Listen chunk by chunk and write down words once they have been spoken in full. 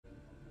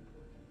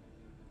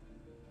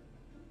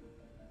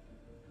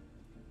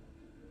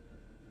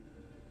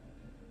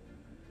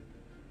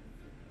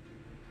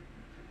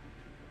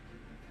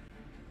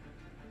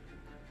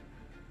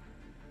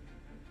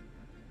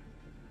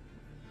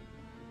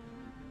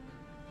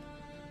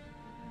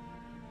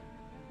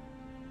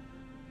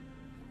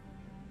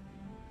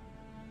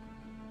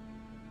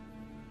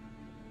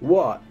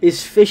What?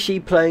 Is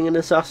Fizhy playing an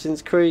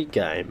Assassin's Creed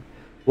game?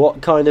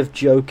 What kind of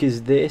joke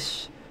is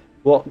this?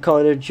 What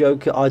kind of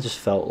joke? I just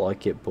felt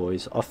like it,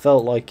 boys. I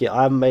felt like it.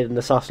 I haven't made an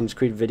Assassin's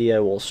Creed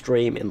video or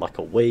stream in like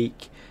a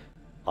week.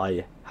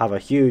 I have a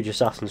huge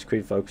Assassin's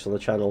Creed focus on the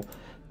channel.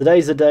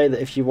 Today's the day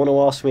that if you want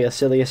to ask me a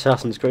silly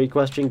Assassin's Creed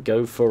question,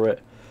 go for it.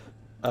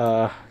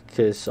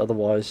 Because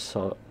otherwise,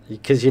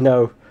 because you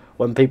know,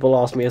 when people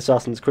ask me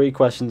Assassin's Creed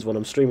questions when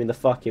I'm streaming the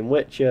fucking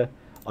Witcher,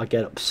 I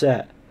get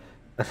upset.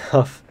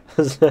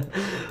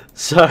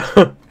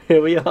 So,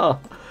 here we are.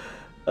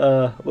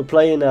 We're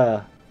playing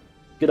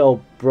good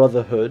old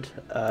Brotherhood.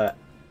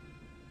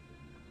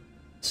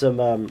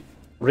 Some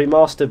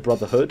remastered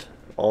Brotherhood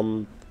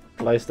on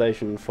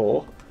PlayStation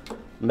 4.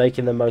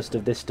 Making the most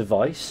of this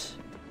device.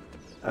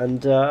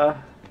 And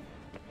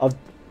I've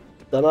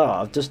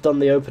just done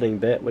the opening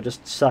bit. We're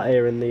just sat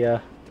here in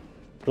the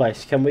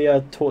place. Can we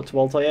talk to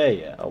Altair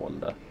yet, I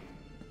wonder?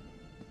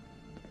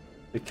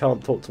 We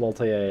can't talk to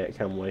Altair yet,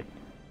 can we?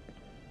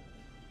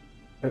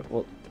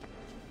 Well,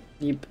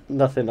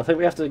 nothing. I think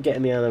we have to get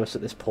in the Animus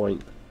at this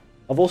point.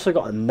 I've also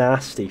got a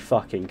nasty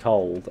fucking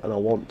cold, and I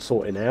want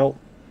sorting out.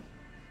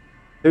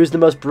 Who's the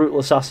most brutal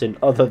assassin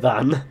other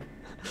than...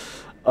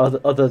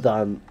 other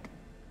than...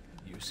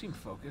 You seem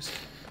focused.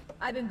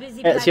 I've been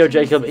busy Ezio,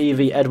 Jacob,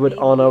 Evie, Edward,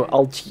 Arno,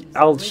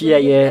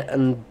 Altier,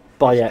 and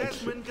Bayek.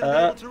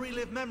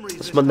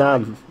 It's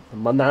Manan.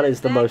 Manan is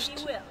the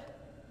most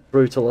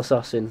brutal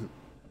assassin.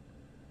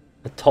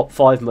 The top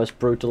 5 most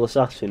brutal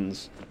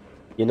assassins.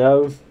 You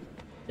know,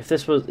 if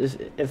this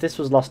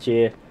was last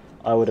year,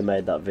 I would have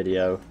made that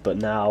video. But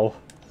now,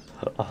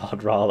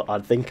 I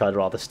think I'd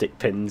rather stick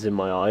pins in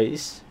my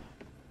eyes.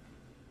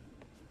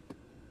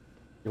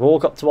 You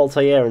walk up to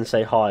Altair and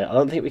say hi. I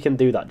don't think we can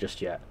do that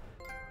just yet.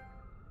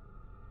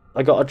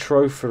 I got a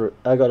trophy.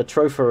 I got a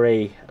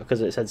trophy because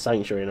it said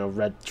sanctuary, and I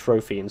read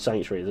trophy and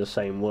sanctuary is the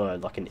same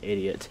word, like an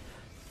idiot.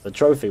 The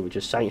trophy, which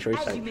is sanctuary,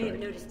 As sanctuary. you may have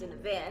noticed in the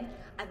van,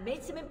 I've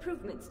made some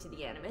improvements to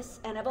the Animus,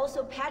 and I've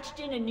also patched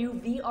in a new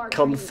VR.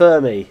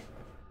 Confirm me.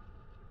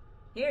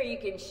 Here you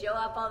can show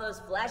off all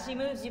those flashy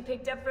moves you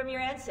picked up from your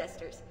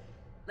ancestors.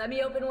 Let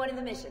me open one of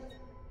the missions.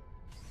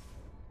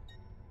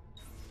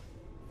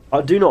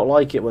 I do not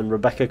like it when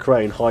Rebecca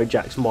Crane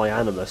hijacks my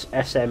Animus.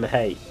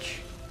 SMH.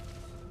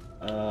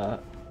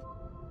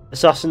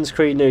 Assassin's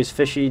Creed news.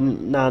 Fizhy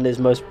Nan is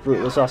most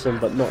brutal assassin,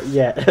 but not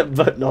yet.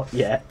 But not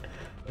yet.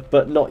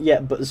 But not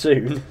yet, but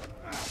soon.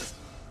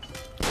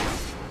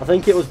 I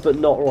think it was but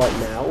not right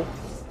now.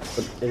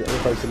 But as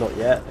opposed to not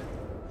yet.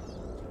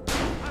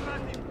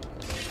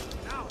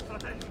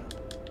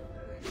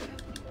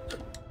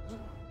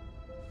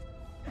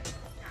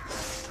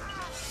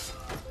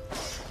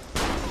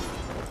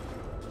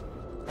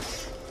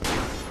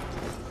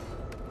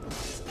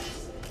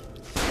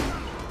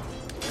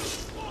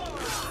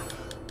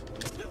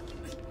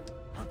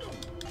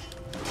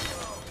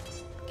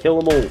 Kill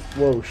them all.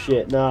 Whoa,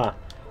 shit, nah.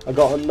 I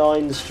got a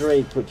 9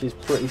 streak, which is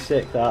pretty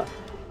sick, that.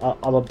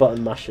 I'm a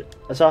button masher.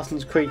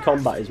 Assassin's Creed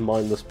combat is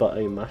mindless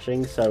button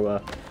mashing,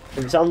 so if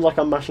it sounds like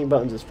I'm mashing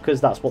buttons, it's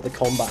because that's what the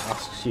combat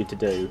asks you to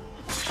do.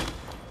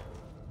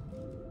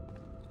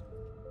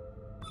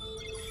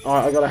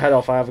 Alright, I gotta head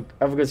off. Have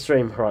a good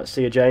stream. Alright,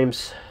 see you,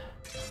 James.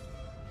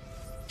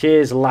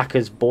 Cheers,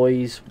 Lackers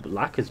boys.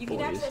 Lackers boys. You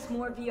can access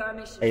more VR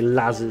missions. Hey,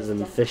 Lazzers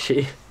and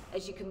Fizhy.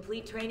 As you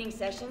complete training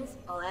sessions,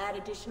 I'll add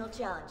additional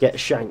challenges. Get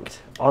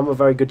shanked. I'm a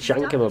very good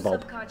shanker,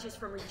 Bob. Subconscious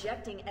from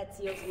rejecting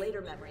Ezio's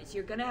later memories.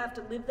 You're gonna have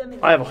to live them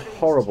in I have a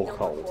horrible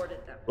cold.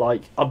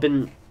 Like, I've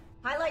been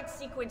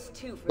sequence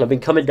 2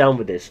 coming down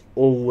with this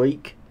all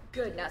week.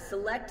 Good, now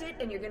select it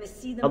and you're gonna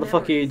see the How the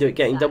fuck are you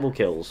getting double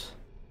kills?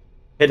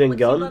 Hidden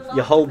gun,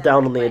 you hold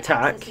down on the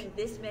attack,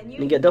 and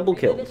you get double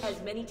kills.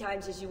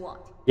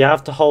 You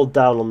have to hold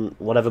down on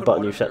whatever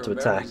button you set to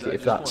attack,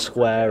 if that's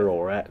square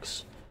or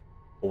X.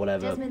 Or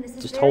whatever,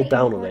 just hold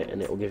down on it and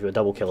it will give you a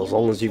double kill as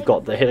long as you've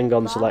got the hidden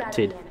gun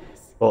selected.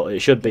 Well, it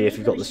should be if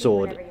you've got the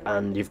sword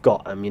and you've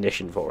got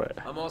ammunition for it.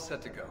 I'm all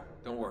set to go.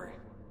 Don't worry.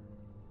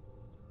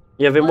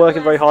 Yeah, I've been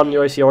working very hard on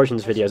your AC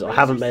Origins videos. I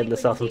haven't made an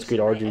Assassin's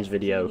Creed Origins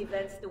video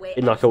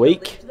in like a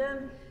week.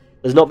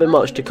 There's not been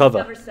much to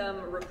cover.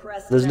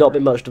 There's not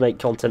been much to make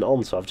content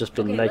on, so I've just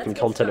been making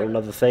content on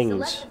other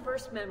things.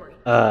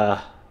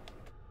 Whether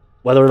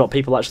or not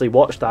people actually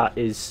watch that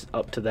is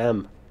up to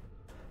them.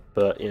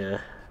 But, yeah.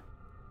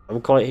 I'm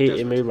quite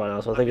heated mood right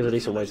now, so I think it's a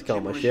decent way to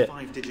calm my shit.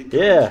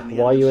 Yeah,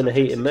 why are you in a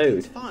heated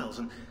mood?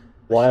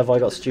 Why have I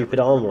got stupid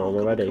armor on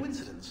already?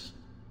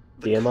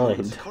 Do you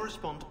mind?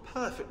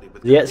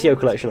 The Ezio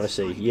collection I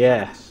see,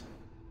 yeah.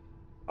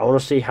 I want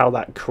to see how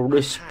that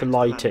crisp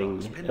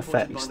lighting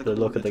affects the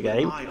look of the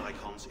game.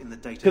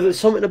 Because there's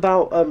something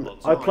about,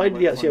 I played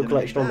the Ezio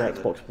collection on the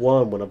Xbox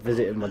One when I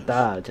visited my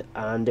dad,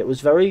 and it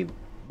was very...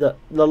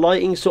 The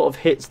lighting sort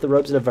of hits the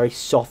robes in a very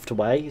soft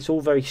way. It's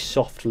all very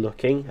soft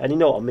looking. And you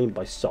know what I mean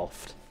by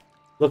soft.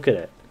 Look at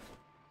it.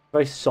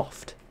 Very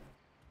soft.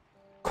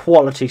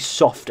 Quality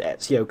soft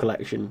Ezio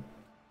collection.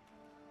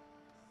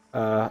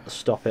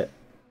 Stop it.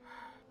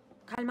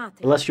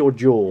 Unless your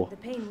jaw. The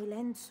pain will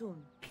end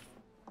soon.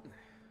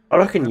 I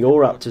reckon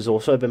your Raptor's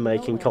also been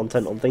making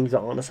content on things that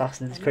aren't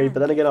Assassin's Creed, but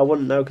then again, I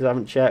wouldn't know because I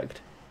haven't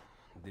checked.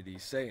 Did he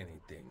say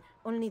anything?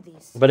 Only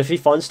this. But if he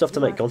finds stuff to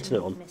make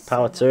content on,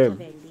 power to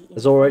him.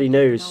 There's already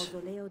news.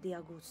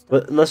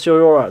 But unless you're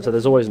your Raptor,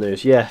 there's always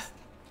news. Yeah,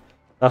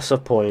 that's the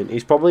point.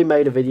 He's probably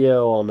made a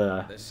video on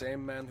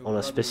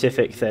a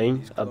specific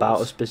thing,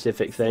 about a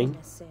specific thing.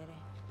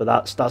 But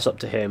that's up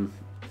to him.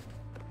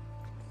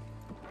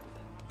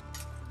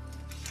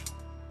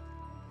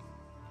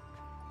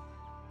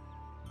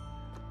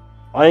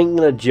 I ain't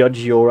gonna judge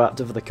your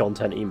Raptor for the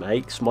content he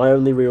makes.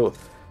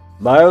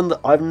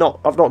 I've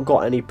not got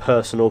any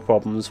personal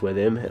problems with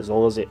him as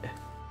long as it.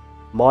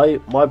 My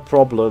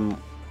problem,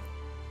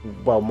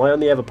 well, my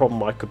only ever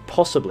problem I could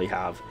possibly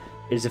have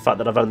is the fact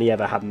that I've only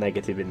ever had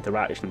negative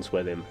interactions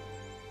with him,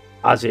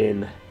 as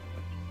in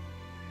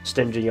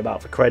stinging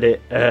about for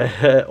credit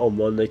on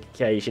one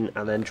occasion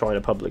and then trying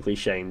to publicly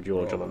shame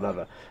George on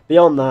another.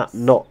 Beyond that,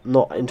 not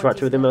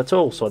interacting with him at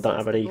all, so I don't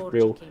have any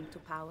real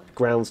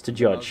grounds to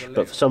judge.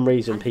 But for some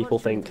reason, people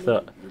think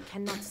that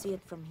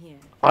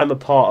I'm a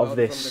part of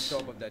this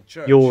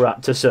Your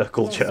Raptor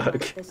Circle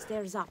jerk.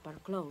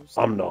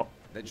 I'm not.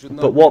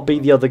 But what be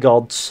the other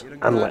gods,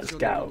 and let's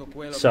go.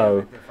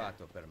 So,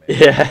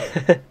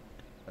 yeah.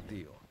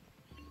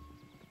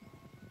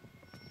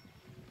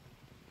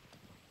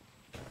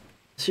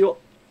 See what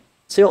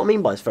I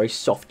mean by it's very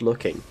soft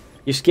looking?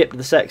 You skipped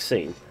the sex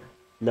scene.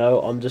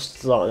 No, I'm just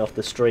starting off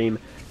the stream,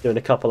 doing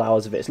a couple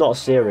hours of it. It's not a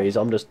series,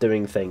 I'm just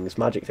doing things,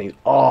 magic things.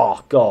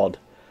 Oh, God.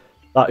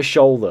 That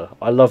shoulder.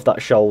 I love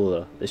that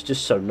shoulder. It's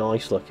just so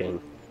nice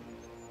looking.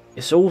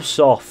 It's all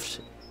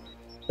soft.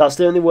 That's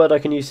the only word I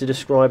can use to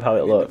describe how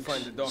it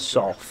looks.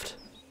 Soft.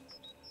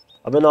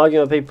 I've been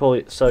arguing with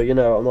people, so, you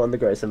know, I'm not in the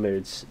greatest of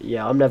moods.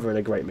 Yeah, I'm never in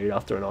a great mood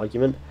after an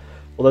argument.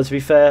 Although, to be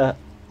fair,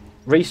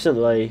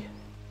 recently,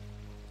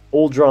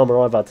 all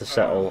drama I've had to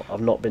settle,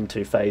 I've not been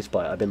too phased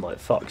by it. I've been like,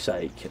 fuck's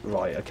sake,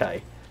 right,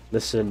 okay,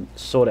 listen,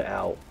 sort it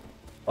out.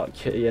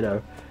 Like, you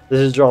know, this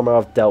is drama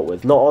I've dealt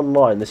with. Not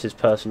online, this is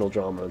personal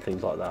drama and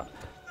things like that.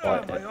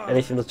 Like,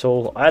 anything at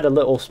all. I had a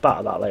little spat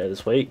of that later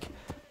this week.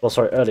 Well,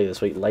 sorry, earlier this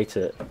week,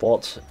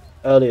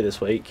 earlier this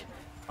week.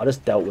 I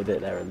just dealt with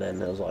it there and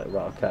then. I was like,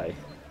 right, okay.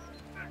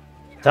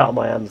 It's out of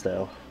my hands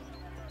now.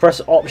 Press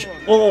option.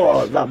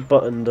 Oh, that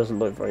button doesn't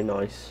look very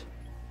nice.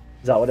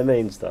 Is that what it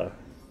means, though?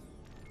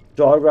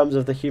 Diagrams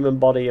of the human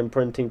body and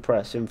printing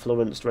press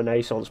influenced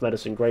Renaissance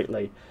medicine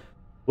greatly,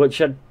 which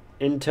had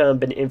in turn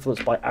been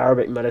influenced by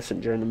Arabic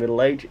medicine during the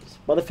Middle Ages.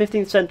 By the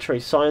 15th century,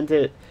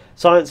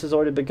 science has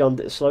already begun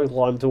its slow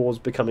climb towards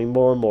becoming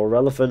more and more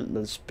relevant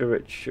than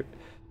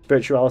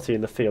spirituality in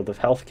the field of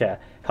healthcare.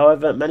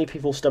 However, many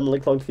people stubbornly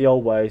clung to the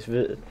old ways,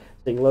 visiting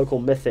local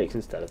mythics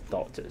instead of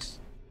doctors.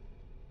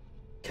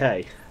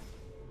 Okay.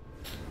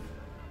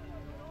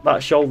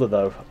 That shoulder,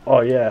 though.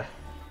 Oh, yeah.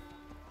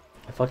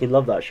 I fucking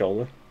love that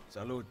shoulder.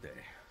 Salute.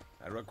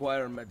 I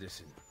require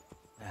medicine.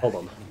 Hold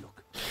on.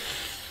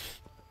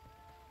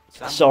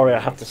 Sorry, I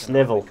have to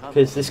snivel,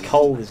 because this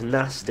cold is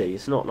nasty.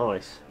 It's not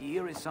nice.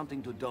 Here is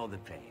something to dull the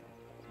pain.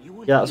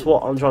 Yeah, that's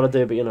what I'm trying to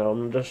do, but you know,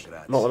 I'm just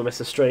not going to miss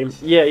the stream.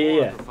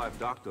 Yeah.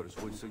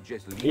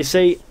 You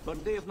see, I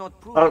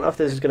don't know if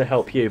this is going to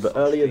help you, but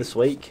earlier this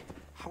week,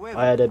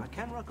 I had a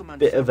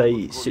bit of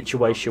a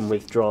situation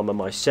with drama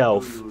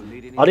myself.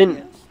 I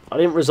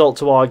didn't resort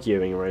to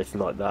arguing or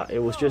anything like that. It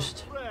was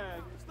just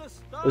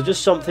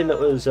something that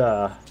was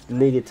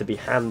needed to be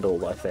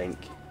handled, I think.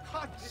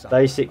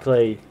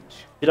 Basically,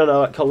 you don't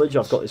know, at college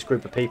I've got this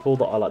group of people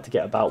that I like to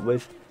get about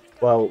with.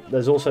 Well,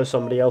 there's also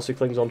somebody else who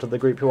clings onto the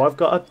group who I've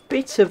got a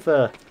bit of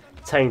a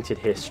tainted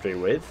history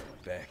with.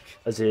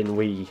 As in,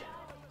 we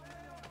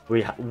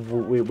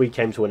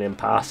came to an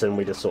impasse and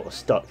we just sort of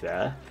stuck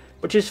there.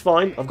 Which is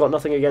fine, I've got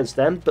nothing against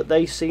them, but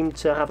they seem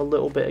to have a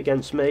little bit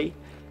against me.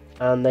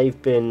 And they've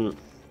been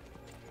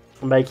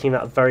making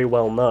that very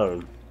well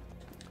known.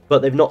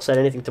 But they've not said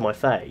anything to my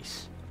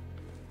face.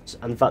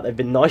 And in fact, they've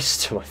been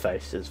nice to my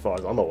face, as far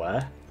as I'm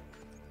aware.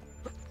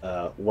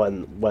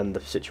 When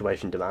the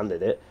situation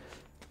demanded it.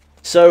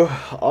 So,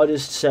 I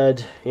just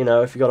said, you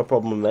know, if you've got a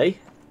problem with me,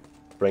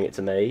 bring it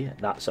to me.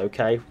 That's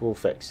okay, we'll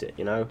fix it,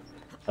 you know.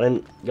 I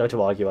didn't go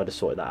to argue, I just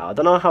sorted that out. I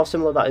don't know how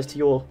similar that is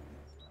to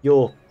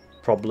your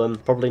problem.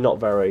 Probably not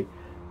very.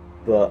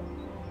 But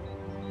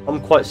I'm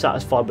quite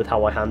satisfied with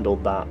how I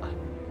handled that.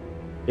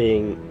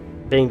 Being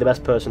the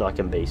best person I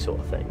can be,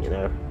 sort of thing, you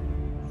know.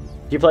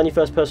 Do you play any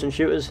first-person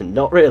shooters?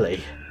 Not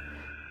really.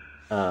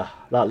 That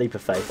leap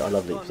of faith. I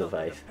love leaps of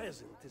faith.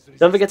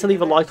 Don't forget to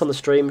leave a like on the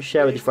stream,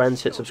 share with your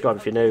friends, hit subscribe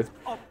if you're new.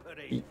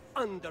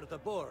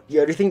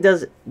 Yeah,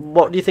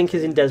 what do you think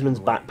is in Desmond's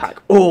backpack?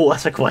 Oh,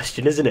 that's a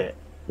question, isn't it?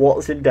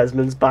 What's in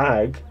Desmond's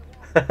bag?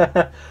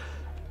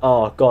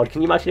 Oh, God,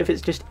 can you imagine if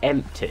it's just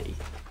empty?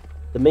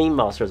 The meme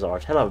master is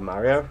art. Hello,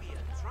 Mario.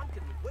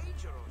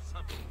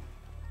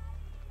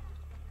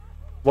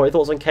 What are your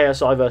thoughts on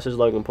KSI versus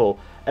Logan Paul?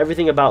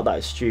 Everything about that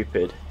is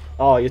stupid.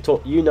 Oh,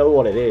 you know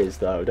what it is,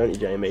 though, don't you,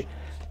 Jamie?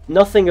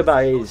 Nothing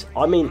about it is...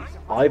 I mean,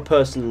 I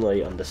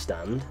personally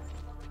understand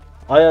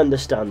I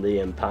understand the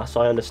impasse,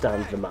 I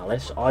understand the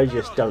malice, I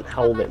just don't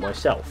hold it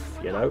myself,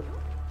 you know?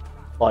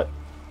 Like,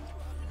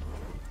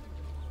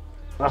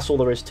 that's all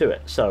there is to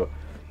it. So,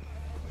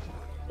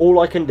 all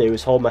I can do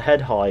is hold my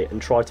head high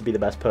and try to be the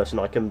best person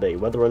I can be.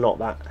 Whether or not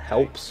that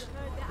helps,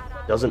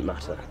 doesn't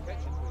matter.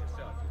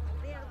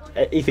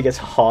 Ethan gets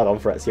hard on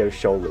for Ezio's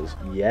shoulders.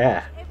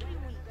 Yeah.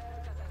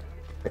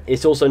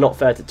 It's also not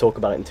fair to talk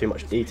about it in too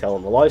much detail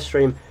on the live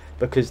stream,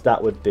 because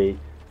that would be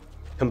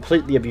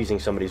completely abusing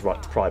somebody's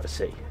right to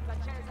privacy.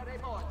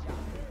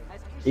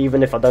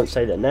 Even if I don't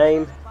say their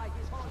name,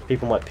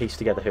 people might piece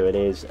together who it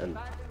is, and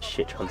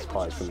shit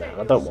transpires from there.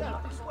 And I don't want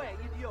that.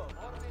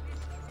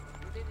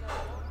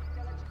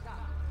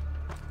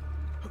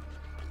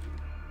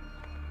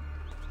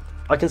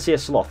 I can see a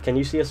sloth. Can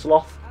you see a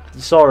sloth?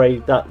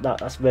 Sorry,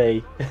 that's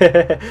me.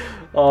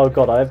 Oh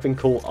god, I have been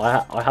called.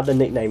 I had the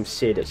nickname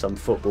Sid at some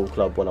football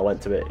club when I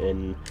went to it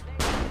in,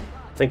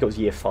 I think it was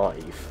year 5.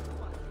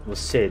 It was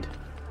Sid.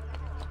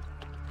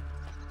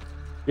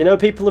 You know,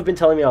 people have been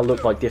telling me I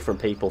look like different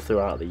people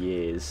throughout the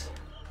years.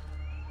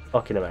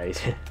 Fucking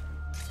amazing.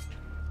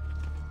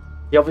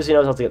 He obviously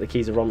knows how to get the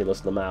keys of Romulus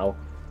and the Mao.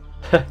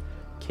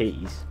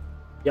 Keys.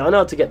 Yeah, I know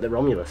how to get the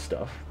Romulus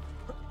stuff.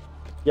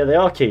 Yeah, they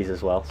are keys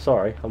as well.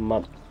 Sorry, I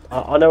know.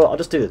 I'll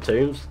just do the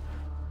tombs.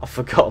 I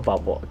forgot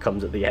about what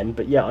comes at the end,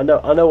 but yeah, I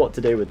know what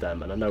to do with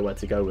them, and I know where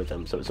to go with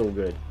them, so it's all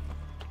good.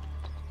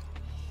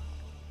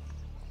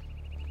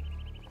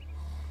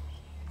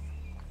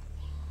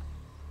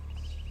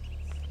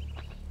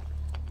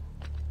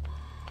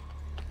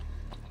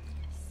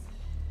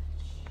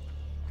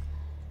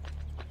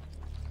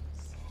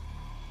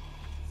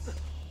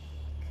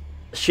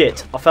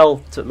 Shit, I fell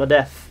to my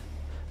death.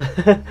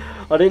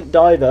 I didn't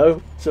die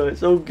though, so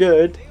it's all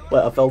good.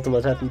 Wait, I fell to my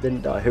death and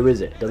didn't die. Who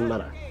is it? Doesn't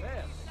matter.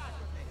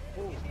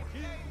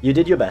 You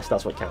did your best,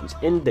 that's what counts.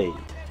 Indeed.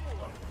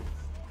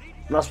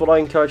 And that's what I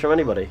encourage from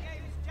anybody.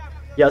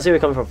 Yeah, I see where you're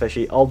coming from,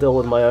 Fishy. I'll deal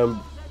with my own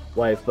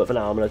wave, but for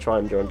now I'm going to try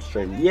and join the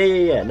stream.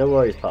 Yeah, no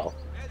worries, pal.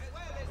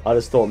 I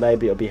just thought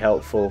maybe it would be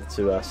helpful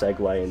to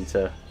segue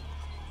into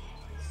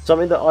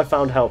something that I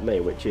found helped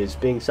me, which is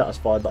being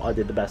satisfied that I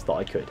did the best that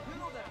I could.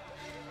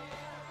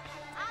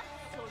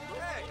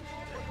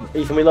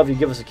 Ethan, we love you.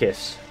 Give us a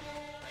kiss.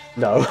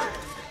 No.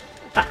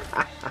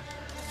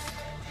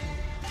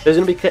 There's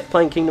going to be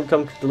playing Kingdom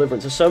Come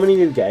Deliverance. There's so many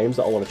new games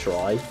that I want to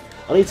try.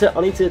 I need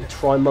to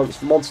try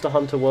Monster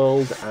Hunter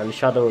World and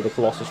Shadow of the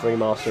Colossus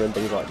Remaster and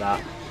things like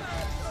that.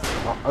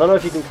 I don't know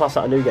if you can class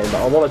that a new game,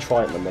 but I want to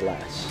try it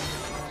nonetheless.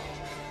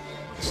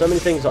 So many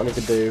things that I need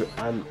to do,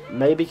 and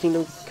maybe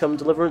Kingdom Come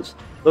Deliverance.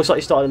 Looks like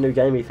you started a new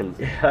game, Ethan.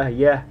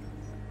 Yeah.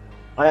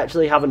 I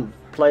actually haven't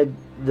played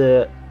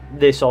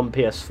this on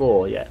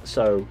PS4 yet,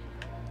 so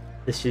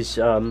this is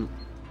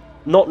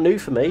not new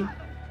for me,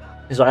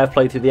 because I have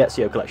played through the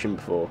Ezio collection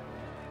before,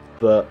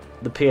 but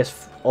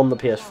on the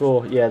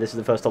PS4, yeah, this is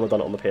the first time I've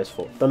done it on the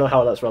PS4. Don't know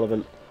how that's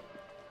relevant.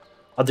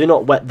 I do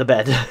not wet the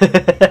bed.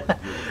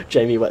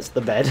 Jamie wets the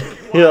bed.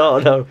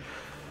 Oh no.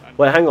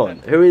 Wait, hang on.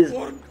 Who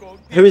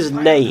is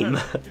Name,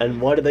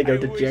 and why did they go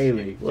to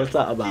Jamie? What's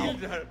that about?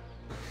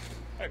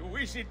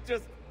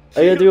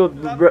 Are you gonna do a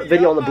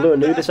video on the Blue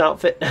and Nudist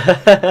outfit?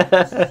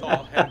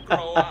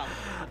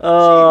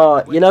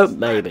 You know,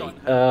 maybe.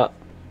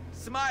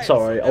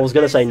 Sorry, I was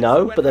gonna say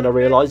no, but then I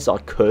realised I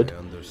could.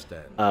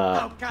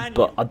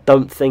 But I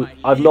don't think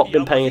I've not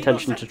been paying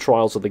attention to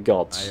Trials of the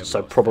Gods,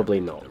 so probably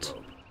not.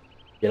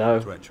 You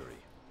know.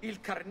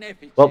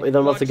 Well, we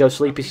don't have to go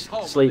sleep.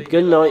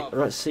 Good night.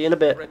 Right, see you in a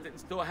bit.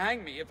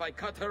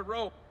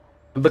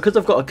 Because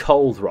I've got a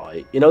cold,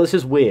 right? You know, this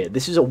is weird.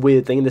 This is a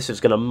weird thing. This is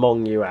gonna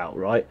mong you out,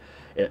 right?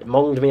 It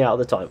monged me out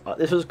at the time.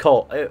 This was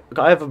cold.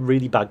 I have a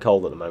really bad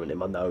cold at the moment in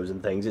my nose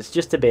and things. It's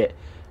just a bit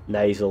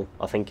nasal,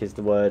 I think is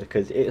the word,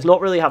 because it's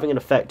not really having an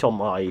effect on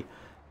my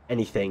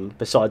anything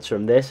besides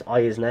from this.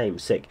 His name,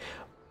 sick.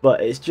 But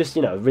it's just,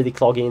 you know, really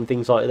cloggy and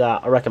things like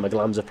that. I reckon my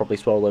glands are probably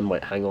swollen.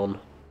 Wait, hang on.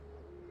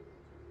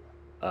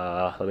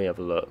 Let me have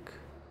a look.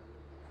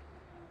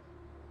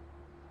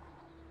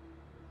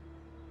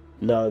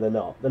 No, they're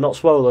not. They're not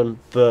swollen,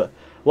 but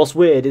what's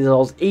weird is I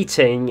was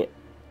eating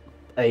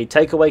a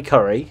takeaway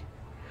curry,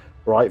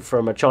 right,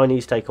 from a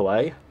Chinese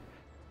takeaway,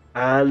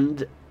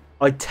 and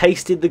I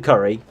tasted the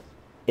curry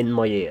in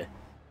my ear.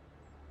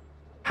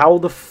 How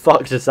the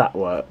fuck does that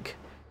work?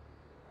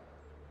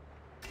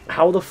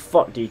 How the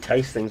fuck do you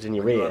taste things in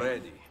your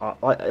ear?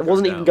 It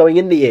wasn't even going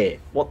in the ear.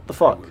 What the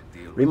fuck?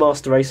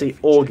 Remaster AC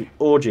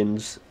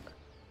Origins.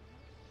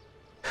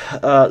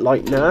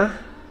 Like, nah.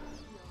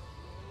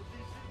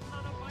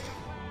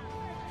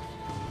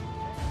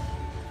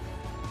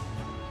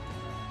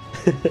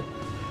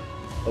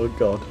 Oh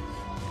god.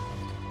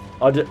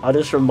 I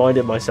just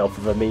reminded myself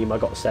of a meme I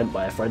got sent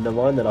by a friend of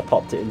mine, then I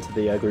popped it into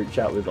the group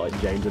chat with like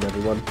James and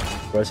everyone,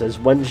 where it says,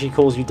 when she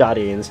calls you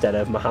daddy instead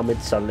of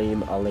Muhammad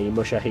Salim Ali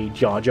Mushahid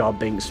Jar Jar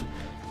Binks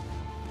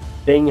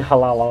Bing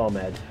Halal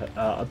Ahmed.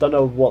 I don't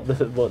know what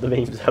the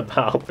meme's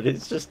about, but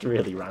it's just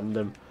really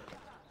random.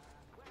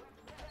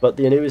 But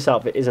the Anubis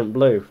outfit isn't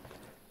blue.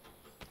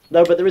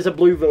 No, but there is a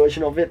blue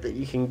version of it that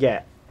you can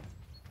get.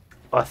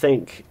 I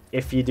think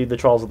if you do the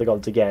Trials of the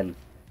Gods again,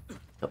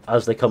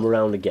 as they come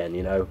around again,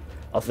 you know,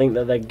 I think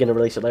that they're going to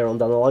release it later on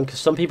down the line, because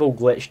some people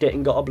glitched it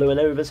and got a blue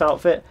Anubis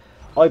outfit.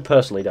 I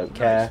personally don't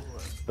care,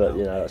 but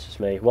you know, that's just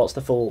me. What's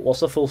the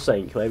full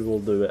sync? Maybe we'll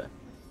do it.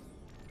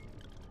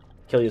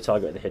 Kill your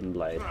target with the hidden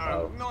blade.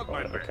 Oh,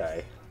 right,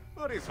 okay.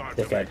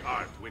 Dickhead.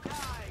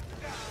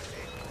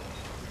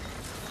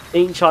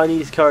 Eating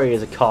Chinese curry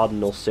is a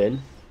cardinal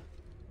sin.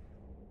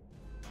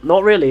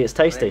 Not really, it's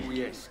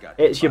tasty.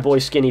 It's your boy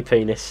Skinny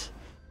Penis.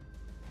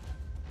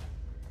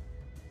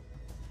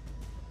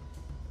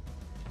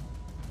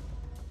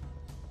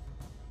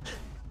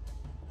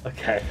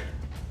 Okay.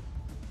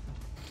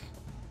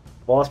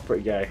 Well, that's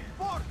pretty gay.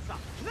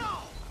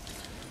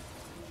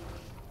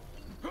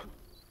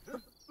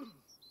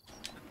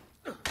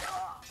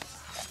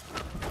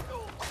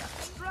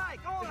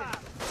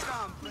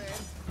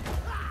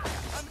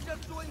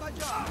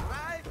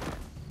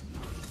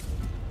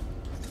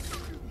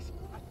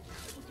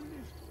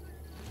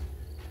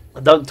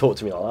 Don't talk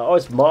to me like that. Oh,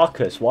 it's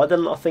Marcus. Why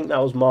didn't I think that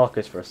was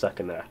Marcus for a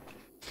second there?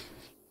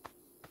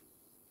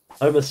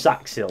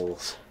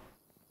 Homosaxils.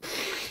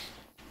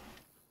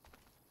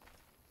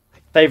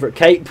 Favourite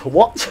cape?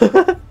 What?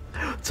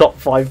 Top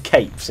 5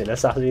 capes in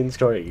Assassin's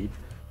Creed.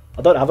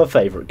 I don't have a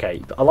favourite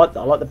cape. I like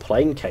the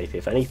plain cape,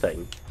 if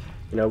anything.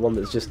 You know, one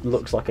that just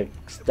looks like a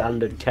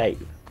standard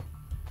cape.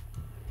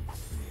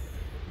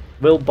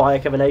 Will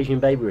Bayek have an Asian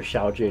baby with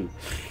Xiao Jun?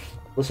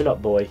 Listen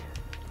up, boy.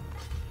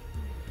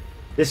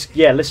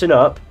 Yeah, listen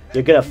up.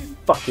 You're gonna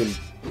fucking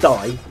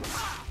die.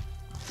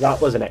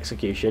 That was an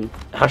execution.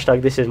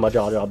 Hashtag this is my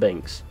Jar Jar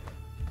Binks.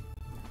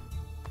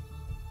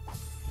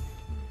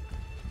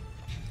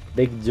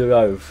 Big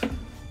Drove.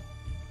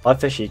 Hi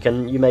Fishy,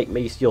 can you make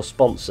me your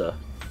sponsor?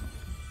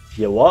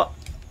 You what?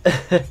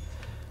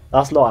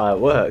 That's not how it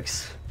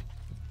works.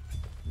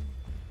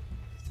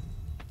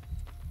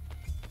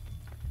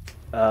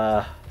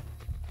 Are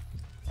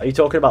you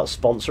talking about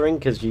sponsoring?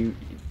 Because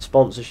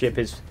sponsorship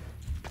is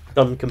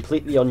done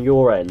completely on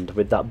your end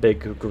with that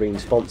big green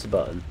sponsor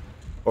button,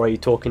 or are you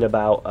talking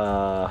about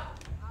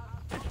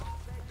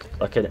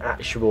like an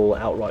actual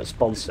outright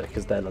sponsor?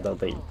 Because then I don't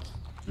think.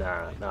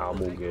 Nah,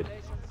 I'm all good.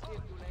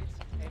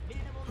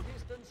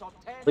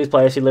 Please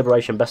play AC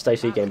Liberation, best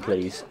AC game,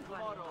 please.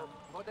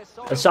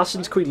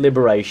 Assassin's Creed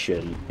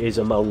Liberation is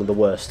among the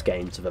worst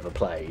games I've ever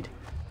played.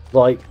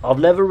 Like, I've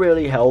never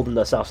really held an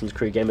Assassin's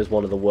Creed game as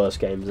one of the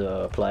worst games I've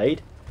ever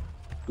played.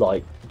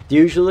 Like,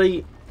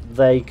 usually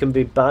they can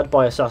be bad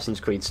by Assassin's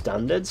Creed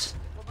standards,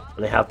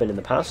 and they have been in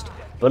the past,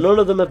 but none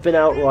of them have been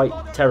outright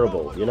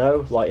terrible, you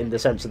know? Like, in the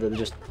sense that they're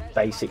just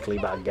basically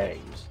bad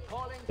games.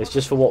 It's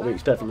just for what we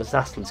expect from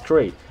Assassin's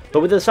Creed.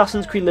 But with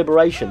Assassin's Creed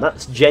Liberation,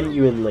 that's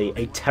genuinely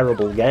a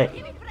terrible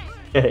game.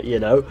 You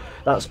know?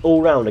 That's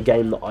all round a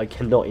game that I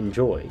cannot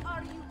enjoy.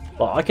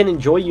 Like, I can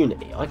enjoy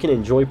Unity, I can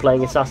enjoy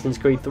playing Assassin's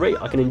Creed 3,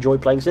 I can enjoy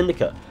playing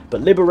Syndicate,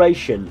 but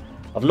Liberation,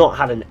 I've not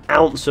had an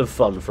ounce of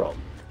fun from.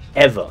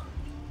 Ever.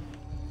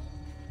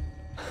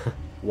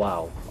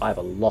 Wow, I have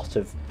a lot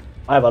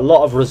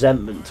of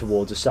resentment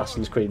towards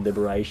Assassin's Creed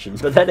Liberation.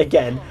 But then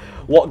again,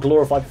 what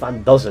glorified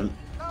fan doesn't?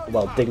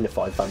 Well,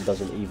 dignified fan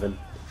doesn't even.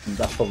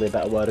 That's probably a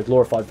better word. A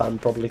glorified fan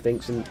probably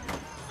thinks, and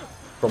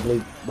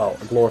probably, well,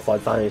 a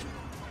glorified fan is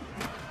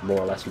more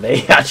or less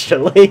me,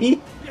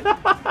 actually.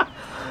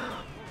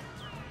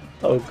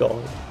 Oh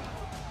god.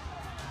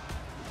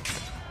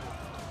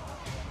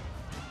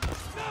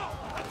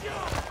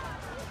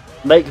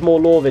 Make more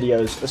lore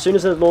videos. As soon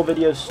as there's lore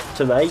videos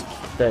to make,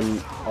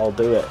 then I'll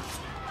do it.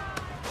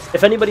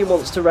 If anybody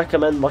wants to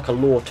recommend like a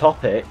lore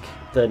topic,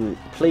 then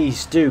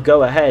please do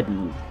go ahead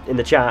and in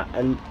the chat,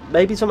 and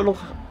maybe someone will.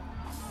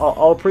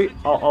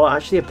 I'll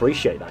actually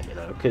appreciate that, you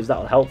know, because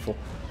that'll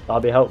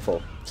be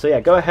helpful. So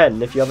yeah, go ahead,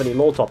 and if you have any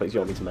lore topics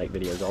you want me to make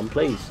videos on,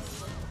 please,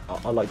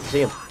 I'd like to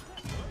see them,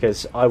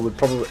 because I would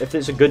probably, if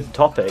it's a good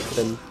topic,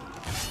 then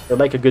it'll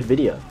make a good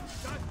video.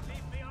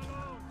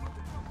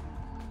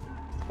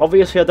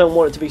 Obviously, I don't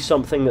want it to be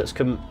something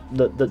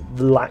that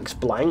lacks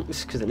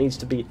blanks, because it needs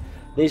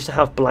to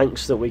have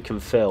blanks that we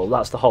can fill.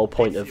 That's the whole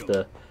point of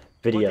the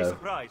video.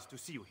 To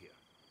see you here.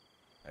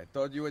 I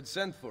thought you had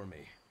sent for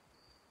me.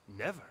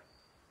 Never.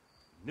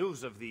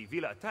 News of the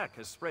Villa attack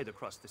has spread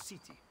across the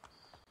city.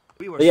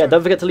 But yeah,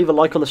 don't forget to leave a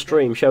like on the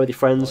stream, share with your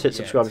friends, hit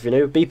subscribe if you're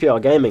new.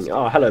 BPR Gaming.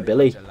 Oh, hello,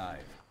 Billy.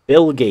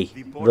 Bilgy,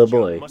 the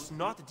boy.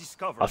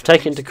 I've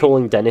taken to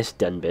calling Dennis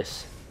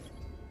Denbis.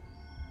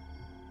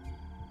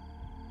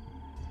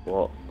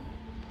 What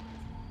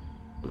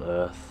on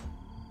earth?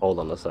 Hold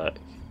on a sec.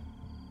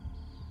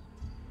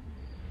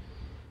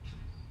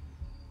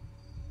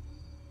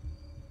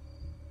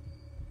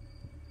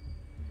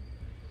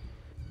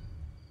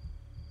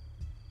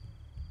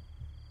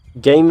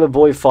 Gamer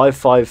Boy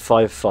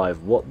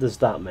 5555. What does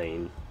that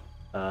mean?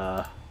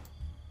 Live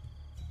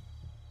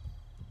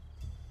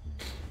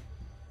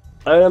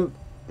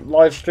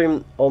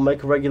stream or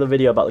make a regular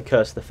video about the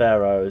Curse of the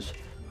Pharaohs.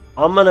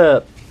 I'm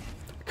gonna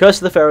Curse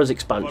of the Pharaohs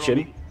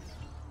expansion.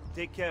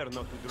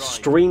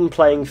 Stream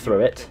playing through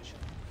it.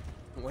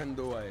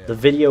 The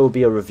video will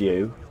be a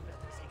review.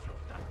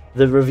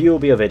 The review will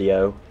be a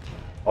video.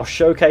 I'll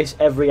showcase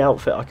every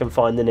outfit I can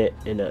find in it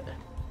in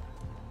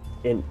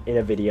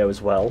a video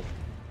as well.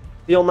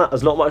 Beyond that,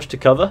 there's not much to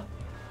cover.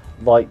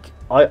 Like,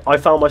 I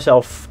found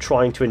myself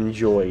trying to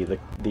enjoy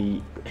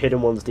the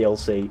Hidden Ones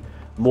DLC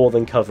more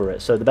than cover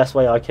it, so the best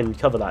way I can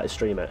cover that is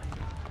stream it.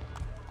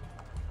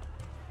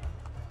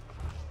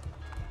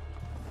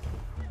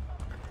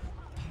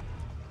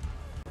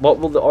 What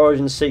will the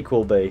Origins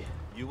sequel be?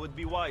 You would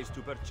be wise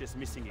to purchase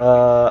missing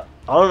I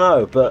don't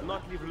know, but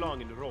not live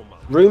long in Roma.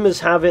 rumours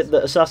have it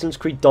that Assassin's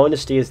Creed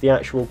Dynasty is the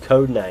actual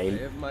code name.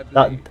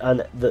 That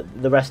and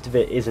the rest of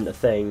it isn't a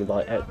thing.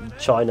 Like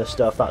China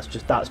stuff, that's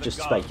just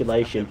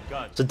speculation.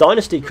 So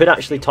Dynasty could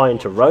actually tie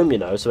into Rome, you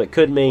know. So it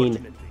could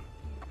mean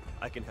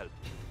I can help.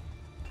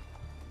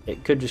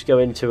 it could just go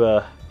into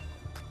a.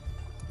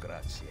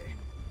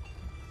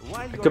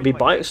 It could be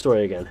Bike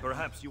Story again.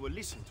 Perhaps you will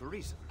listen to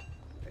reason.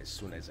 As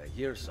soon as I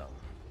hear some,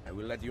 I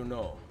will let you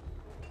know.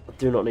 I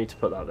do not need to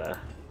put that there.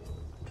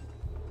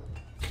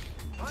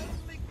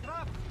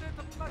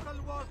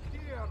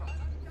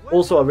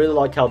 Also, I really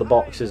like how the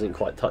box isn't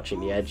quite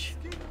touching the edge.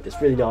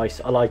 It's really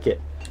nice. I like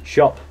it.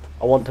 Shop.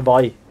 I want to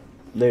buy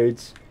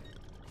nudes.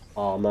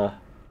 Armour.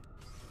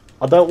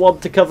 I don't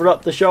want to cover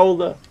up the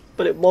shoulder,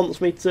 but it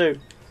wants me to.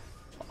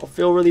 I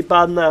feel really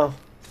bad now.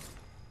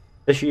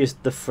 Fizhy is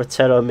the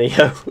Fratello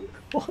Mio.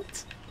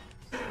 What?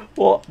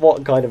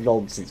 What kind of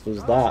nonsense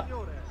was that?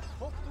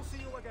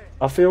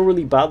 I feel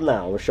really bad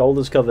now. My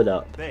shoulder's covered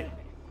up.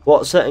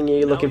 What setting are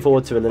you looking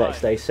forward to in the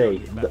next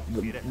AC?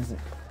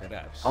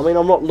 I mean,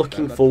 I'm not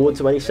looking forward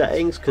to any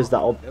settings because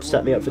that'll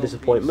set me up for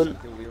disappointment.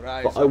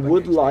 But I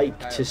would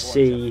like to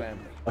see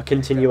a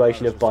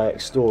continuation of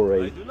Bayek's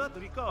story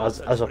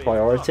as a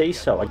priority.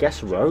 So I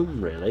guess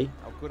Rome, really.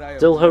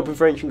 Still hoping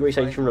for Ancient Greece,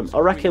 Ancient Rome. I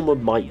reckon we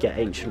might get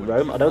Ancient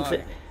Rome. I don't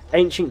think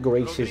Ancient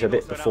Greece is a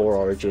bit before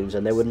Origins,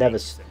 and they would never.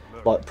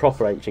 Like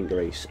proper Ancient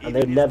Greece, and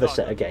they'd never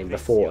set a game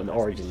before an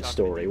origin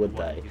story, would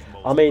they?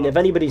 I mean, if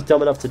anybody's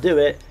dumb enough to do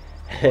it,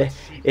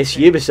 it's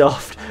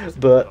Ubisoft,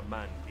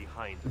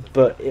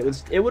 but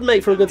it would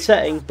make for a good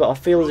setting. But I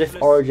feel as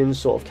if Origins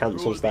sort of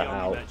cancels that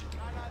out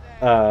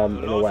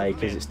in a way,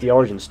 because it's the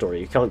origin story.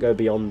 You can't go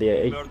beyond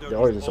the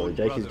origin story.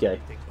 Jake is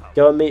gay.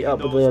 Go and meet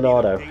up with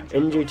Leonardo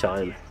in due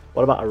time.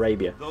 What about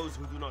Arabia?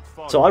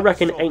 So I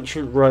reckon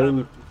Ancient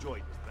Rome,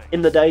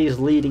 in the days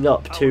leading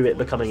up to it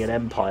becoming an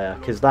empire,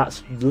 because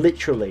that's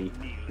literally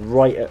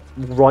right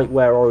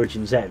where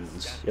Origins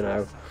ends, you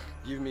know.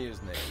 Give me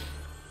his name.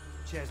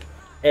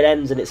 It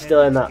ends, and it's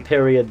still in that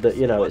period that,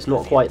 you know, it's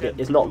not quite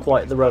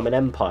the Roman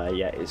Empire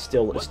yet. It's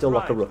still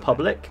like a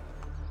republic.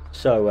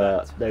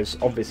 So there's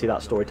obviously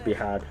that story to be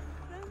had.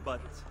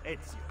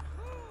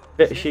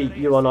 Fizhy,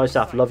 you are nice,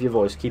 Af. Love your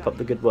voice. Keep up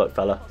the good work,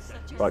 fella.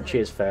 Right,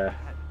 cheers, fair.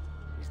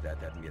 Is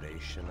that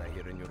admiration I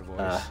hear in your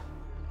voice?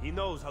 He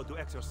knows how to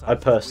exercise. I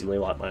personally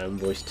like my own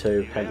voice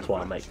too, hence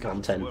why I make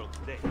content.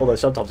 Although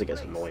sometimes it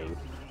gets annoying.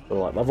 I'm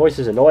like, my voice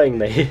is annoying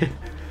me.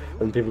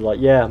 And people are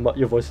like, yeah,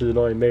 your voice is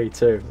annoying me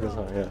too. I was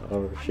like, yeah,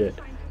 oh shit.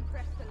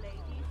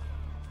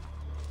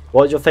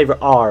 What is your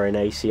favourite R in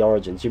AC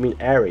Origins? You mean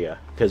area?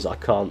 Because I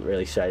can't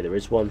really say there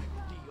is one.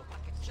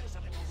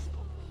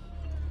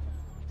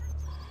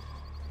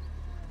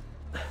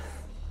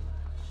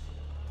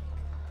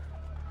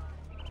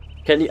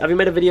 Have you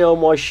made a video on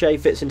why Shay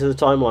fits into the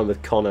timeline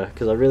with Connor?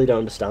 Because I really don't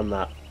understand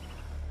that.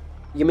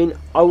 You mean,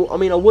 I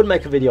would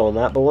make a video on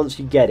that, but once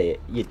you get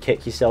it, you'd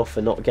kick yourself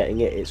for not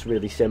getting it. It's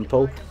really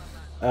simple.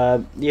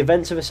 The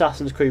events of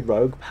Assassin's Creed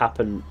Rogue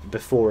happen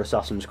before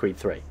Assassin's Creed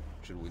 3.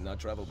 Should we not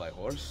travel by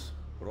horse?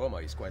 Roma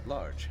is quite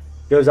large.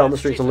 Goes out on the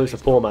streets and loots a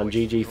poor man.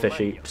 GG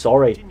Fizhy.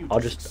 Sorry, I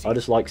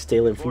just like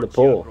stealing from the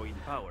poor.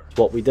 It's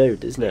what we do,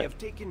 isn't it?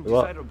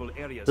 What?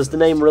 Does the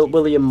name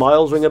William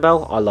Miles ring a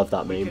bell? I love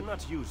that meme.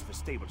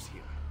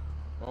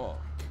 Oh,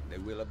 they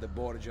will have the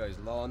Borgia is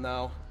law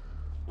now.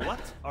 What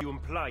are you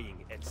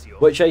implying,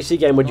 Ezio? Which AC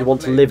game would you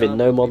want to live in?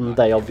 No modern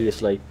day,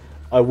 obviously.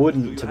 I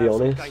wouldn't, to be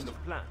honest.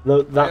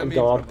 That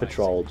guard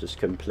patrol just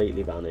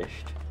completely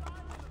vanished.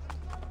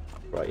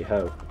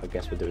 Righty-ho. I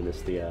guess we're doing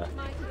this the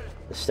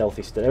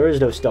stealthy stuff. There is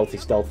no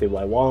stealthy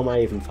way. Why am I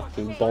even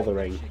fucking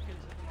bothering?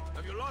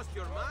 Have you lost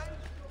your mind?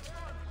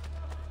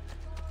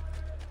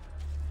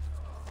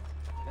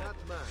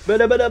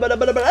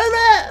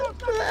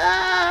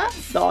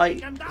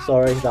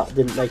 Sorry, that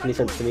didn't make any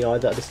sense to me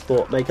either. I just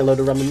thought make a load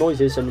of random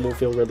noises and we'll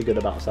feel really good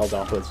about ourselves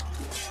afterwards.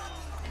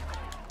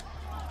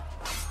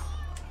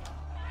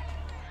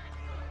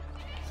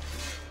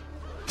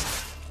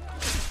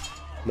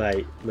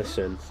 Mate,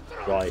 listen,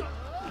 right.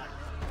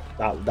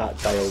 That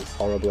failed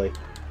horribly.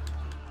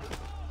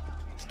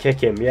 Let's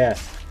kick him, yeah.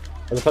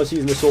 As opposed to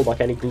using the sword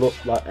like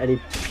any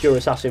pure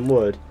assassin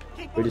would,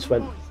 we just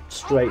went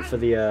straight for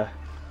the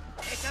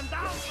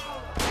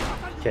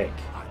kick.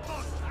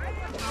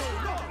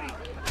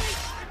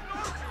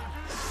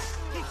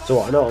 So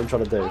what, I know what I'm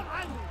trying to do.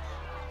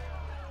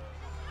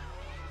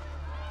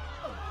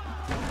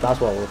 That's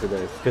what I want to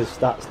do, because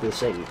that's the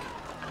sink.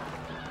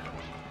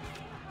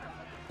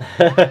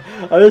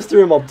 I just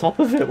threw him on top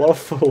of it, what a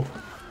fool.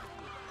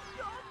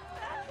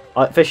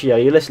 Fishy, are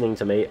you listening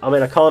to me? I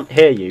mean, I can't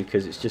hear you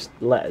because it's just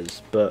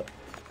letters, but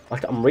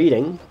I'm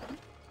reading.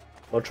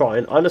 I'm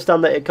trying. I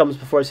understand that it comes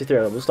before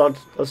AC3. At the start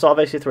of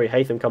AC3,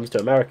 Haytham comes to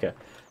America.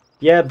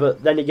 Yeah,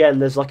 but then again,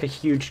 there's like a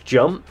huge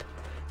jump.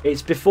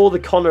 It's before the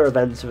Connor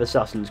events of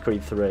Assassin's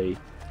Creed 3,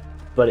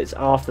 but it's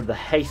after the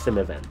Haytham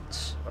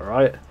events,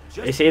 alright?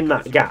 It's in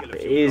that gap.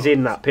 It is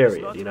in that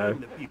period, you know?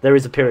 There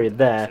is a period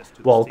there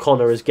while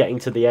Connor is getting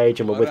to the age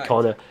and we're with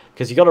Connor.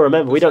 Because you got to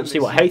remember, we don't see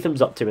what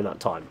Haytham's up to in that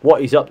time.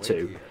 What he's up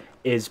to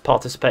is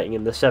participating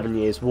in the 7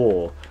 Years'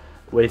 War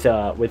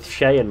with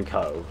Shay and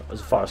co,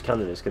 as far as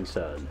canon is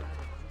concerned.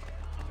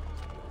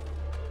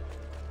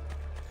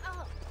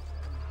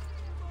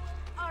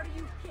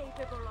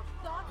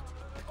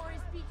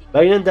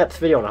 Made an in-depth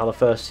video on how the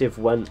first Civ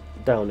went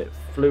down. It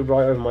flew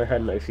right over my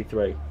head in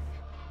OC3.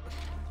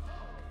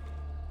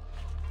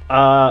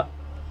 How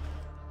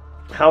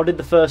did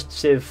the first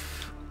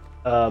Civ...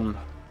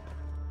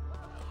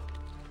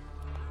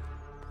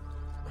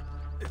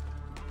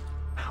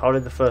 how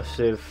did the first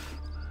Civ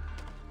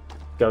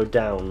go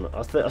down?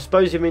 I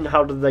suppose you mean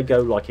how did they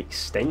go, like,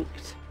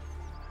 extinct?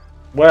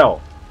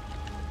 Well...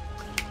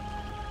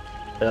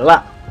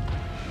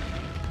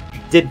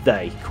 Did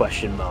they?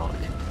 Question mark.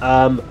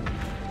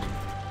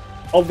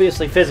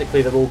 Obviously,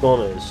 physically, they're all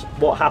goners.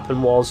 What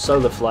happened was,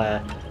 solar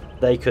flare,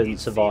 they couldn't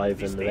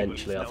survive, and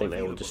eventually, I think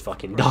they all just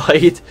fucking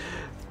died.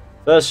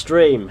 First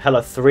stream, hello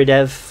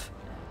 3dev,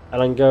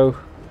 Elango.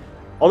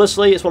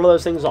 Honestly, it's one of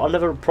those things that I've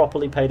never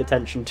properly paid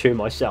attention to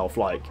myself.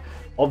 Like,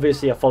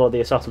 obviously, I follow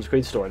the Assassin's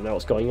Creed story and know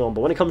what's going on,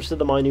 but when it comes to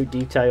the minute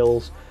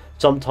details,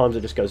 sometimes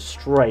it just goes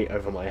straight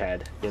over my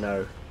head, you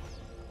know.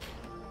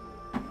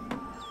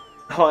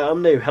 Hi,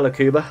 I'm new. Hello,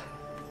 Cuba.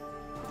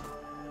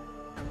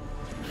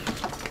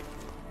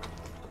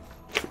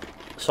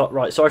 So,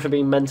 right, sorry for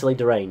being mentally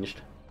deranged.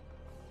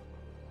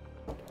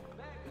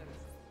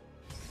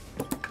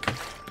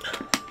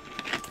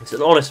 It's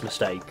an honest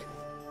mistake.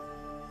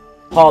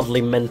 Hardly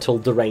mental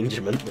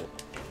derangement.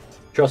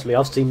 Trust me,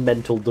 I've seen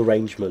mental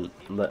derangement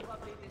that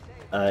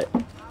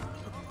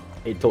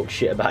it talks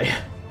shit about you.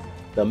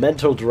 The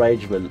mental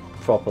derangement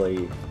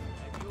properly,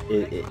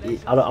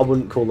 I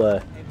wouldn't call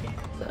an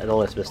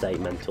honest mistake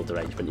mental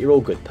derangement. You're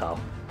all good, pal.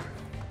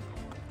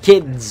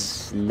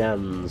 Kids,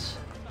 nans.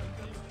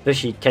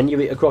 Fishy, can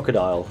you eat a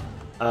crocodile?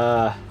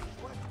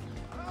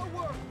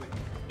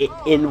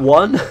 In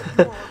one?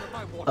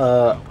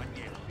 I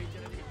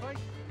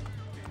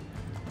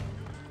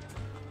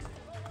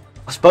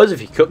suppose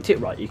if you cooked it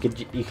right, you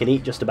can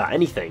eat just about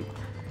anything,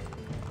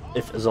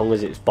 as long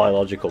as it's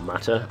biological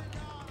matter.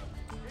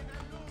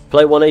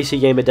 Play one AC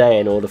game a day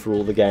in order for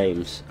all the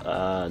games.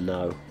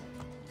 No.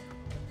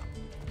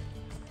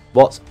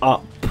 What's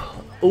up?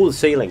 Oh, the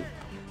ceiling.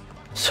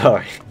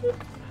 Sorry.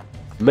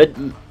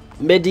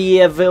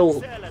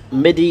 Medieval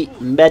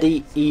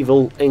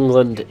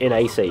England in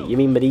AC. You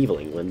mean medieval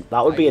England?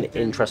 That would be an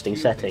interesting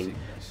setting.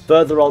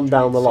 Further on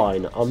down the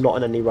line, I'm not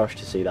in any rush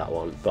to see that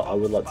one, but I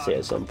would like to see it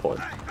at some point.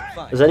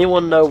 Does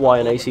anyone know why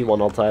an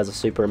AC1 Altair has a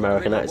super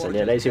American accent?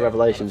 Yeah, in AC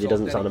Revelations, he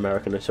doesn't sound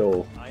American at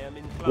all.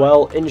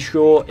 Well, in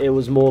short, it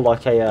was more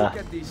like a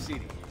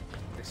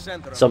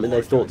something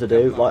they thought to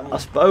do. Like, I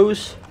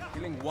suppose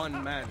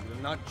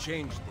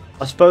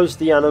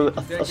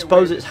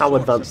it's how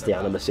advanced the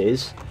Animus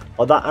is.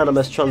 Like, that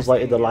Animus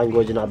translated the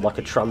language and had like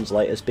a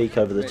translator speak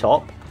over the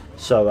top,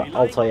 so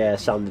Altair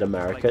sounded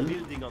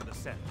American.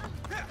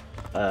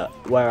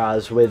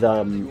 Whereas with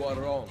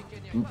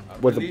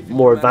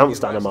more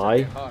advanced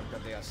animi,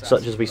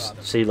 such as we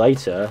see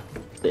later,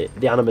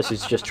 the Animus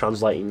is just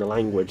translating the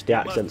language. The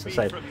accent's the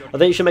same. I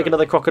think you should make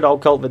another crocodile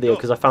cult video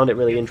because I found it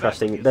really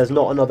interesting. There's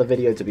not another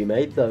video to be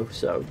made though,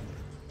 so.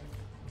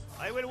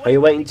 Are you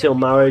waiting till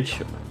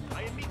marriage?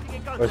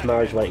 Or is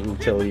marriage waiting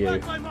until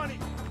you?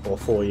 Or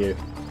for you?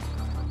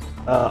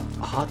 I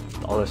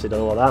honestly don't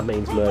know what that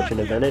means, Merchant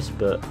of Venice,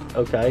 but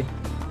okay.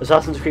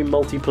 Assassin's Creed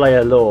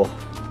multiplayer lore.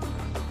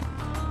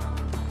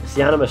 It's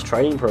the Animus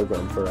training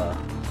program for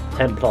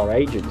Templar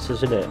agents,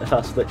 isn't it?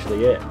 That's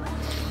literally it.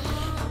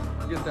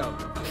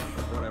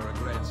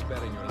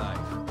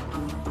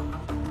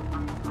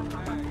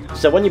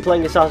 So when you're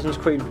playing Assassin's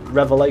Creed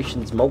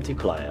Revelations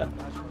multiplayer,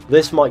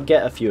 this might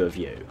get a few of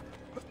you,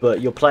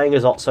 but you're playing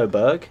as Otso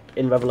Berg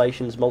in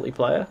Revelations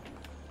multiplayer.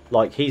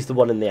 Like, he's the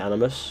one in the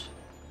Animus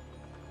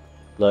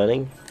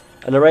learning.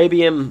 An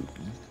Arabian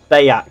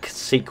Bayek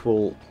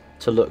sequel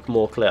to look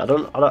more clear. I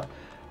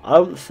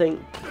don't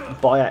think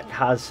Bayek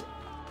has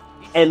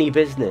any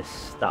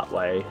business that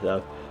way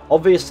though.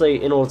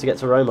 Obviously, in order to get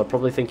to Rome, I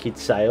probably think he'd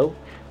sail,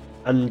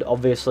 and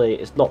obviously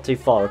it's not too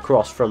far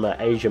across from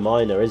Asia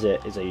Minor, is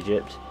it? Is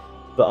Egypt?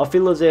 But I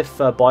feel as if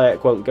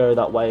Bayek won't go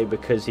that way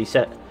because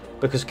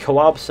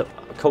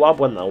Kawab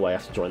went that way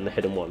after joining the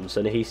Hidden Ones,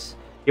 and he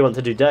went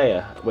to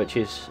Judea, which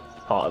is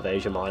part of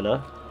Asia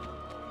Minor,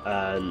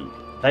 and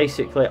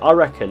basically I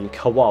reckon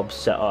Kawab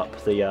set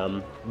up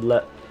the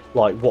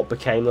like what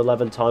became the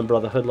Levantine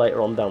Brotherhood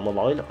later on down the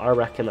line. I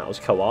reckon that was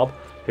Kawab,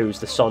 who's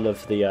the son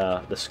of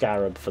the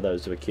Scarab, for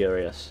those who are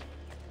curious,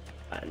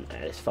 and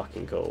it's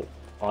fucking cool.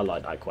 I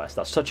like that quest.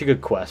 That's such a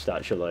good quest,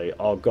 actually.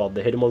 Oh god,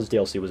 the Hidden Ones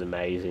DLC was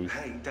amazing.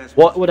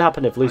 What would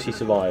happen if Lucy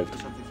survived?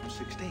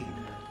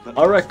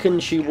 I reckon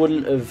she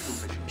wouldn't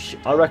have.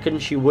 I reckon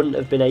she wouldn't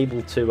have been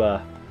able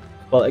to.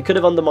 Well, it could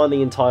have undermined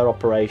the entire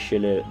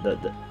operation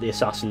that the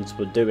assassins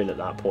were doing at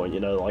that point. You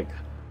know, like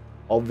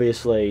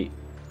obviously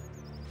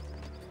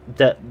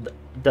that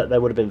they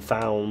would have been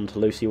found.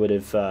 Lucy would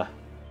have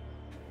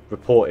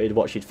reported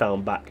what she'd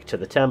found back to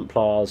the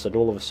Templars, and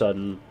all of a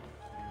sudden,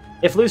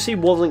 if Lucy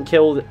wasn't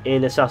killed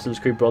in Assassin's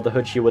Creed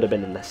Brotherhood, she would have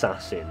been an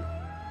assassin,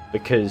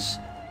 because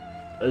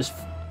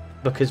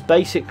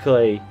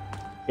basically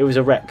it was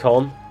a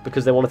retcon,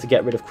 because they wanted to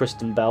get rid of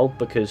Kristen Bell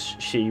because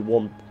she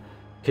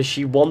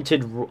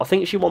wanted, I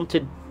think she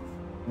wanted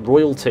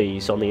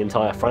royalties on the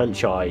entire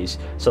franchise,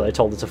 so they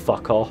told her to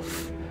fuck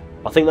off.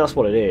 I think that's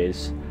what it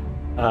is.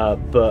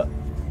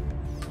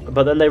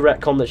 But then they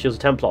retconned that she was a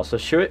Templar, so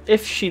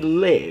if she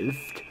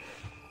lived,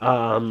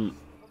 and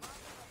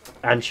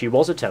she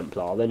was a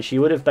Templar, then she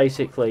would have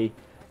basically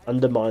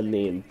undermined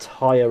the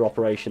entire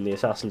operation the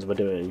assassins were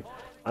doing,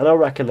 and I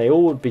reckon they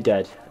all would be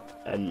dead.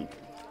 And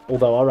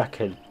although I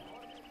reckon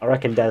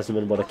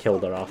Desmond would have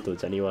killed her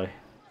afterwards anyway.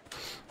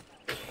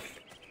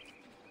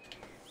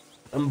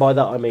 And by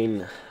that I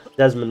mean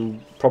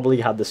Desmond probably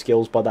had the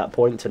skills by that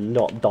point to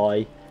not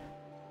die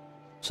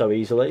so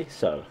easily,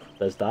 so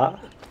there's that.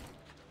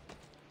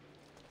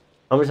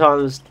 How many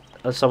times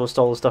has someone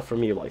stolen stuff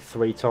from you? Like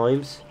 3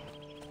 times?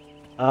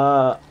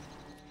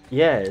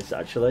 Yes,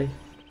 actually.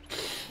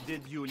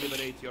 Did you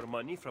liberate your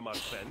money from our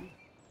friend?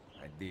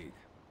 I did.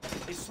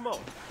 A small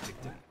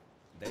victory.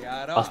 They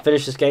are I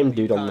finished this game,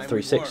 dude, on the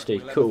 360.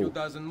 Cool.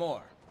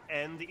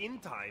 And in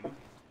time,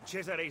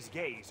 Cesare's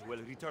gaze will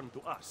return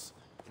to us,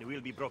 and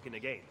we'll be broken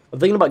again. I'm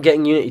thinking about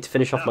getting Unity to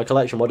finish off my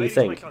collection. What do you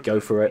think?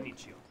 Go for it.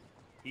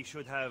 He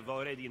should have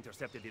already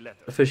intercepted the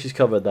letter. The fish has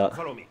covered that.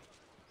 Follow me.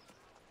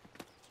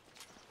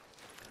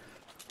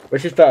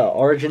 Which is better,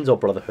 Origins or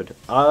Brotherhood?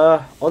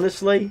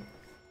 Honestly,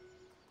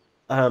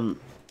 I'd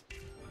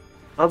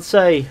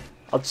say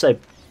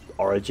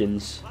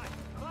Origins.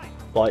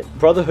 Like,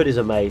 Brotherhood is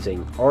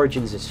amazing.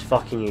 Origins is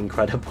fucking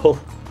incredible.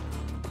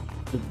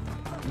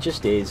 It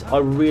just is. I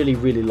really,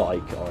 really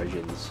like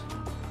Origins.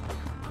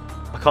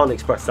 I can't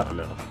express that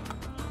enough.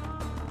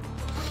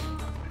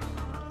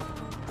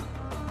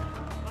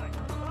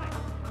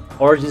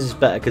 Origins is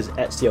better because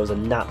Ezio's a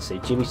Nazi.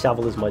 Jimmy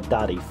Savile is my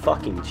daddy.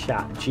 Fucking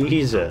chat.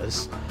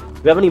 Jesus.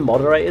 Do we have any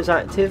moderators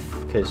active?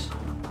 Because,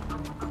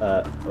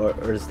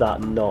 or is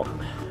that not,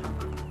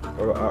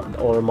 or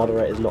are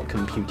moderators not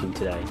computing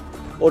today?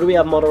 Or do we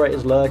have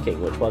moderators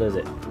lurking? Which one is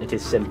it? It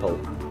is simple.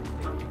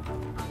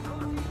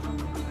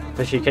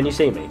 Fishy, can you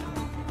see me?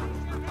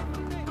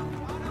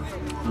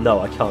 No,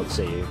 I can't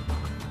see you.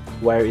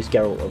 Where is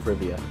Geralt of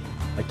Rivia?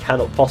 I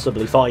cannot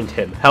possibly find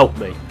him. Help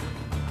me.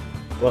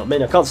 Well, I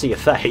mean, I can't see your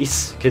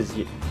face, because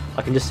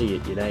I can just see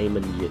your name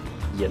and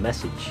your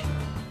message,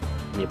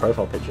 and your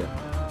profile picture.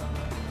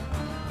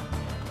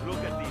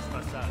 Look at these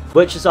facades.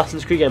 Which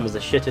Assassin's Creed game has the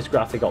shittest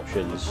graphic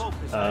options?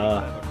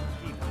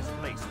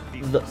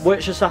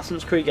 Which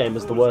Assassin's Creed game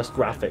has the worst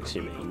graphics,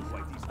 you mean?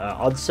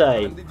 I'd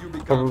say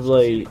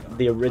probably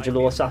the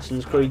original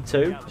Assassin's Creed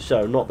 2,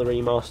 so not the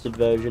remastered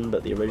version,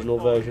 but the original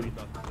version.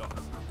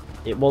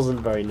 It wasn't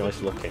very nice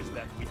looking,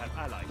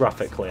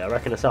 graphically. I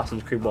reckon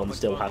Assassin's Creed 1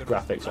 still had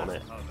graphics on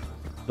it,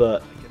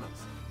 but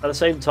at the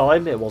same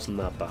time, it wasn't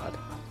that bad.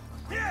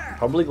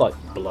 Probably like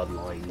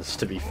Bloodlines,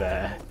 to be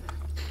fair.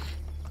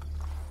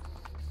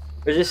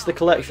 Is this the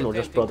collection or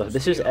just Brotherhood?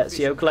 This is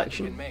Ezio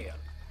collection,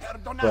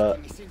 but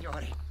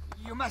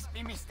you must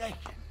be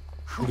mistaken.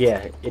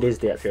 yeah, it is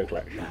the Ezio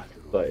collection,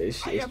 but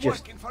it's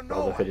just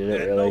Brotherhood in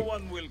it, really.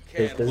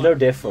 There's no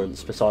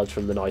difference besides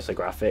from the nicer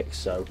graphics,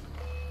 so.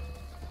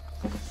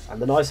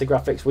 And the nicer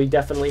graphics we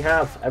definitely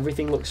have.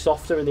 Everything looks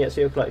softer in the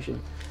Ezio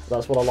collection.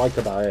 That's what I like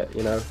about it,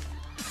 you know.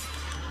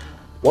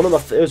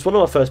 It was one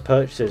of my first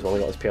purchases when I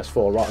got this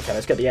PS4. Right, okay,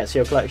 let's get the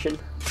Ezio collection,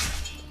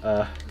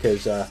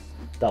 because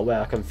that way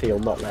I can feel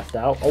not left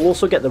out. I'll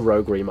also get the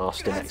Rogue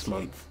remaster next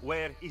month.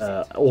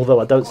 Although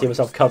I don't see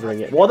myself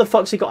covering it. Why the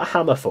fuck's he got a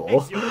hammer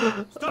for?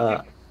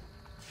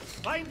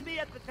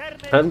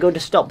 I'm going to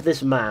stop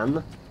this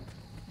man.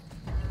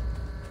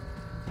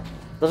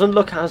 Doesn't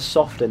look as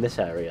soft in this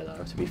area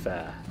though, to be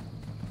fair.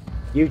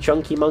 You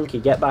chunky monkey,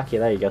 get back here.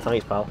 There you go,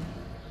 thanks pal.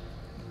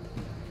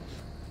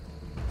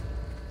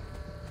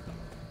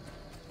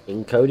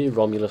 Encoded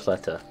Romulus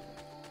letter.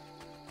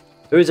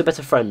 Who is a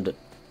better friend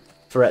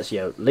for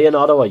Ezio,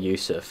 Leonardo or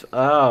Yusuf?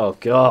 Oh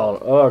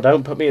god, oh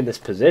don't put me in this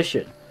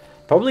position.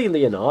 Probably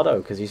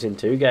Leonardo, because he's in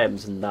 2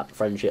 games and that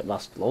friendship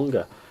lasts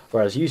longer.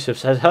 Whereas Yusuf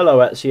says, hello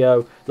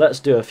Ezio, let's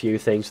do a few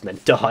things, and then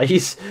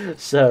dies.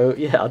 So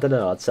yeah, I don't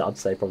know, I'd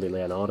say probably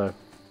Leonardo.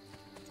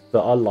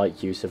 But I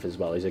like Yusuf as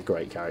well, he's a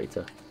great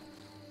character.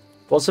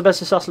 What's the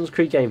best Assassin's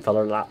Creed game,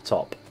 fella, on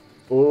laptop?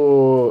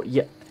 Oh,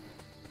 yeah.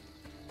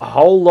 A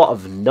whole lot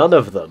of none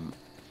of them.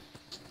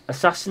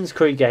 Assassin's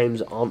Creed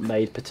games aren't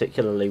made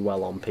particularly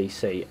well on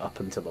PC up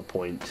until a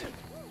point.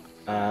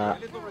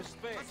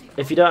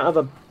 If you don't have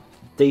a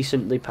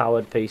decently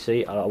powered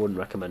PC, I wouldn't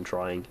recommend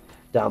trying.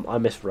 Damn, I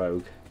miss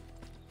Rogue.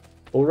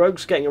 Well,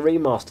 Rogue's getting a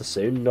remaster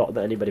soon, not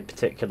that anybody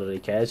particularly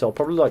cares. I'll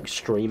probably like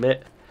stream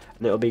it,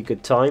 and it'll be a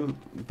good time,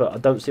 but I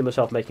don't see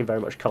myself making very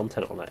much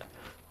content on it.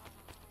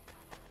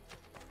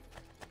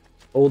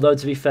 Although,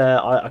 to be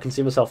fair, I can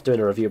see myself doing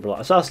a review, but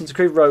like, Assassin's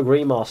Creed Rogue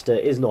Remaster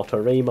is not a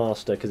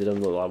remaster, because it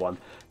doesn't look like one.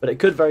 But it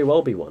could very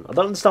well be one. I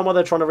don't understand why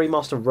they're trying to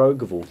remaster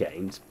Rogue of all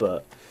games,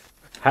 but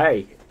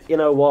hey, you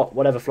know what?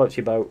 Whatever floats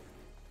your boat.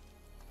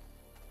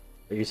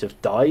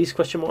 Yusuf dies?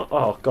 Question mark?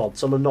 Oh god,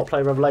 someone not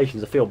playing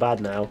Revelations. I feel bad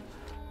now.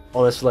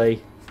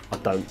 Honestly, I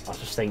don't. I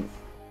just think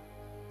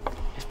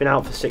it's been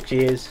out for 6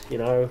 years, you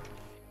know.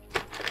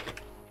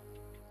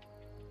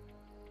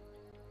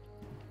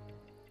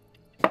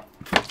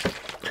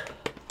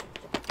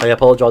 I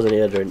apologise on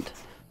the drink.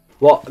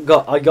 What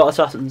I got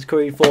Assassin's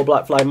Creed 4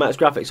 Black Flag Max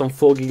graphics on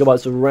 4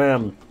 GB of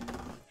RAM.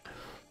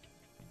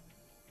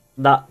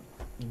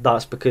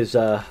 That's because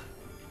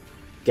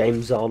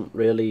games aren't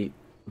really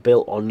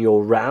built on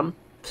your RAM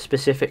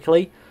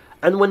specifically,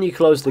 and when you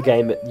close the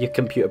game, your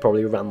computer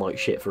probably ran like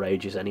shit for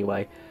ages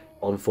anyway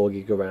on 4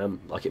 GB of RAM.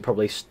 Like, it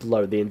probably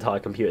slowed the entire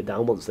computer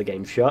down once the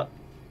game's shut.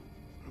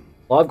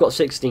 Well, I've got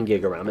 16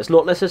 GB of RAM. It's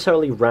not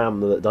necessarily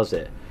RAM that does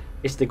it.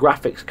 It's the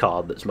graphics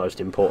card that's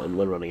most important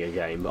when running a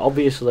game.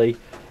 Obviously,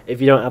 if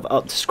you don't have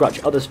up to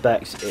scratch other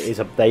specs,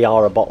 they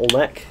are a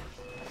bottleneck.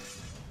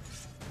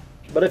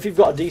 But if you've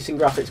got a decent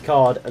graphics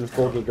card and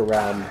 4 GB of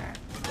RAM,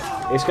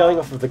 it's going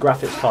off of the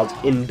graphics card's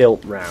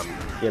inbuilt RAM,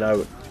 you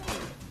know.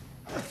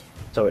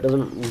 So it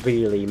doesn't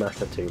really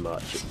matter too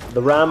much.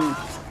 The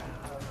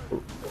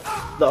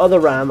other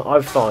RAM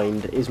I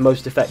find is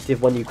most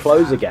effective when you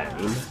close a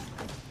game.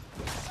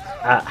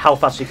 How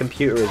fast your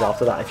computer is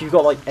after that. If you've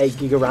got like 8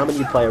 GB of RAM and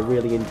you play a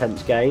really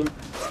intense game,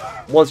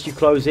 once you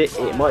close it,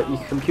 your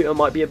computer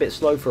might be a bit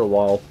slow for a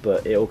while,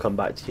 but it'll come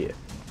back to you.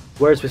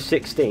 Whereas with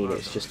 16,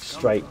 it's just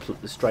straight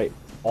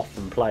off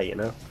and play, you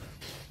know.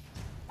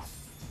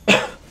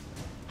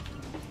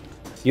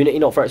 Unity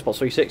not for Xbox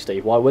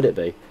 360. Why would it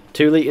be?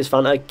 2 litres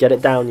Fanta, get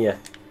it down you.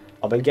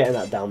 I've been getting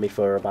that down me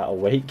for about a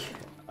week.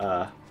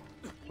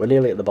 We're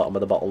nearly at the bottom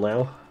of the bottle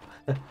now.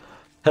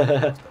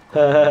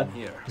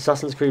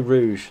 Assassin's Creed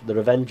Rouge, the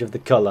Revenge of the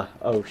Colour.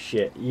 Oh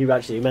shit, you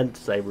actually meant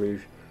to say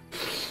Rouge.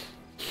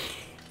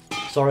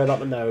 Sorry about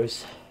the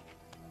nose.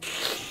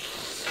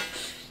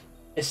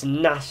 It's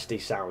nasty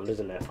sound,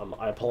 isn't it?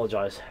 I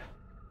apologise.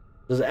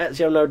 Does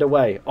Ezio know the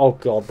way? Oh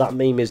god, that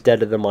meme is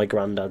deader than my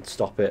granddad.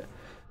 Stop it.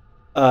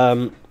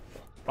 I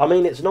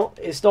mean, it's not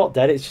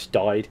dead, it's just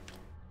died.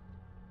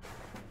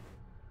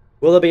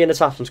 Will there be an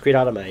Assassin's Creed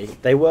anime?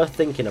 They were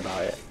thinking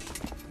about it.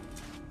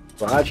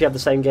 But I actually have the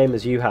same game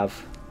as you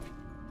have.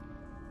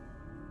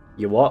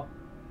 You what?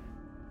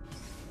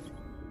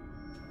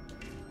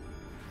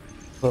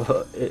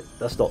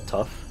 That's not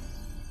tough.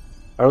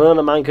 I remember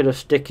a man could have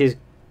stick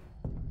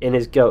in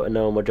his goat and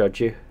no one would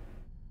judge you.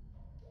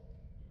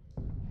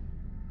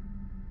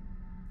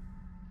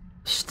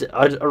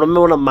 I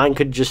remember when a man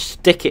could just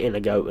stick it in a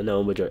goat and no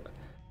one would judge.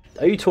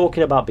 Are you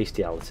talking about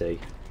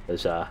bestiality?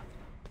 As I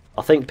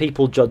think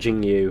people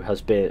judging you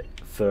has been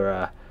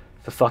for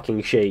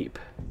fucking sheep.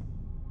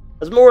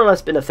 Has more or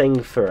less been a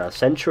thing for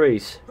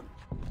centuries.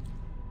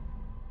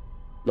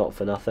 Not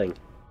for nothing.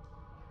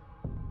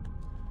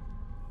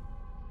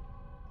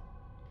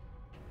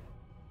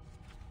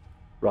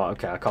 Right,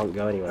 okay, I can't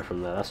go anywhere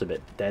from there. That's a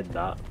bit dead,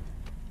 that.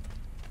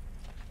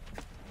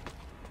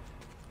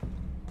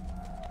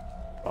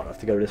 Right, I have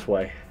to go this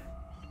way.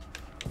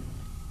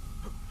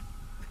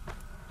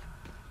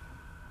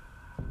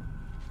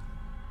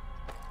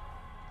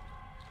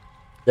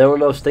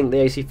 Everyone else think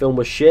the AC film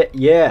was shit?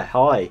 Yeah,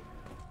 hi.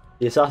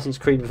 The Assassin's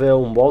Creed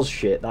film was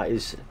shit. That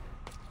is,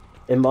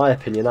 in my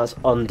opinion, that's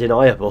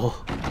undeniable.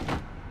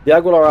 The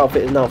Aguilar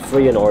outfit is now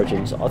free in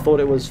Origins. I thought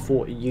it was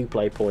 40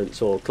 Uplay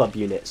points or club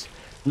units.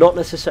 Not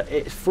necessarily,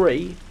 it's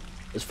free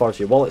as far as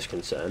your wallet's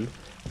concerned,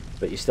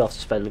 but you still have to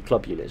spend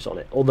club units on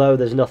it. Although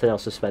there's nothing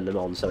else to spend them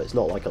on, so it's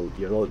not like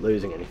you're not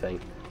losing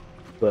anything.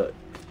 But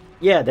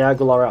yeah, the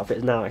Aguilar outfit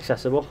is now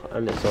accessible,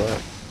 and it's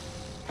alright.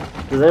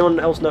 Does anyone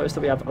else notice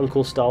that we have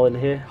Uncle Stalin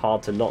here?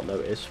 Hard to not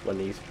notice when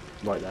he's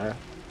right there.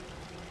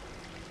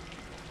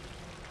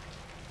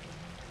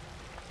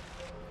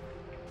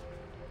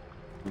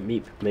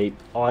 Meep, meep.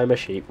 I'm a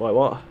sheep. Wait,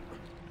 what?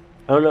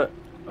 Oh no.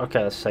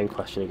 Okay, that's the same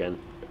question again.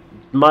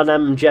 My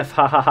name Jeff,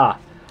 ha ha ha.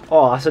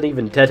 Oh, that's an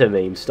even deader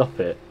meme. Stop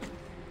it.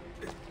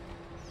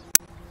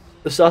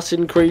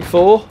 Assassin's Creed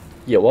 4?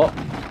 Yeah, what?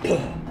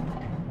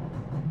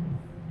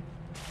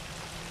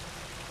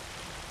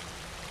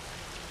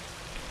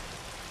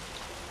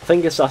 I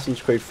think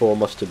Assassin's Creed 4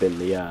 must have been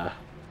the,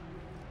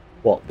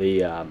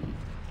 the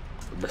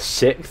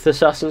 6th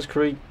Assassin's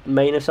Creed,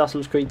 main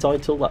Assassin's Creed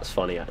title. That's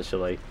funny,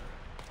 actually.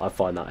 I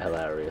find that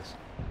hilarious.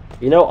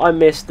 You know, I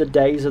miss the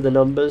days of the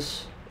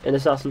numbers in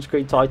Assassin's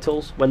Creed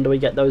titles. When do we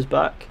get those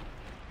back?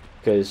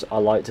 Because I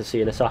like to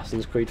see an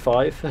Assassin's Creed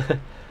 5.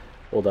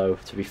 Although,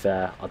 to be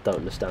fair, I don't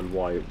understand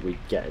why we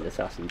get an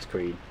Assassin's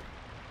Creed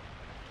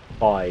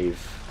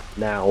 5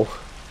 now.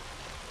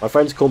 My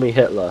friends call me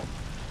Hitler.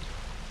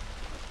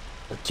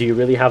 Do you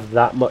really have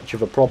that much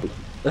of a problem?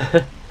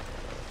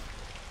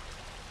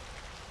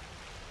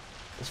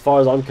 As far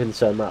as I'm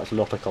concerned, that's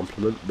not a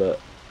compliment, but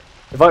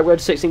if I read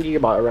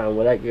 16GB RAM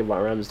with 8GB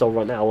RAM installed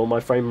right now, will my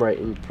frame rate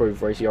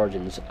improve Racy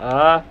Origins?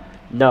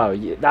 No,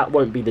 that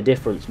won't be the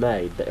difference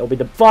made. It'll be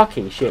the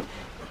fucking shit.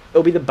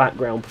 It'll be the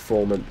background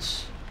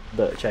performance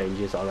that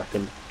changes, I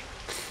reckon.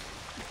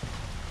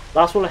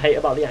 That's what I hate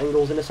about the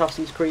angles in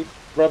Assassin's Creed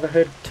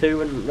Brotherhood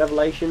 2 and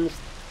Revelations.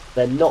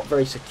 They're not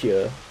very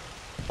secure.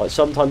 Like,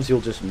 sometimes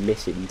you'll just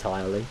miss it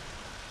entirely.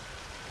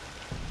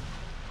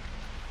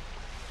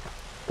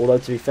 Although,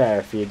 to be fair,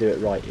 if you do it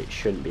right, it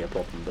shouldn't be a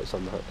problem, but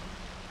sometimes.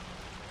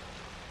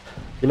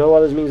 You know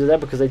why those memes are there?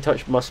 Because they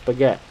touched my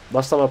spaghetti.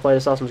 Last time I played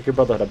Assassin's Creed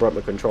Brotherhood, I broke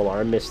my controller.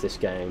 I missed this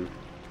game.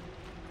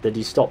 Did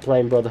you stop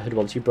playing Brotherhood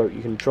once you broke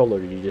your controller, or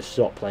did you just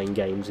stop playing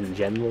games in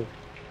general?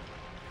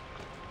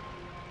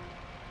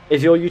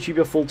 Is your YouTube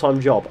your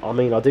full-time job? I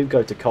mean, I do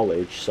go to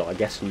college, so I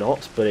guess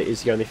not, but it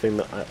is the only thing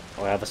that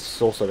I have a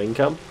source of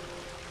income.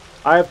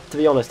 I have to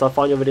be honest, I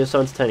find your videos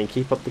so entertaining.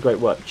 Keep up the great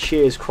work.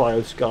 Cheers,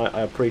 CryoSky.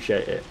 I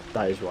appreciate it.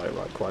 That is right,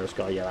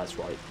 CryoSky. Yeah, that's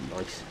right.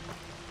 Nice.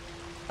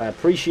 I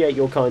appreciate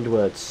your kind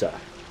words, sir.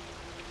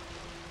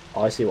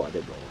 I see what I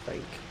did wrong, I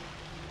think.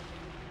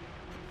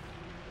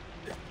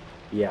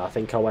 Yeah, I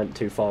think I went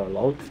too far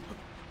along.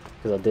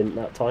 Because I didn't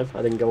that time.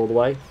 I didn't go all the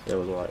way. It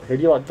was alright. Who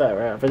do you like better,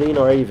 Aveline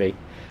or Evie?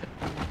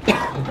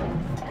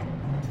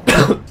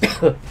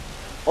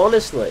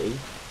 Honestly,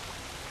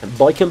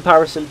 by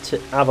comparison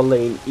to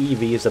Aveline,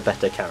 Evie is a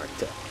better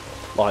character.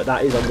 Like,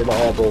 that is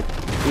undeniable.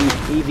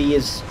 Evie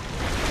is,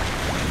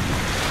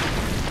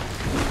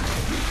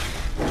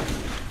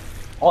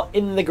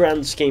 in the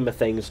grand scheme of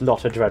things,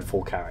 not a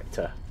dreadful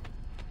character.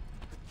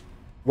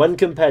 When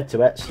compared to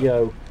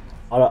Ezio,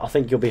 I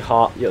think you'll be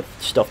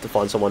stuffed to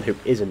find someone who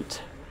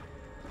isn't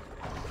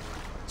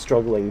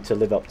struggling to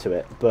live up to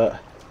it. But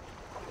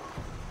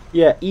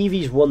yeah,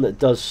 Evie's one that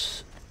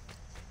does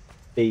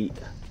beat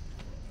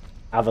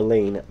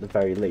Aveline at the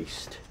very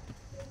least.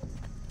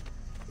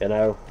 You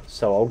know,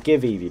 so I'll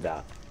give Evie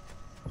that.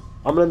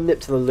 I'm gonna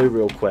nip to the loo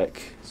real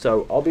quick,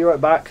 so I'll be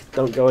right back.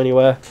 Don't go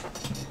anywhere.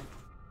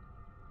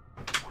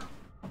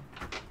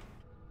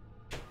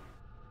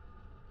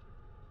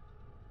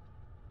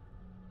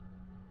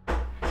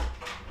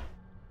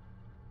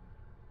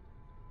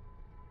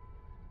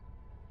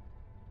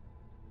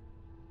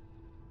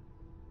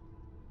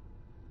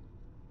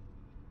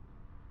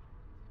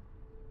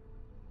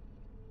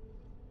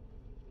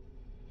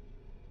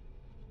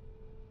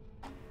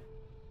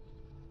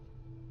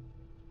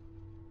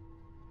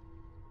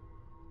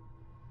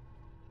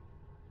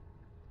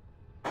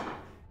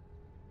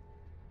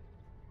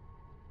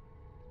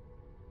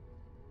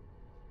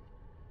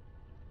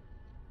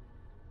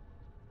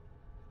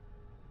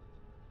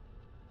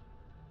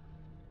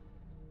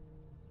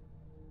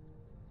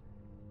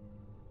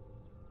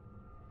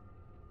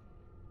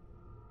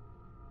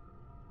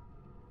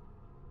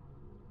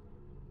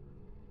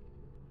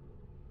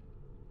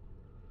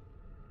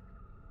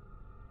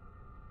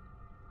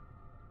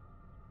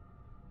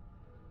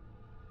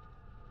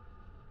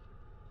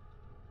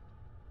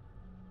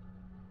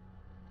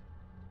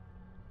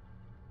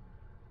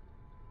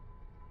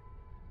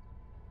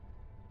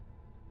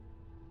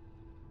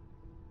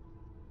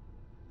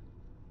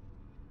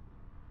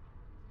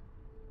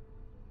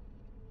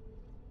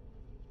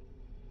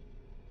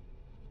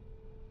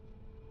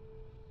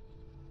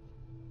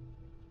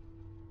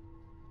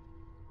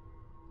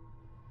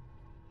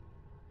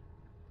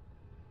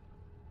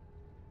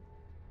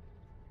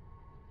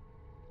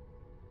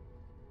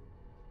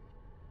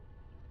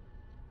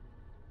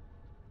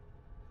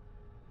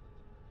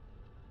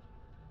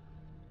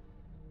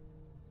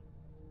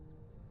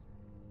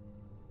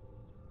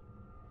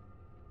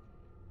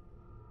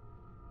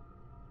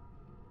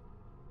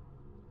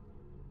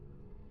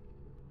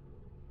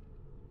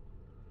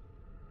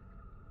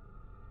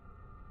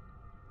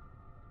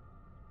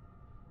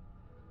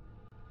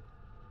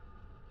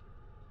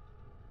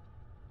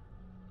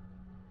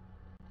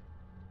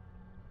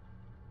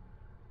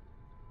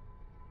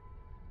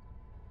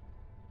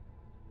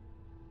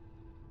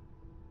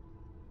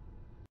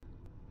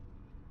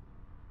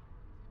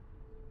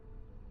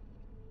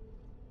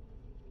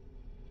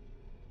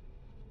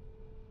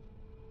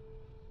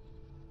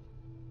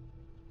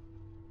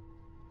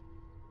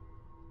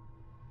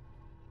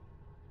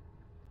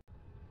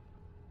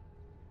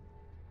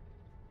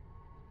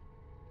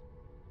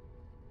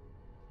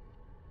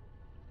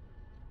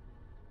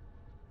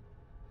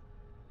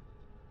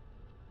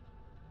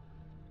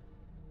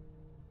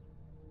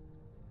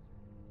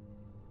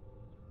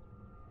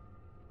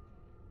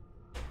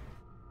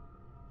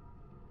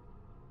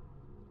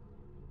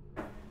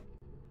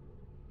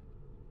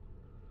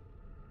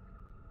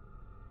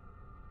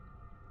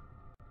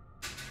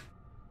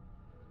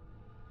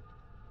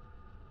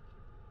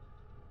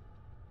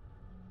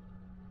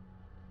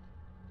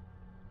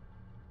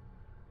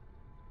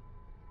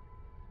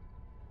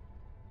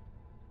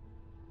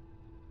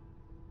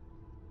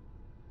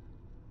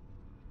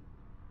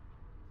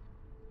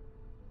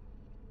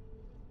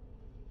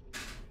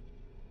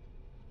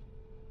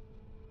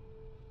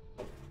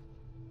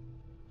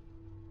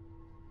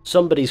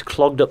 Somebody's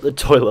clogged up the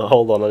toilet.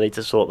 Hold on, I need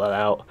to sort that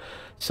out.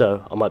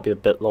 So, I might be a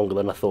bit longer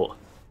than I thought.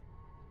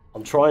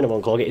 I'm trying to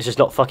unclog it, it's just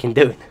not fucking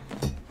doing.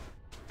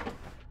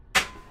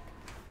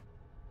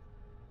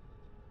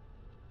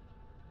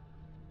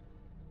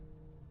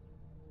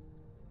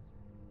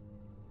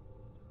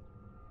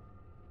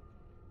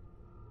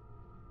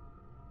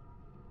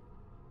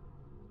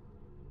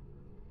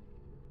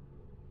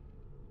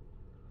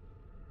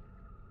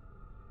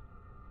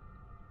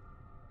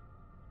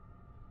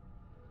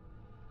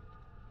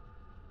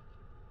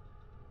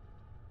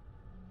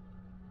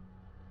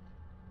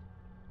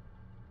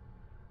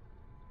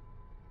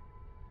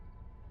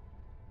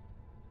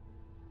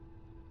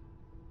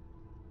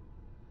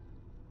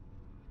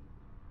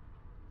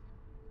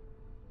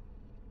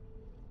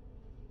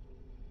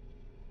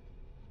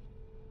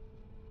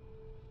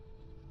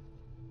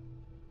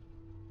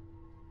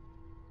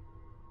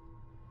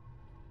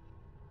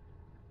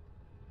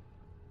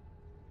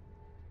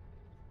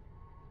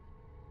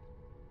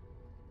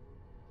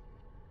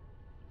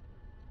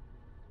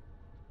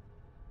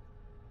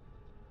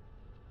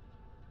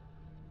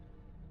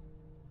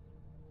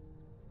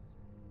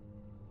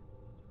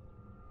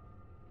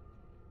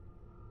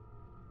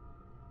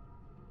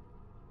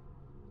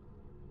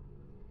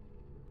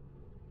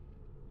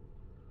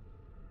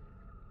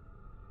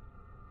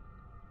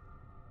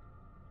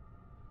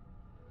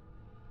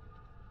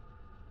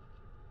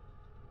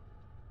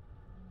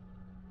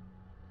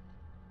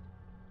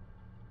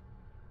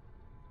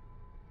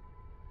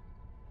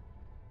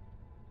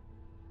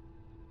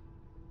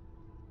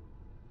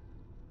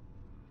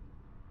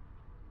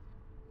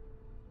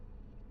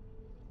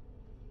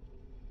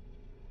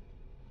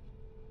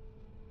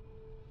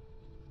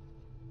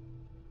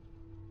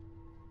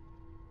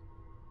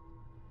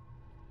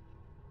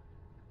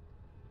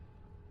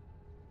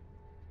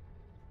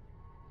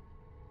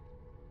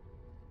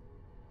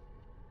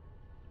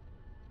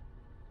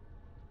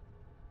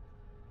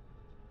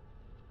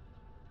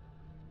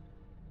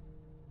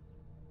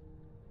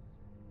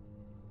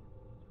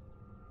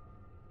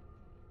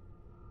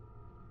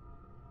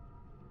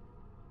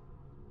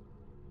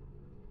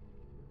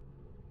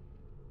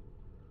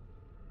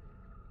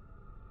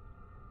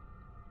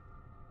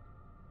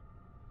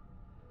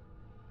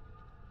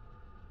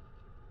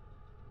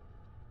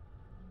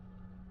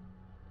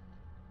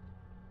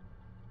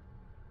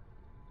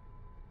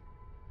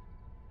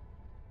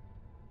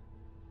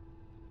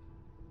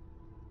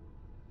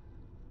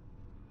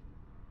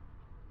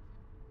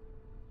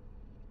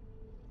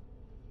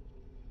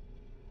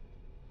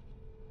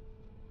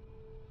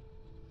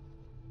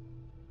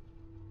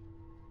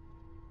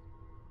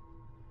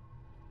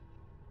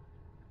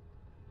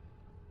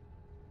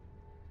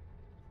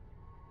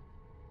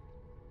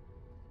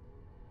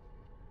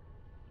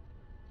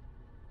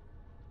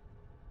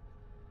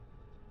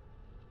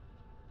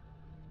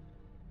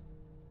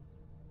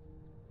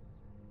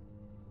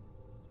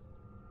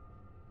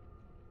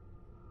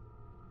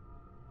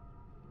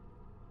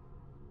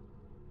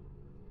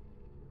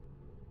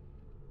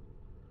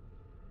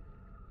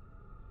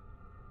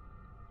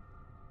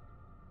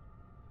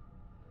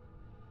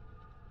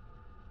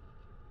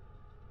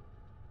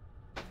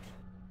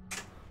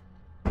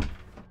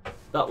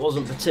 That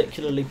wasn't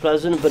particularly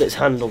pleasant, but it's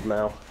handled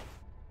now.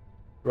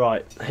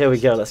 Right, here we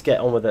go, let's get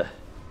on with it.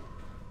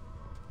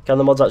 Can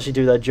the mods actually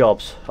do their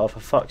jobs? Oh, for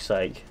fuck's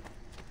sake.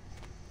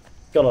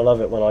 Gotta love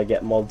it when I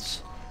get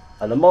mods.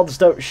 And the mods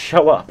don't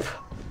show up.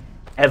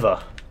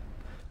 Ever.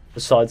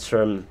 Besides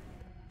from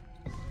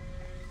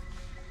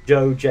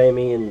Joe,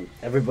 Jamie, and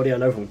everybody I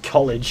know from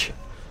college.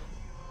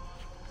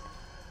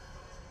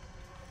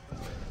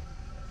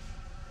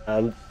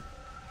 And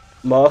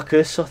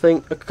Marcus, I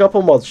think. A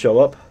couple mods show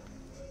up.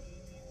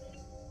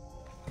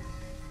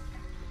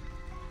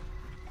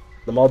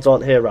 The mods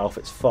aren't here, Ralph.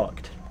 It's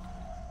fucked.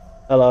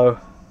 Hello.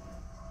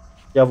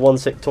 You have one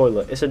sick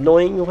toilet. It's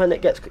annoying when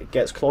it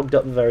gets clogged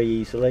up very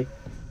easily.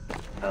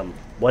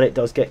 When it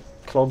does get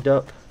clogged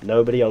up,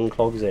 nobody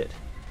unclogs it.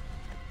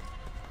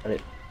 And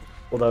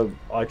although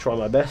I try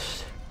my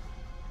best,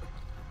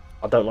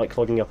 I don't like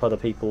clogging up other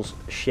people's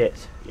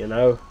shit, you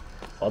know?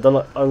 I don't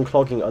like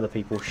unclogging other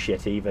people's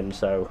shit even,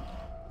 so...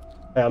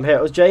 Hey, I'm here.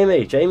 It was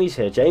Jamie. Jamie's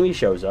here. Jamie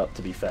shows up,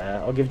 to be fair.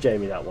 I'll give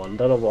Jamie that one.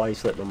 Don't know why he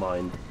slipped my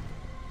mind.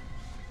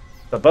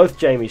 But both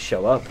Jamies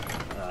show up.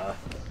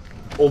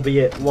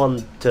 Albeit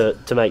one to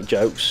make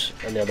jokes,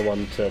 and the other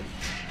one to...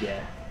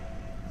 yeah.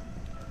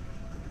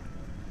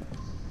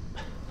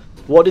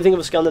 What do you think of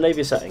a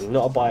Scandinavia setting?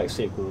 Not a Biox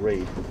sequel,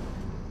 read.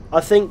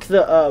 I think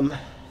that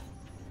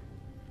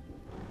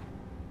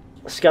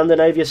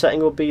Scandinavia setting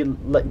will be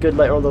good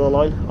later on down the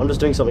line. I'm just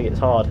doing something, it's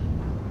hard.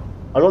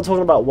 I'm not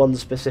talking about one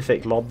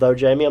specific mod though,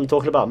 Jamie. I'm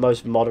talking about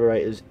most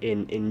moderators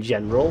in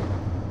general.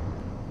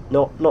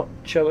 Not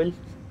showing.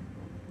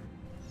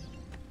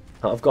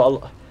 I've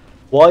got a...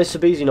 Why has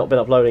Sabizi not been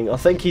uploading? I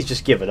think he's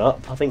just given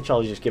up. I think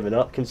Charlie's just given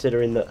up,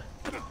 considering that...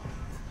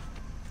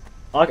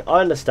 I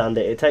understand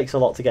it. It takes a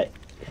lot to get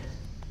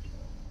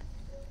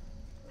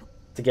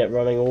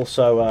running.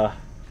 Also, I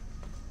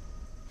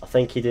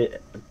think he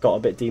got a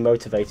bit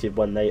demotivated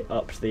when they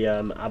upped the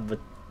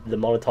the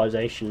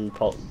monetization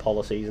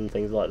policies and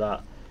things like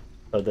that,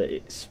 so that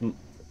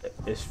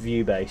it's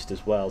view based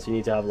as well. So you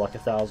need to have like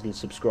 1,000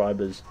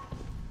 subscribers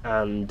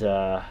and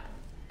a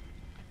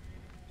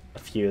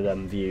few of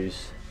them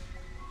views.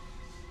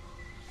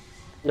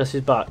 This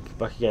is back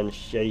again.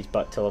 Shady's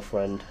back. Tell a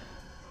friend.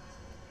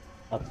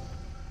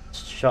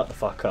 Shut the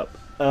fuck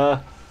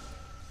up.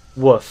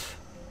 Woof.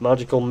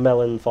 Magical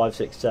Melon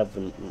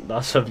 567.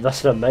 That's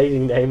an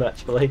amazing name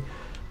actually.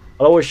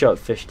 I'll always shout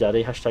Fish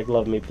Daddy. Hashtag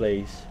love me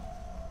please.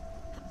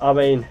 I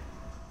mean,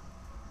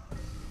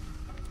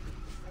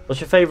 what's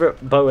your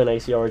favourite bow in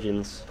AC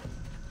Origins?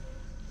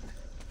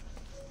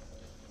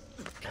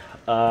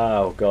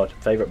 Oh god,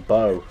 favourite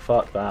bow.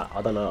 Fuck that.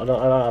 I don't know. I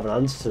don't have an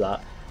answer to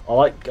that. I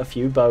like a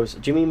few bows.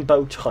 Do you mean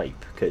bow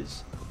type?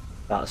 Because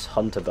that's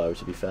hunter bow,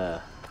 to be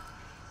fair.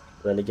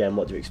 But then again,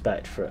 what do you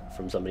expect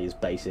from somebody as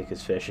basic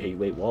as Fishy?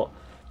 Wait, what?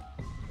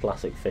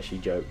 Classic Fishy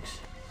jokes.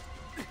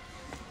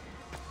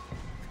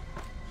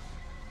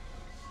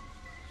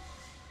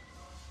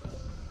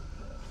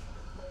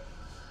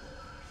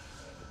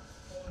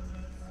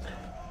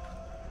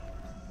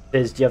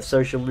 Biz, do you have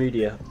social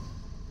media?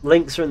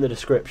 Links are in the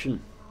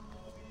description.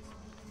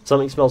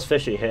 Something smells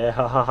fishy here.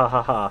 Ha ha ha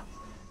ha ha.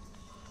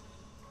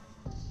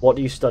 What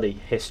do you study?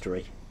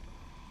 History.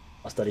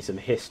 I study some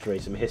history,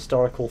 some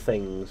historical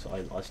things.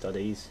 I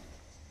studies.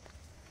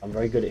 I'm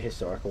very good at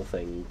historical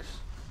things.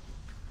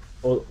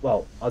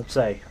 Well, I'd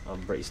say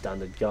I'm a pretty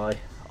standard guy.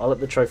 I like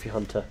the trophy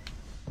hunter.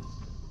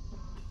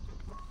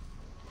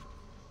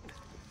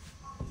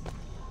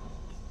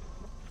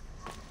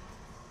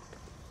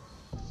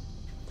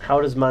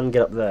 How does man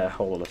get up there?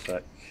 Hold on a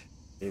sec.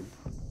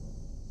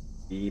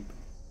 Beep.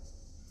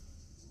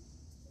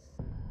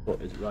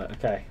 What is it? Right,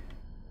 okay.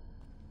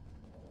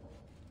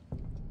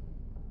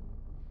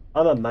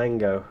 I'm a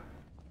mango.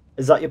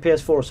 Is that your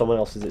PS4 or someone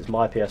else's? It's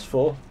my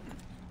PS4.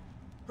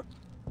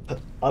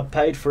 I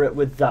paid for it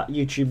with that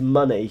YouTube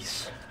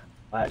monies.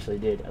 I actually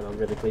did, and I'm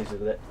really pleased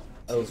with it.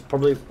 It was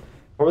probably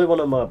one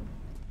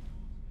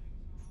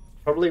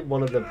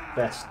of the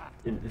best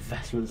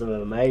investments I've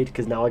ever made,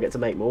 because now I get to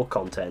make more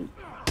content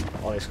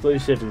on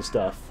exclusives and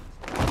stuff.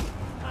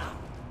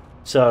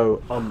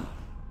 So I'm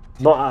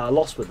not at a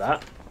loss with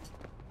that.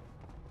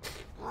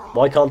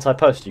 Why can't I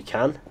post? You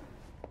can.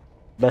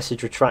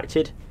 Message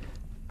retracted.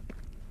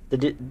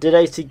 Did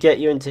AC get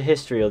you into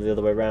history or the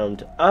other way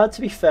around?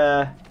 To be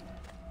fair,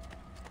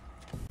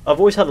 I've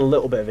always had a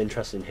little bit of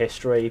interest in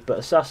history, but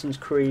Assassin's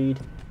Creed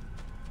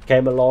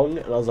came along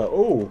and I was like,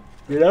 oh,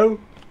 you know,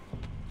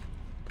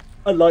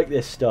 I like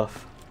this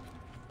stuff.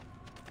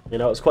 You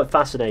know, it's quite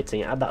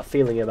fascinating. It had that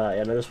feeling about it,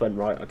 and I just went,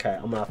 right, okay,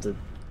 I'm gonna have to.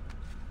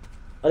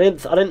 I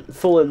didn't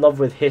fall in love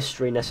with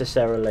history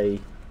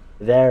necessarily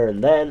there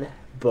and then,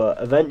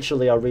 but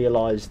eventually I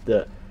realised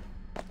that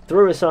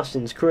through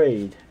Assassin's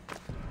Creed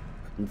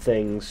and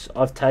things,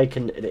 I've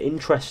taken an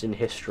interest in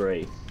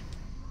history,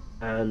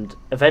 and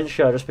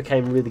eventually I just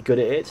became really good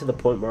at it to the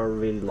point where I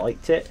really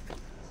liked it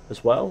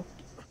as well.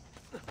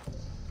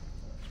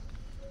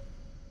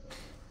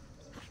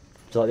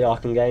 Do you like the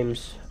Arkham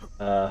games?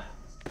 I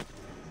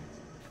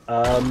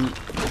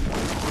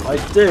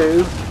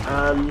do,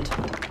 and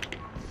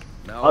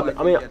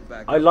I mean,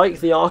 I like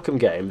the Arkham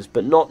games,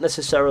 but not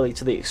necessarily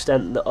to the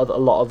extent that a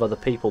lot of other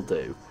people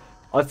do.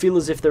 I feel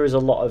as if there is a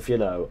lot of, you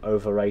know,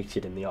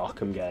 overrated in the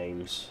Arkham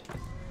games.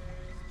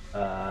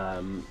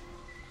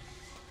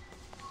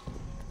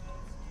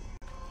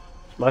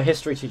 My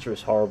history teacher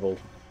is horrible.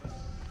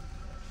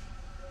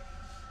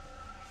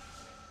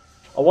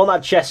 I want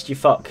that chest, you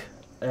fuck.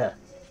 Yeah.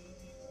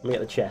 Let me get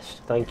the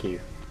chest. Thank you.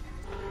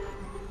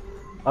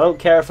 I don't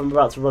care if I'm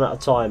about to run out of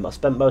time. I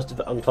spent most of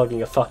it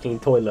unclogging a fucking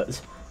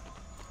toilet.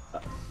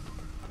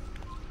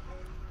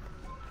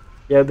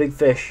 Yeah, Big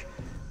Fish.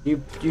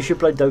 You should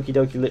play Doki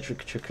Doki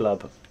Literature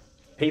Club.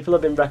 People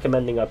have been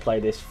recommending I play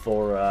this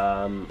for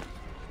a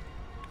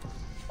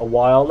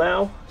while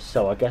now,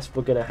 so I guess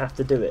we're gonna have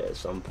to do it at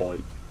some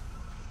point.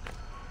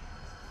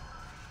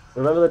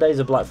 Remember the days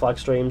of Black Flag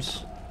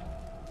streams?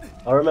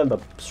 I remember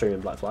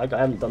streaming Black Flag. I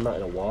haven't done that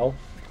in a while.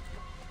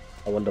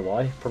 I wonder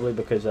why. Probably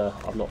because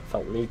I've not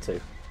felt the need to.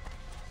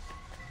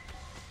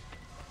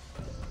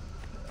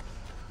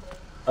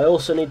 I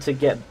also need to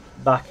get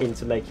back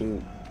into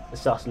making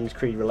Assassin's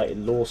Creed related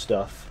lore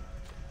stuff.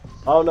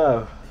 Oh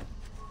no.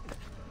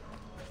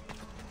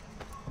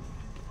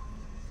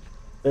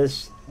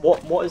 There's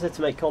what is there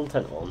to make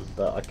content on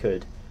that I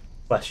could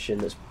question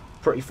that's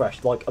pretty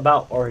fresh, like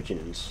about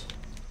Origins.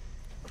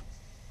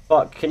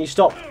 Fuck, can you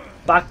stop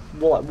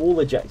wall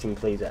ejecting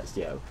please,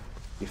 Ezio?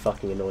 You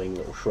fucking annoying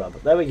little shrub.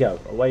 There we go,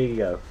 away you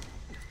go.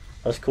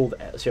 That's called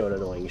Ezio an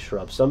annoying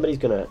shrub. Somebody's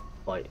gonna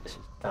like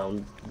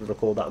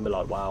record that and be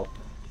like, wow.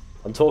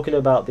 I'm talking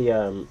about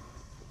the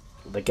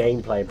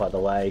gameplay, by the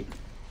way.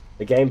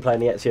 The gameplay in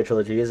the Ezio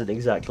trilogy isn't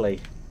exactly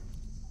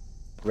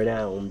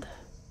renowned.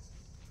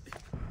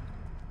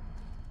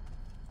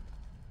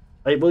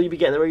 Hey, will you be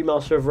getting the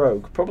remaster of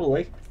Rogue?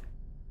 Probably.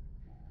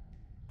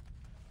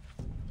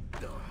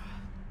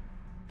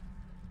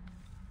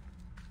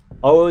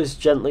 I always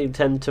gently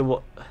tend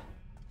to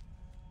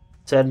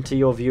Send to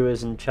your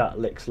viewers and chat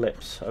licks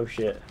lips. Oh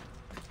shit.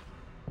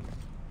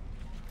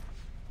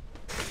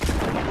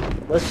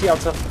 Let's see how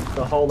tough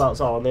the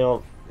holdouts are when they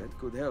aren't. That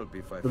could help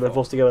if I When they're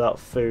forced to go without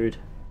food.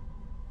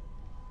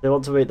 They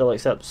want to eat, they'll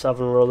accept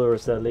Savonarola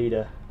as their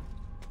leader.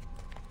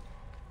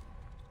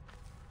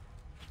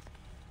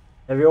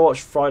 Have you ever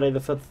watched Friday the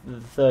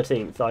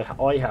 13th?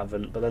 I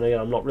haven't, but then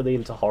again, I'm not really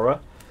into horror.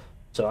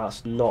 So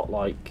that's not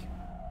like...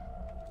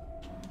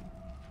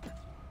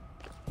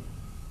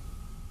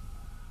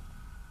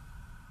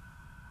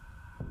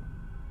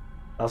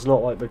 That's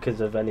not like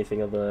because of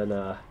anything other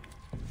than...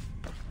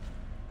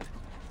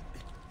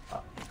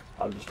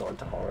 I'm just not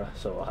into horror,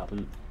 so I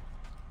haven't.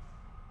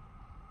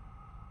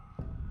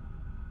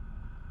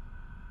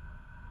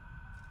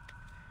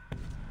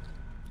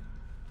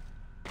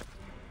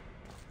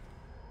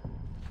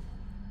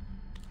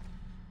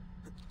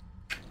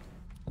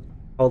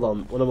 Hold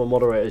on, one of my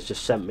moderators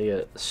just sent me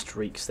a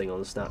streaks thing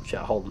on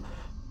Snapchat. Hold on.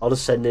 I'll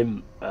just send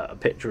him a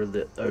picture of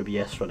the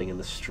OBS running in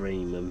the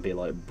stream and be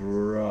like,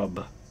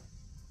 brub.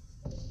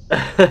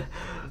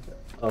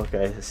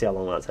 Okay, let's see how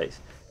long that takes.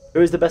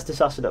 Who is the best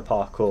assassin at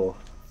parkour?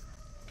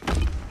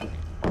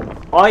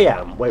 I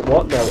am. Wait,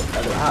 what? No,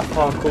 at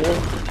parkour?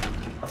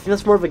 I think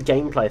that's more of a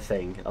gameplay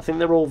thing. I think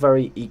they're all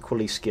very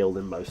equally skilled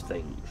in most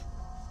things.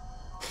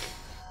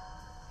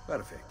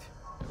 Perfect.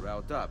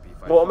 Route up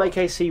if I... What will make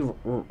AC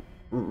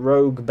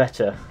Rogue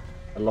better?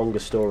 A longer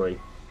story.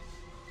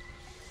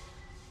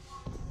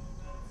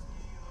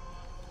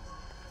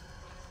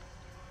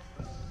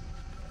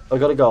 I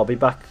gotta go. I'll be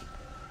back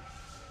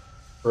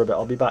for a bit.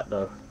 I'll be back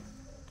though.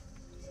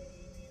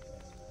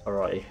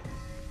 Alrighty.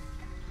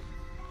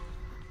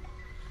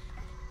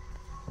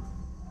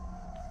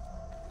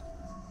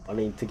 I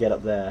need to get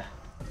up there.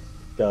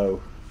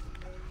 Go.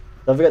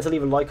 Don't forget to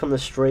leave a like on the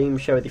stream,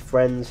 share with your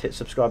friends, hit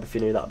subscribe if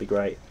you're new, that'd be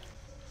great.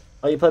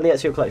 Are you playing the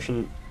Ezio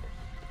collection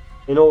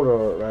in order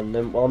or at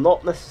random? Well, I'm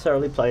not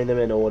necessarily playing them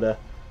in order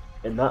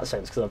in that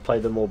sense because I've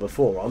played them all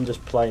before. I'm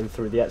just playing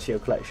through the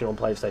Ezio collection on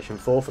PlayStation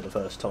 4 for the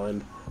first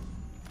time.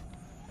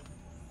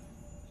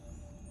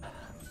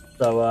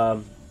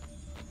 So,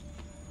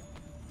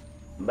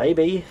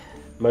 maybe,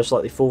 most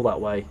likely fall that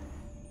way.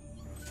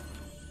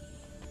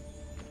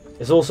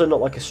 It's also not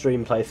like a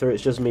stream playthrough,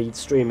 it's just me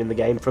streaming the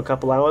game for a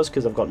couple hours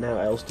because I've got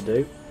nothing else to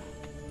do.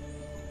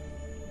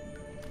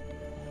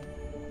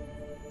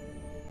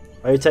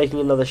 Are you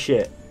taking another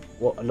shit?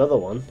 What, another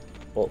one?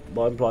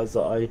 What implies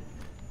that I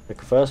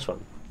took a first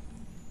one?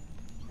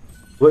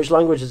 Which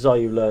languages are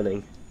you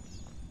learning?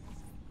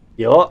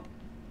 What?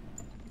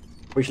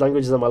 Which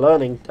languages am I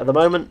learning? At the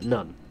moment,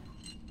 none.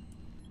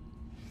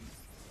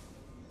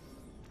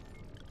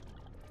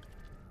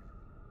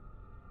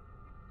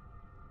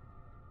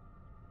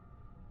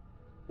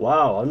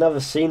 Wow, I've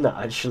never seen that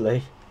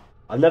actually.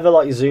 I've never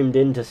like zoomed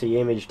in to see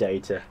image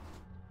data.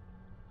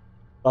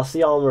 That's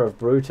the armor of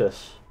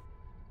Brutus.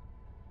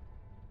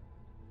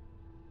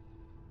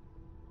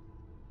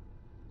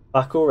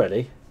 Back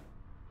already?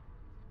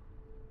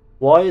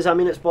 Why is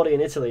Aminet's body in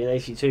Italy in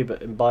AC2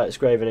 but in Bayet's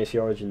grave in AC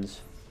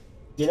Origins?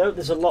 You know,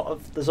 there's a lot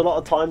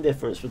of time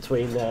difference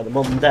between the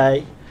modern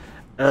day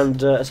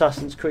and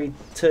Assassin's Creed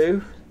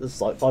 2.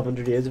 There's like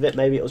 500 years of it.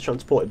 Maybe it was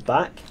transported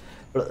back.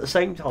 But at the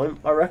same time,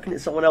 I reckon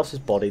it's someone else's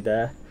body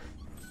there.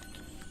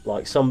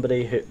 Like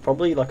somebody who,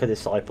 probably like a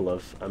disciple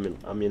of,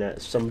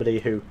 somebody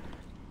who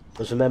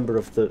was a member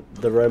of the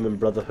Roman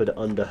Brotherhood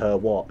under her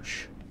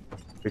watch.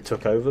 Who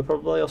took over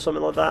probably, or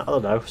something like that. I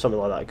don't know, something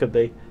like that it could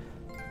be.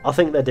 I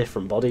think they're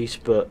different bodies,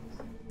 but...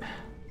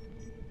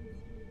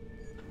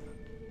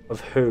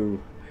 Of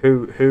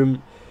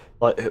whom...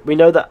 Like, we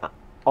know that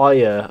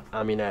Aya,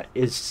 Aminet,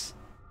 is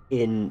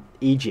in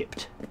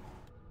Egypt.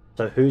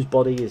 So whose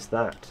body is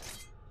that?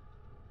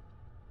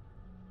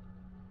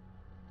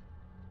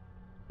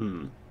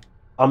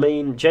 I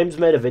mean, James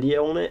made a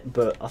video on it,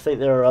 but I think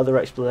there are other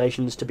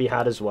explanations to be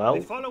had as well.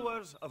 The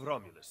followers of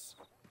Romulus.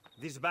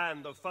 This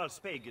band of false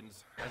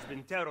pagans has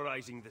been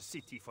terrorizing the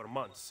city for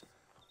months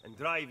and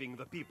driving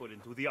the people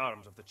into the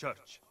arms of the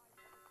church.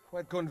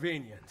 Quite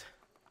convenient.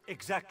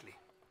 Exactly.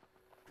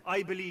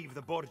 I believe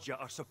the Borgia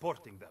are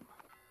supporting them,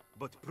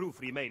 but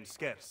proof remains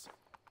scarce.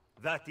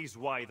 That is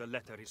why the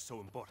letter is so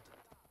important.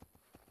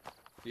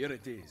 Here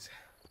it is.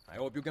 I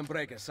hope you can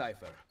break a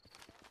cipher.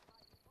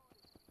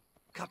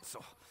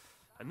 Cazzo,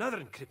 another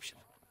encryption.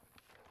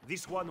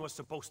 This one was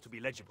supposed to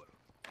be legible.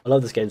 I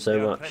love this game so They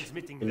are much.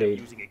 transmitting them Indeed.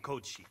 using a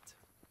code sheet.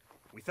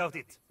 Without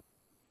it,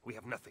 we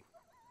have nothing.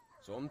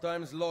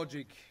 Sometimes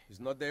logic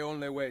is not the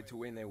only way to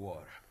win a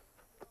war.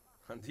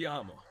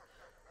 Andiamo.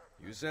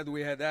 You said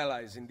we had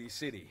allies in this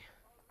city.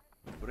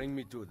 Bring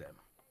me to them.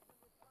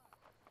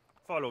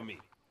 Follow me.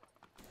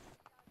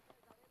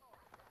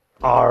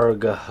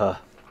 Argh.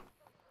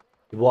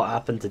 What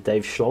happened to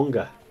Dave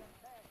Schlonger?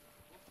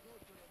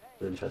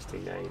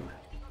 Interesting name.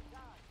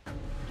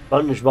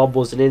 SpongeBob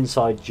was an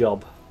inside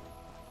job.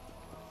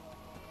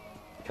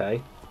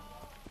 Okay.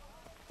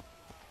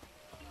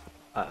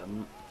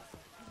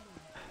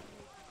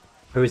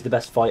 Who is the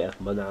best fighter?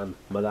 Manan.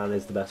 Manan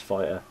is the best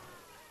fighter.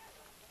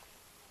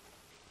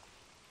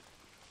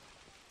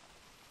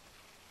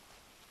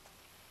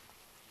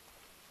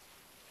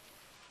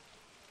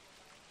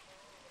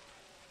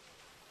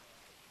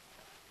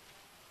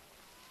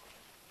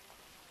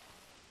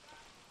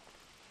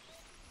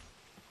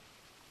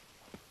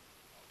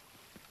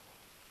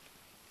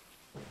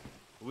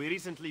 We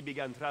recently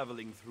began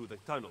traveling through the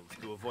tunnels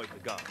to avoid the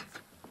guards,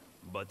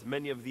 but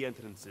many of the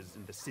entrances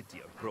in the city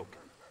are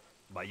broken.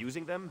 By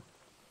using them,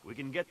 we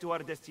can get to our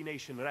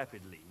destination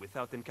rapidly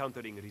without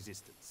encountering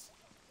resistance.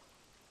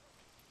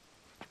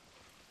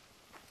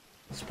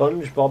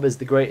 SpongeBob is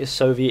the greatest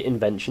Soviet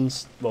invention,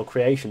 well,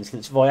 creation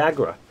since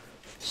Viagra.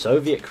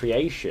 Soviet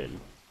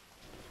creation?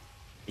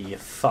 You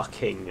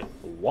fucking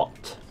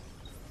what?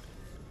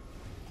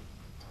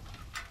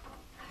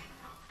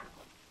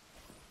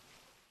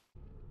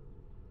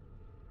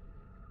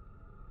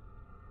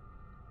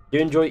 Do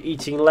you enjoy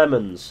eating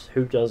lemons?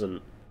 Who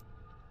doesn't?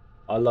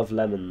 I love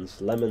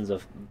lemons. Lemons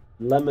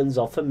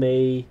are for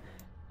me.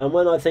 And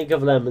when I think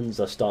of lemons,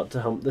 I start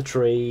to hump the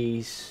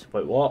trees.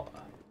 Wait, what?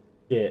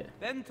 Shit.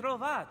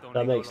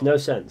 That makes no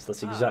sense.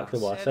 That's exactly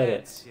why I said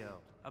it.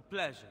 A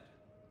pleasure.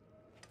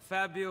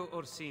 Fabio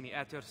Orsini,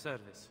 at your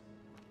service.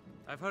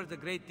 I've heard a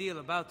great deal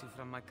about you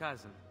from my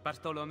cousin,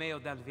 Bartolomeo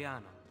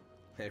d'Alviano.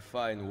 A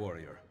fine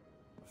warrior.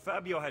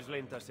 Fabio has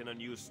lent us an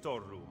unused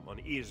storeroom on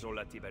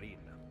Isola Tiberina.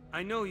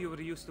 I know you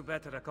were used to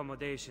better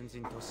accommodations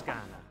in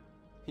Toscana.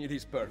 It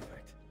is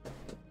perfect.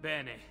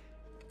 Bene.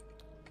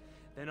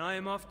 Then I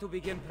am off to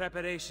begin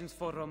preparations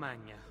for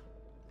Romagna.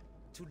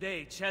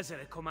 Today,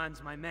 Cesare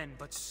commands my men,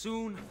 but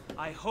soon,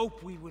 I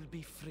hope we will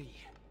be free.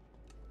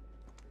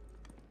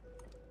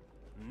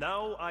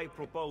 Now I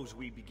propose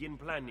we begin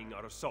planning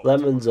our assault.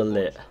 Lemons are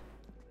lit.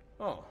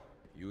 Oh,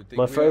 you think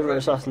My we are favourite ready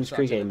Assassin's for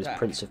Creed such an game is attack?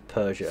 Prince of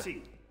Persia.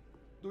 See,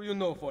 Do you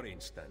know, for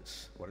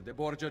instance, where the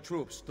Borgia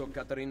troops took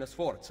Caterina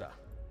Sforza?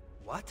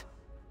 what?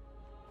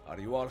 Are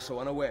you also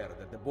unaware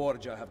that the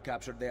Borgia have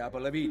captured the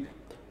Apple of Eden?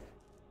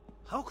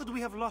 How could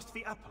we have lost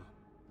the apple?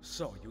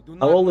 So, you do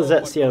not How old is know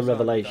what Ezio goes in on with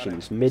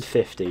Revelations? our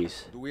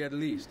Mid-50s. Do we at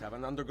least have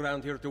an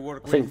underground here to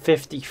work I think with?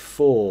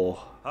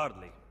 54.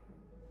 Hardly.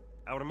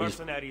 Our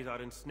mercenaries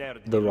are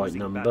ensnared in the a right losing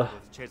number. battle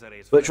with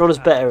Cesare's Which one is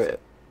better allies.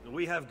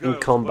 We have in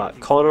girls combat,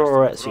 working Connor for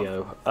or us in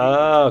Ezio? Rome,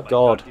 Oh by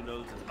god.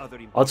 cardinals and other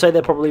I'd say they're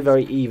important probably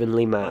very offices.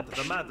 evenly But the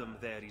matched. madam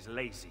there is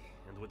lazy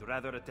and would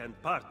rather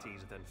attend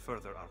parties than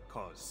further our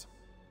cause.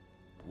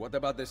 What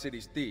about the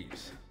city's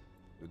thieves?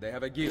 Do they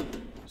have a guild?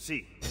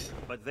 See,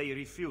 but they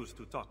refuse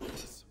to talk with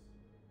us.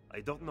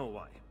 I don't know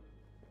why.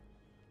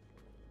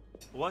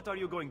 What are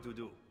you going to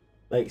do?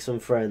 Make some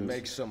friends.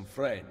 Make some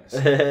friends.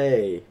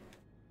 Hey!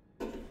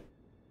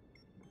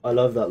 I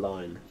love that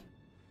line.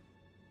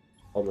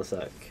 On the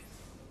sec.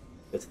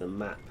 Go to the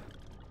map.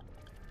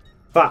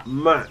 That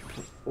map!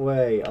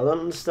 Wait, I don't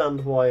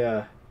understand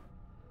why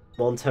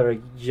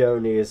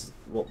Monteriggioni is...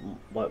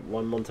 why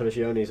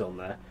Monteriggioni is on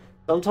there.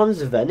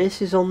 Sometimes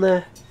Venice is on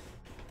there.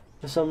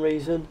 For some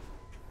reason.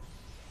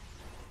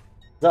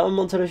 Is that what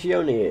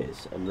Monteriggioni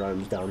is? And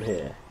Rome's down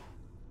here.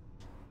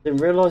 Didn't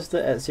realise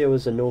that Ezio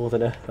was a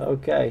northerner.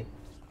 Okay.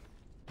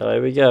 So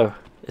here we go.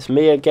 It's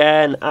me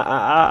again.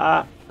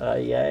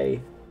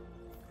 Yay.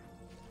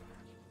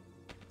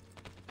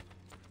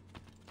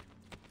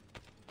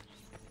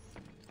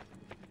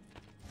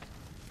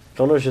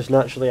 Connor's just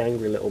naturally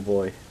angry little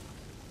boy.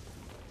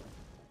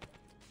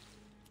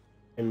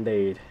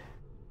 Indeed.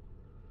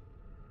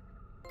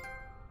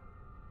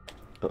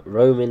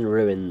 Roman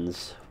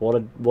ruins. What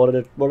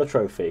a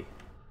trophy.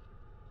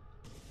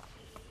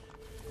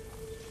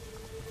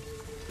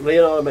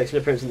 Leonardo makes an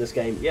appearance in this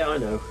game. Yeah, I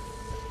know.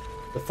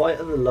 The fight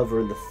of the lover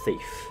and the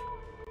thief.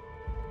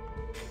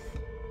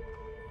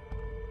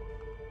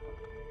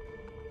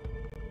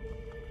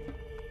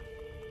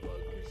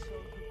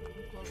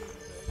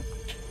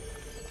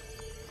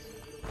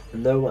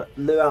 No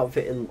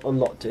outfit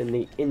unlocked in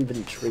the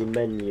inventory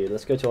menu.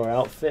 Let's go to our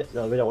outfit.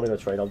 No, we don't want to go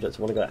to trade objects.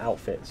 We want to go to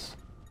outfits.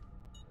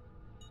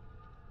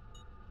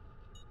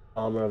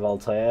 Armor of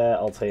Altair,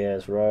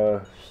 Altair's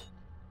robes.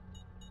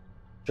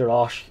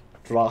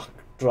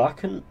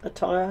 Draken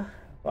attire?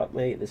 Fuck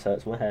me, this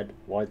hurts my head.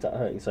 Why is that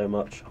hurting so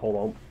much?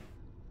 Hold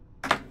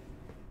on.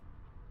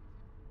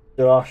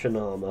 Draken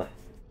armor.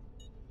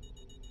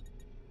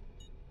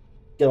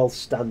 Good old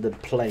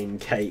standard plain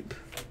cape.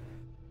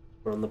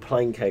 We're on the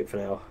plain cape for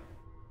now.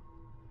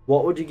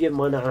 What would you give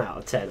my Nan out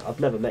of 10? I've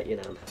never met you,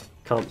 Nan.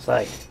 Can't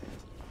say.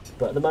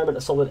 But at the moment,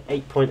 a solid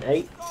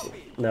 8.8.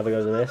 Never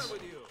goes in this.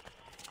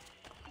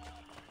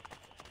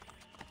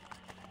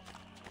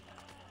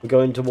 We're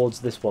going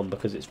towards this one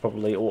because it's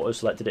probably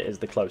auto-selected it as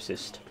the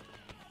closest.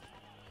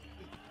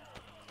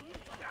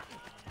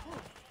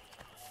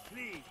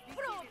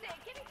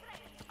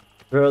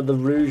 For the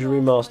Rouge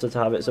remaster to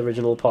have its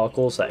original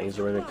parkour settings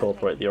or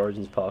incorporate the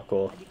Origins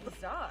parkour.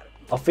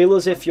 I feel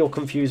as if you're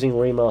confusing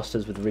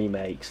remasters with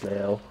remakes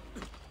now.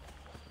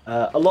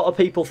 A lot of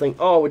people think,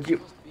 oh, would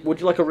you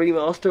like a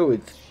remaster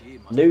with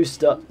new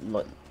stuff,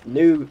 like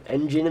new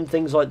engine and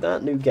things like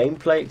that, new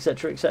gameplay,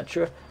 etc.,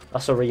 etc.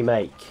 That's a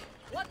remake.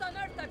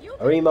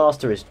 A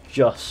remaster is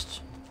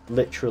just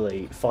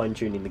literally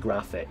fine-tuning the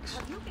graphics.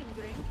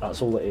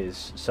 That's all it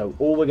is. So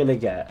all we're gonna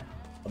get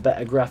are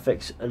better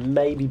graphics and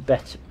maybe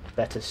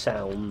better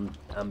sound,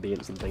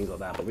 ambience and things like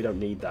that. But we don't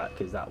need that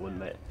because that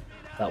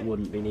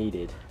wouldn't be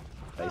needed,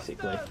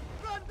 basically.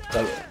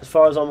 So as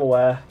far as I'm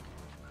aware,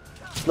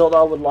 it's not that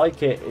I would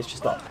like it. It's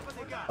just that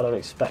I don't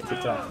expect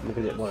it to happen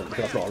because it won't,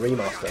 because that's not a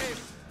remaster.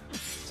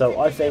 So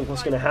I think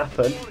what's going to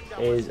happen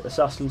is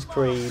Assassin's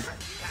Creed.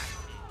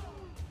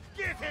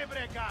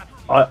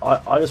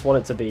 I just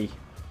want it to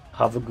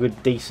have a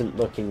good, decent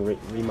looking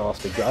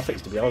remastered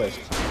graphics, to be honest.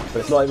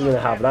 But it's not even going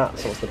to have that,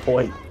 so what's the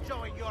point?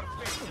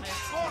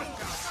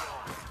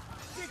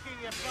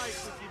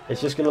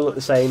 It's just going to look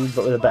the same,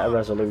 but with a better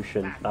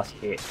resolution. That's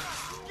it.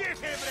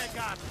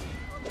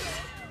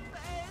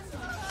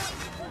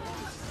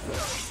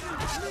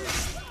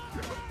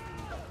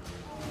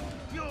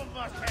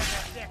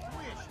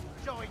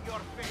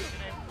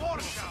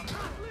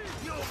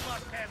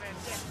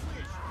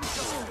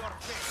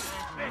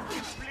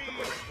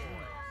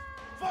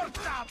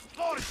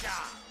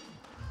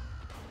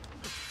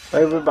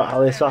 Over about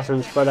how the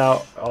assassins spread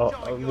out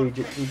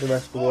region the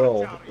rest of the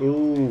world.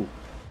 Ooh.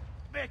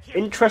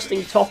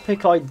 Interesting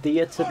topic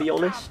idea, to be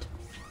honest.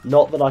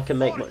 Not that I can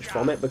make much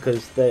from it,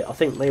 because I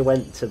think they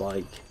went to,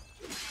 like...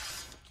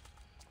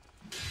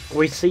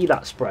 We see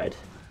that spread.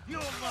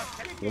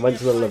 They went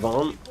to the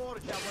Levant.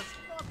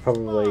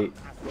 Probably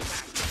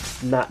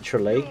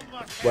naturally,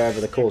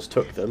 wherever the cause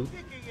took them.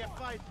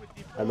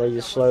 And they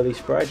just slowly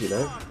spread, you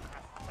know?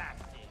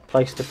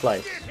 Place to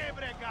place.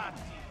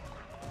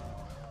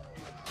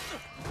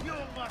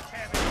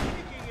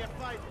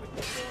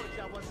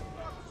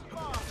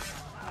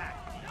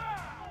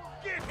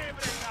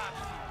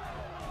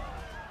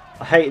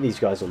 I hate these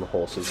guys on the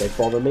horses, they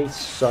bother me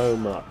so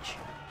much.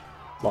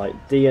 Like,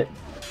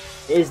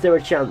 is there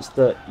a chance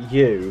that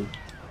you...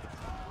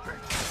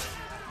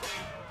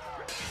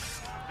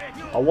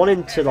 I want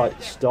him to,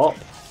 like, stop.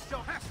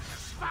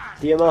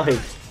 Do you mind?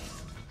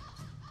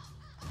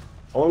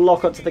 I want to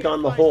lock up to the guy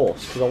on the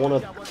horse, because I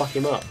want to fuck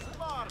him up.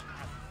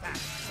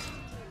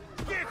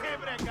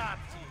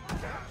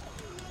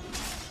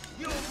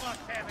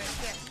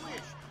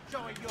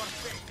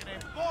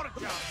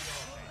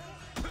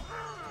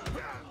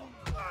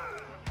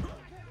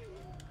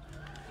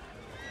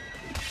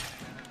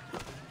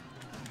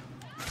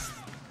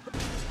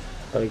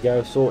 There we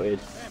go, sorted.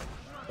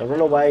 Now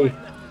run away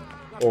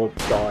or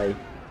die.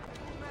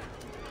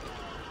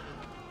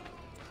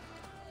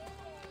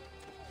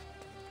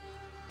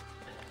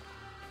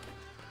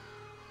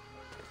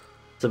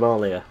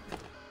 Somalia.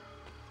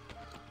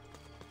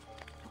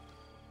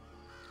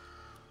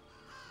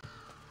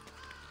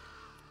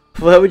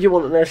 Where would you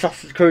want an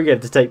Assassin's Creed game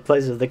to take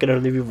place if there can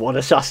only be one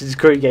Assassin's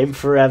Creed game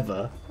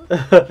forever?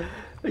 Are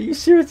you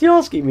seriously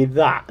asking me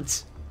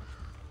that?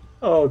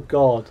 Oh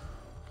god.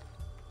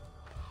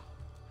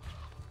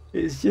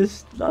 It's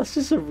just, that's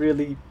just a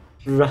really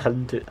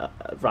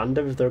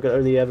random if there can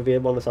only ever be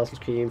one Assassin's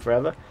Creed game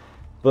forever.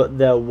 But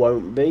there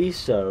won't be,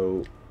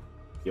 so...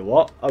 You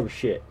what? Oh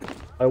shit.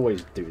 I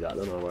always do that,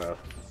 don't I? Where?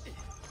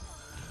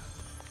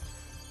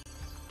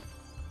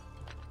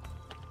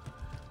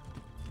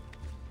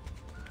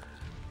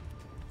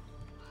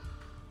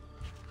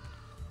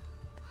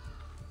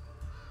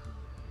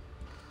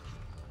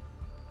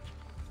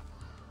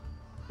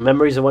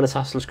 Memories of when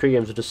Assassin's Creed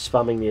games were just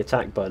spamming the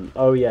attack button.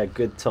 Oh yeah,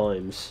 good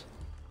times,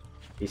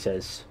 he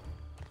says.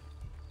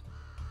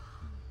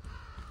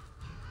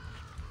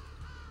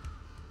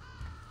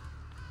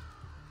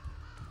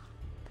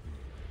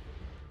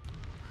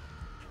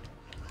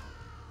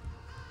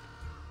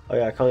 Oh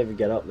yeah, I can't even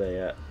get up there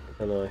yet,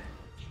 can I?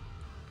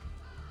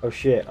 Oh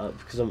shit,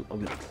 because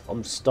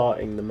I'm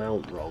starting the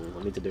mount wrong.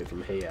 I need to do it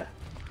from here.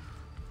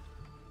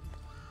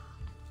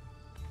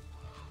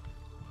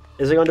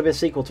 Is there going to be a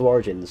sequel to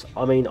Origins?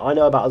 I mean, I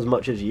know about as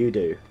much as you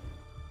do.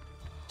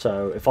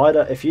 So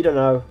if you don't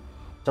know,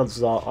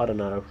 chances are I don't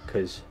know,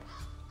 because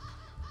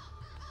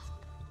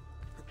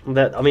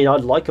I mean,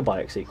 I'd like a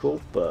Bionic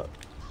sequel, but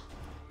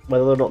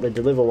whether or not they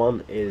deliver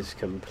one is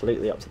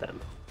completely up to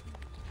them.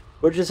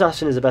 Which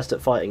assassin is the best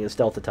at fighting and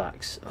stealth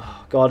attacks?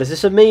 Oh god, is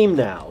this a meme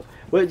now?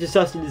 Which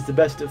assassin is the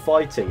best at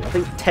fighting? I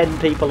think 10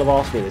 people have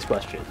asked me this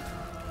question.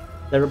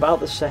 They're about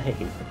the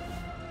same.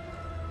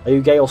 Are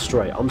you gay or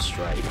straight? I'm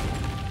straight.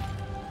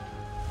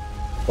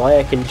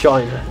 Bayek in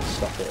China.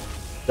 Stop it.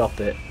 Stop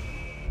it.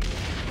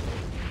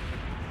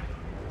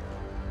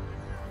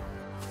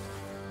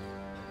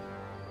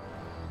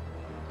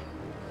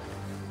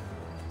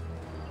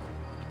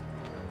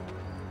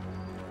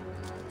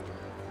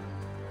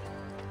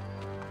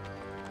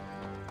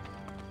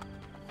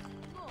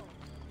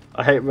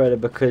 I hate Redder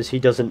because he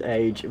doesn't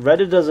age.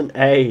 Redder doesn't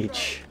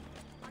age.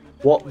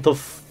 What the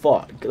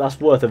fuck?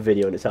 That's worth a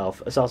video in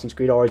itself. Assassin's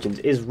Creed Origins.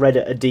 Is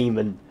Redder a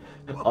demon?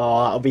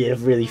 Oh, that'll be a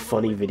really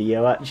funny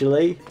video,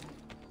 actually.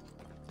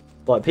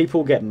 Like,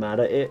 people get mad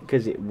at it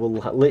because it will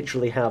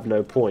literally have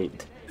no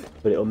point.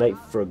 But it'll make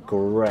for a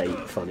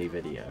great funny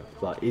video.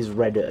 Like, is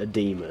Redder a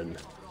demon?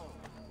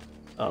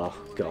 Oh,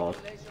 God.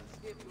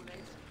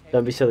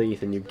 Don't be silly,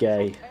 Ethan. You're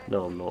gay.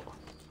 No, I'm not.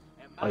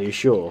 Are you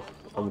sure?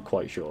 I'm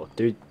quite sure.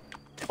 Dude.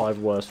 5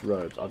 worst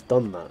robes. I've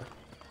done that.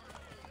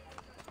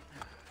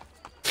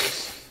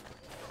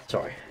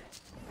 Sorry.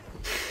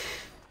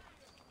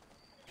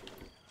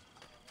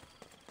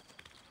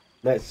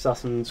 Next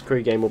Assassin's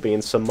Creed game will be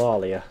in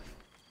Somalia.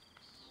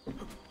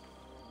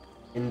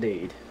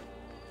 Indeed.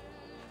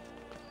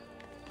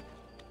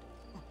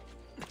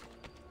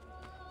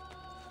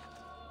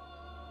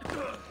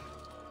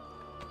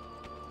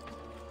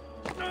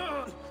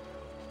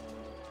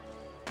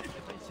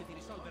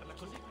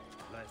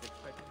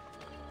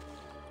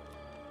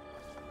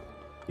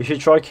 You should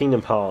try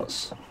Kingdom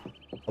Hearts.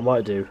 I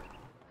might do.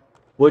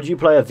 Would you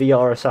play a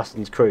VR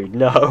Assassin's Creed?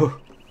 No.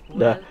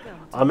 No.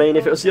 I mean,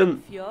 if it was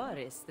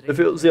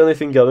the only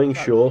thing going,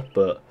 sure,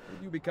 but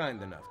Would you be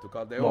kind enough to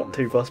call the not owner?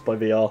 too fussed by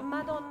VR.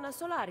 Madonna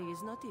Solari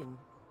is not in.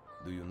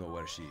 Do you know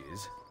where she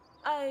is?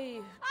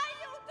 I...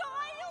 Aiuto,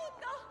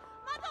 aiuto!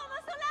 Madonna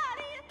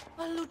Solari!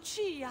 Oh,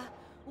 Lucia,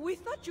 we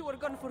thought you were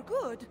gone for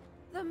good.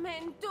 The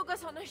men took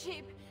us on a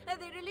ship, and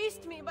they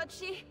released me, but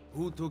she...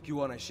 Who took you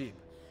on a ship?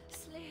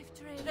 Slave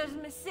traders,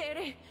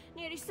 Messere,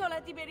 near Isola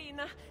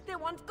Tiberina. They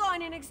want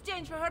coin in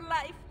exchange for her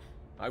life.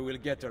 I will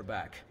get her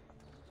back.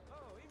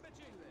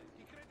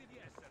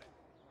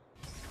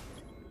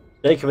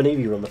 Jacob and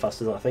Evie run the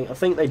fastest, I think. I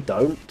think they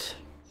don't.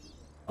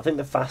 I think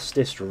the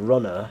fastest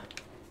runner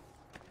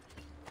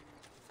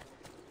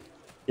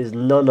is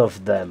none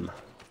of them.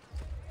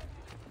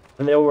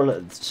 And they all run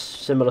at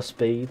similar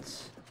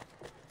speeds,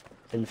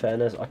 in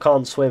fairness. I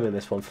can't swim in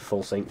this one for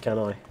full sync, can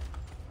I?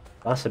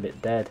 That's a bit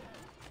dead.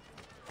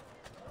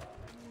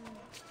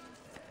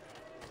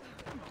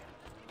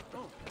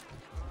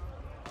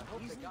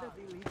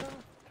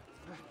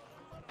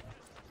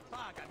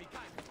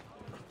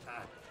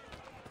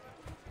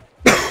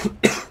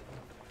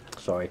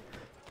 Sorry.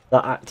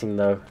 That acting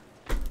though.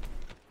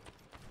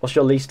 What's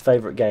your least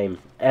favourite game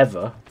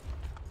ever?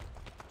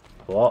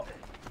 What?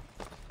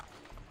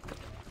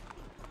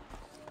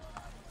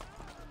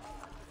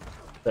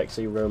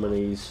 Sexy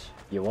Romanese.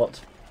 You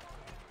what?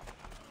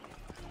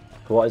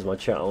 What is my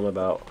chat on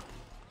about?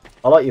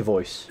 I like your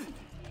voice.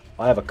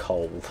 I have a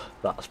cold.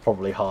 That's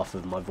probably half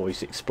of my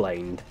voice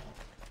explained.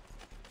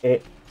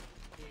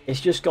 It's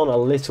just gone a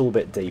little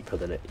bit deeper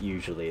than it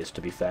usually is,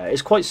 to be fair.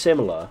 It's quite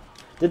similar.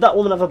 Did that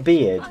woman have a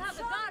beard?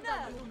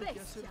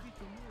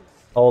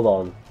 Hold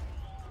on.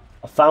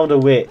 I found a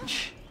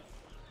witch.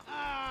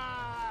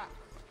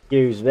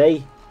 Excuse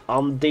me.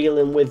 I'm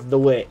dealing with the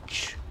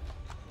witch.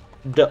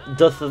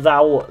 Doth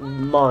thou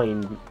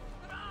mind?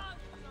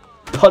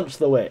 Punch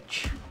the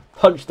witch.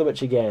 Punch the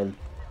witch again.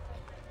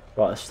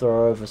 Right, let's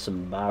throw over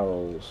some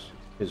barrels.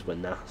 Because we're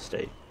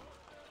nasty.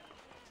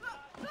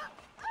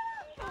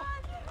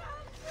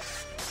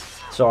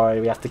 Sorry,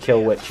 we have to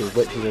kill witches.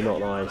 Witches are not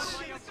nice.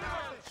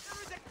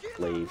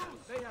 Leave.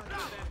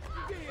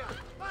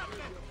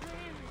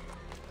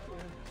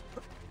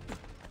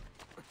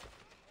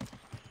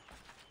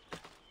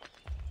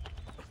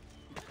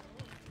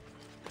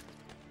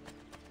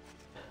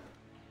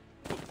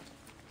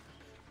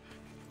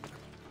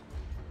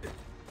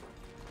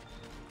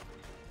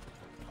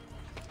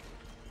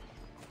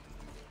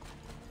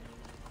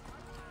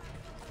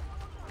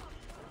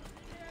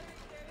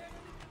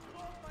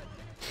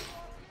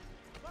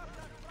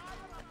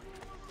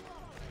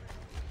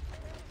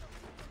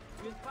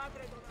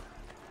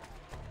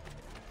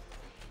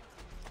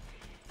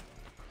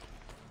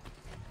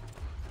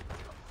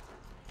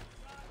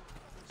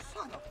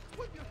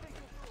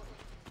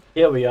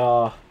 Here we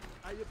are.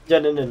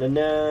 Da-na-na-na-na.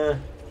 They're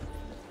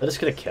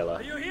just gonna kill her.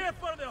 Are you here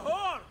for the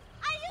whore?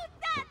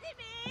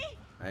 Aiutatemi!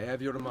 I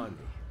have your money.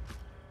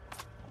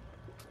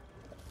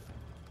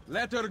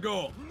 Let her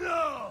go.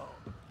 No!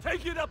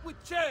 Take it up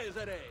with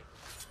Cesare!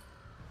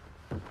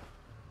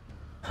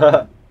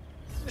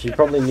 She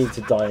probably needs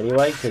to die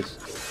anyway, because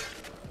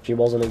she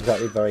wasn't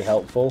exactly very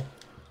helpful.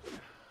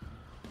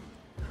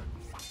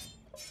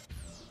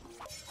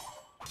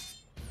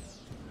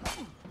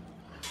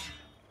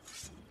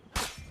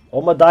 I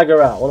want my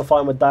dagger out. I want to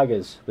fight with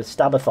daggers. With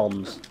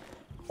stabathons.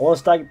 I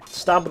want to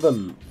stab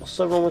them. What's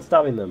so wrong with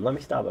stabbing them? Let me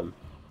stab them.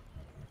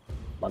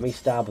 Let me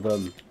stab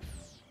them.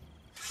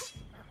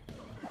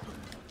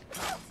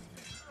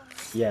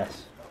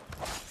 Yes.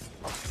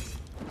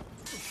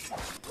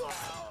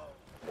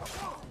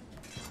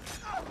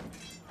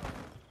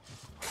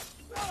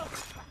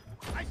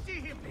 I see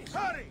him!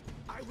 Hurry!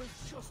 I will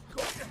just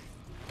go.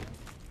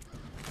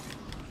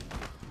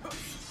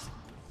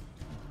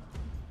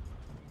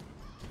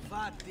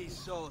 Fatti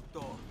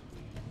sotto.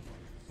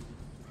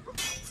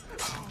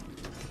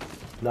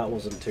 That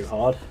wasn't too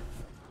hard.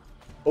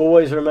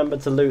 Always remember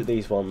to loot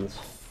these ones.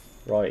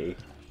 Righty.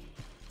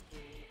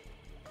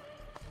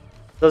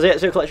 Does the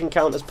Ezio collection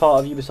count as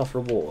part of Ubisoft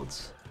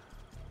rewards?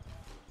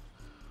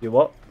 You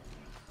what?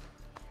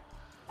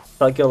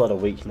 That girl had a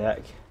weak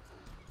neck.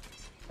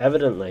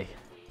 Evidently.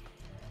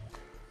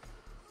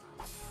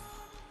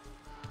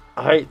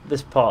 I hate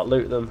this part,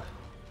 loot them.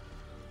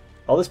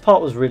 Oh, this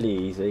part was really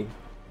easy.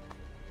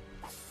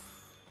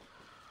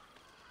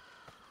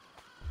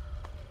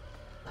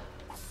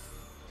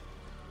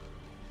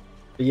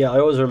 But yeah, I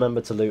always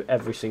remember to loot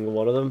every single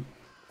one of them.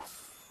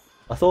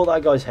 I thought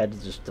that guy's head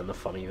had just done a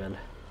funny then.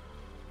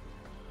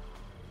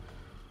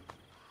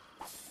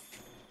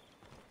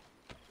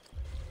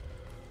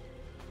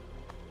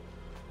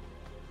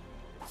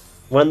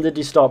 When did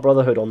you start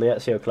Brotherhood on the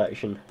Ezio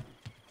collection?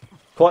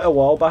 Quite a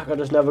while back. I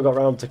just never got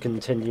around to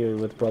continuing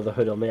with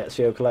Brotherhood on the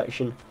Ezio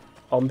collection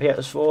on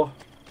PS4.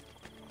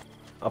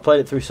 I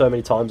played it through so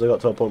many times I got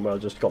to a point where I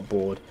just got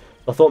bored.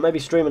 I thought maybe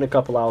streaming a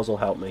couple hours will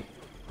help me.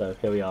 So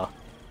here we are.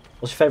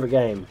 What's your favourite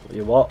game?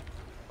 You what?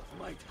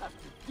 Might have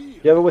to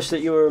You ever wish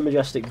that you were a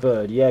majestic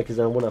bird? Yeah, because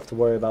then I wouldn't have to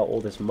worry about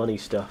all this money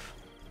stuff.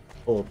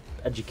 Or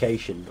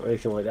education, or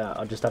anything like that.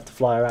 I'd just have to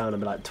fly around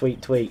and be like,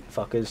 tweet, tweet,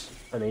 fuckers,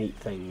 and eat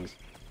things.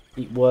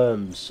 Eat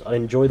worms. I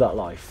enjoy that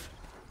life.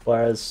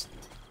 Whereas,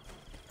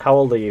 how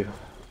old are you?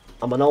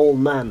 I'm an old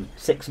man.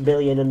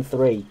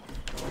 6,000,000,003.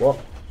 What?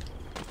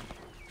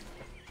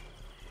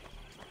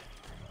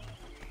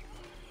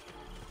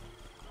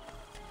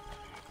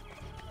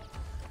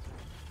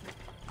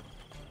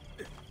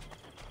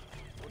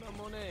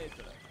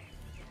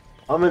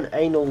 I'm an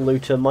anal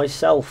looter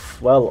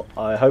myself. Well,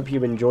 I hope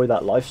you enjoy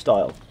that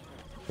lifestyle,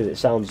 because it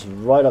sounds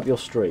right up your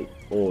street,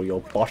 or your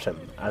bottom,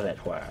 as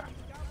it were.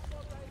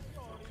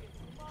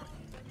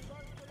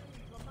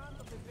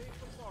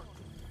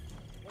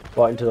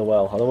 Right into the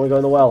well. I don't want to go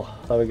in the well.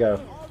 There we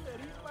go.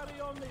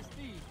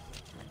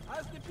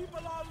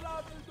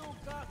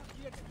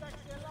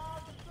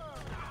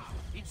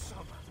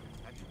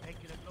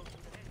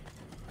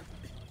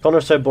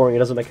 Connor's so boring he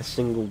doesn't make a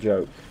single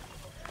joke.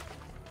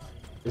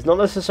 It's not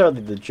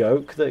necessarily the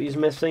joke that he's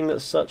missing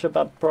that's such a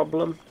bad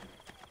problem.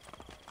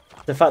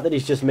 The fact that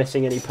he's just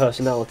missing any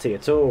personality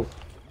at all.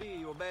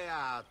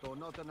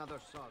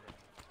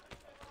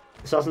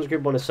 Assassin's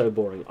Creed 1 is so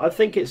boring. I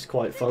think it's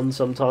quite fun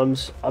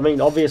sometimes. I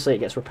mean, obviously it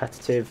gets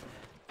repetitive.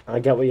 I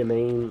get what you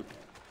mean.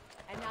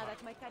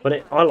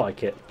 But I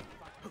like it.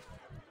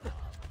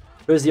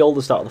 Who's the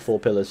oldest out of the 4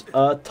 pillars?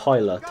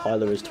 Tyler.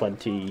 Tyler is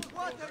 22.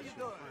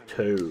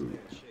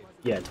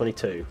 Yeah,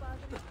 22.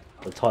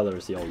 And Tyler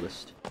is the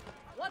oldest.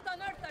 What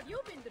on earth have you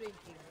been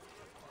drinking?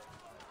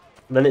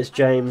 Then it's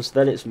James,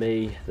 then it's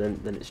me,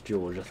 then it's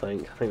George, I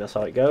think. I think that's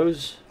how it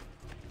goes.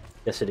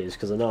 Yes, it is,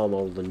 because I know I'm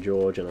older than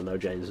George, and I know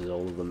James is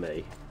older than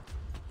me.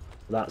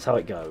 That's how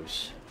it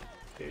goes.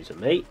 Who's a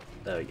me?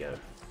 There we go.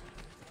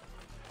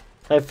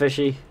 Hey,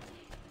 Fishy.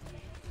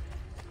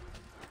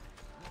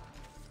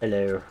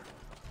 Hello.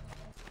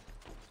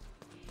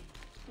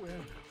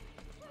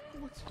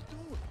 What's he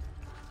doing?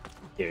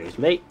 Here's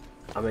me.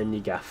 I'm in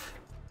your gaff.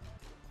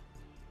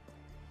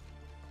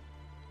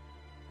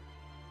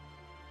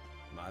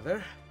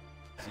 Mother?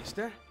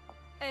 Sister?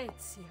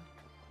 Ezio.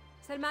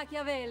 Sir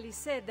Machiavelli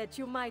said that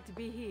you might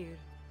be here.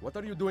 What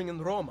are you doing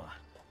in Roma?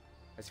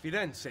 Has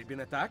Firenze been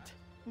attacked?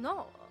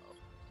 No.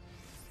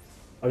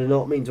 I did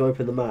not mean to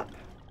open the map.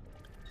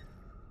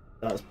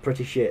 That's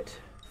pretty shit.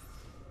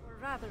 Or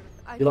rather,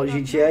 I You like do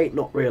not GTA?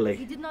 know. Not really.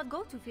 He did not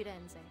go to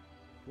Firenze.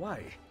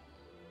 Why?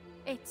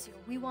 Ezio,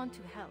 we want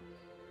to help.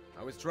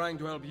 I was trying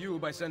to help you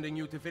by sending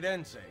you to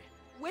Firenze.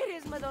 Where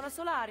is Madonna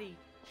Solari?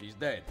 She's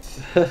dead.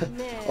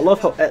 I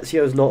love how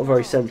Ezio's not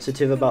very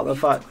sensitive about the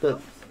fact that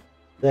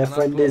their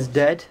friend is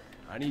dead.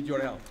 I need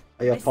your help.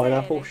 Are you a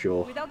pineapple?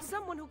 Sure. Without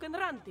someone who can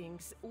run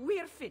things,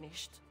 we're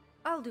finished.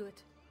 I'll do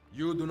it.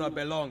 You do not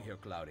belong here,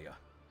 Claudia.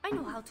 I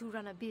know how to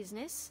run a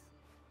business.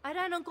 I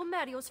ran on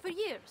Commerios for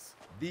years.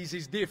 This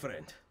is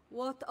different.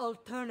 What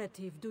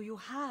alternative do you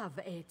have,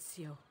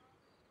 Ezio?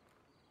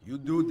 You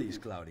do this,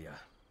 Claudia,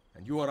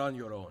 and you are on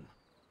your own.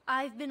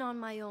 I've been on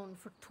my own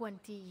for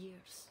 20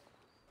 years.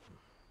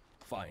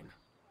 Fine.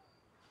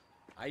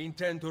 I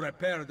intend to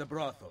repair the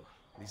brothel.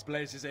 This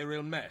place is a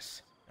real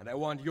mess, and I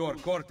want your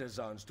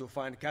courtesans to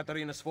find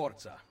Caterina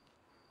Sforza.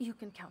 You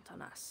can count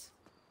on us.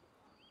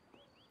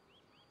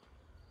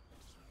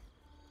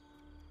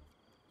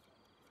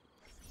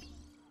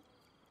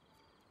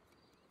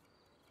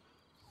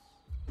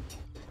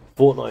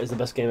 Fortnite is the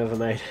best game ever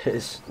made.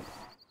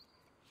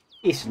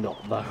 It's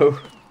not though.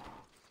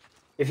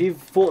 If you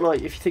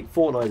think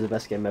Fortnite is the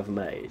best game ever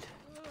made,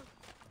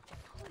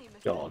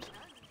 God.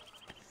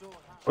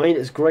 I mean,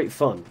 it's great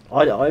fun.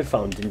 I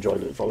found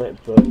enjoyment from it,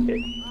 but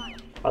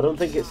I don't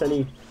think it's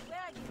any.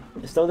 I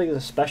don't think it's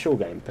a special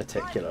game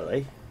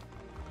particularly.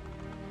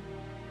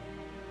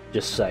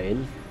 Just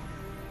saying.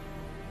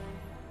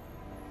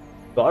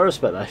 But I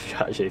respect that if you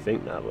actually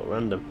think that, but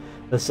random.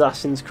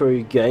 Assassin's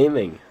Creed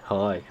Gaming.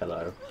 Hi,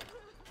 hello.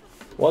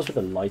 What's with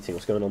the lighting?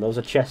 What's going on? There was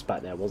a chest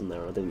back there, wasn't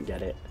there? I didn't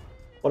get it.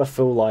 What a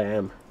fool I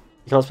am.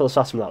 You can't spell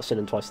assassin without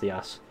sinning twice the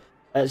ass.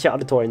 It's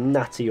auditory,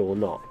 natty or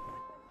not.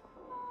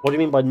 What do you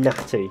mean by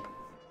natty?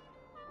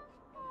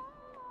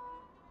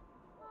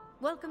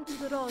 Welcome to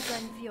the Rosa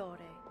and Fiore.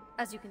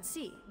 As you can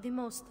see, the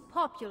most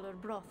popular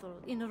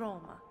brothel in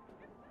Roma.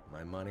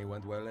 My money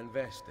went well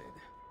invested.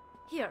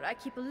 Here, I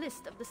keep a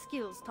list of the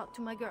skills taught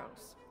to my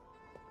girls.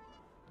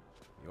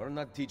 You're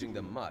not teaching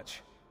them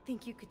much.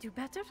 Think you could do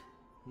better?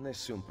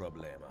 Nessun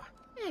problema.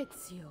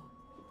 Ezio,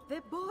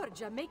 the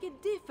Borgia make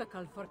it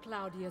difficult for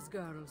Claudia's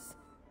girls.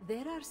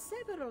 There are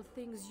several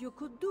things you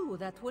could do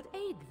that would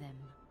aid them.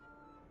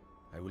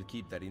 I will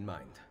keep that in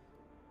mind.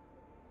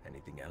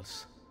 Anything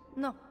else?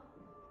 No.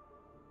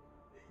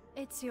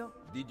 Ezio,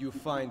 Did you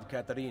find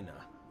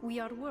Caterina? we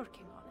are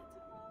working on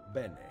it.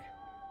 Bene.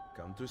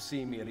 Come to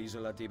see me at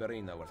Isola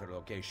Tiberina with her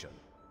location.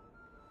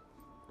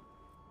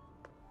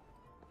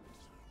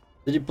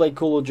 Did you play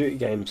Call of Duty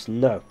games?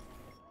 No.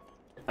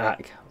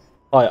 Ack.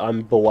 Hi,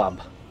 I'm Bawab.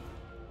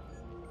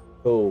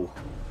 Oh.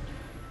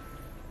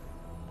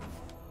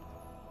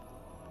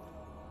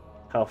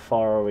 How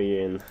far are we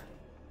in?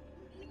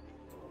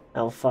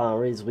 How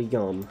far is we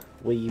gone?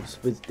 We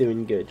was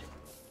doing good.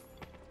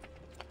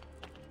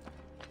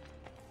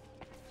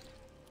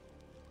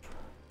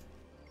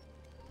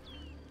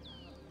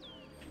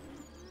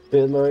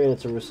 Bit of Marina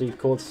to receive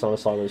court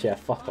assignments. Yeah,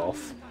 fuck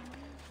off.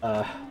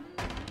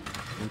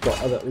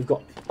 We've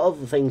got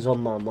other things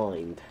on my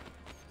mind.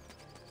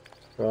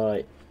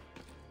 Right.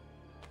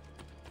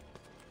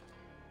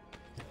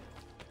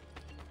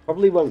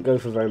 Probably won't go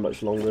for very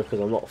much longer because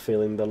I'm not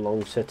feeling the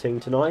long sitting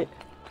tonight.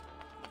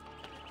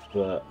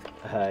 But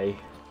hey,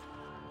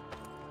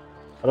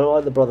 I don't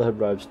like the Brotherhood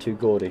robes. Too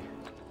gaudy.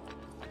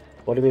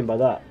 What do you mean by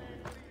that?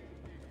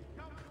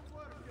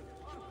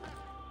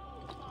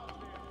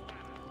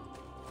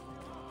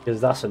 Because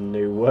that's a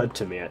new word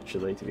to me,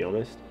 actually, to be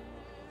honest.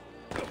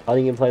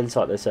 Hiding in plain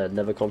sight, they said.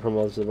 Never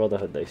compromise the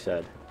Brotherhood, they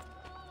said.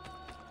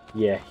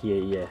 Yeah.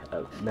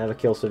 Never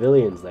kill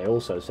civilians, they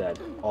also said.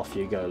 Off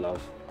you go,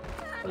 love.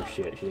 Oh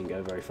shit, she didn't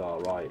go very far,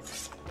 right.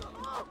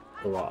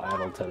 Alright, I have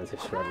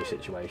alternatives for every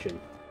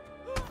situation.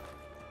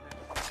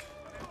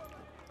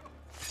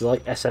 Do you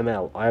like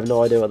SML? I have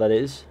no idea what that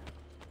is.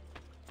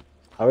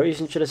 How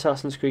reason should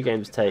Assassin's Creed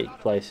games take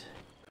place?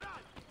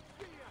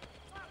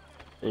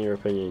 In your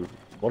opinion?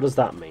 What does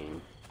that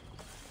mean?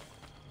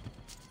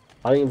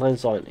 Hiding in plain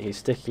sight, he's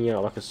sticking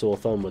out like a sore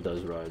thumb with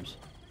those robes.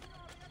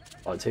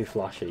 Oh, too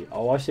flashy.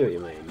 Oh, I see what you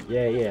mean.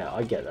 Yeah,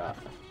 I get that.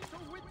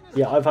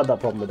 Yeah, I've had that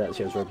problem with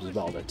Ezio's robes as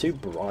well. They're too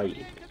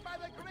bright.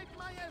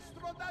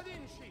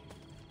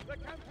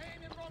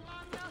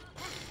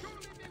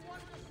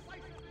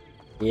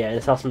 Yeah, in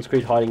Assassin's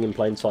Creed, hiding in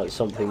plain sight is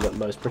something that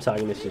most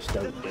protagonists just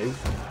don't do.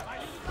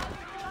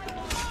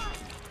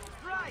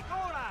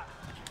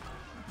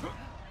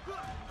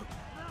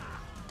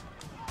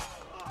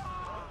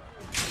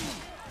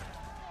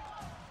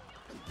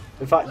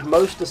 In fact,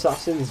 most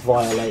assassins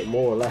violate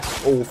more or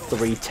less all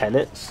three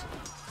tenets.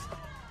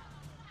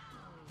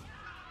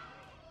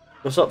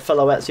 What's up,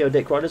 fellow Ezio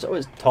Dick Riders? Oh,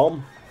 it's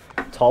Tom.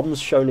 Tom's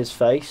shown his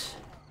face.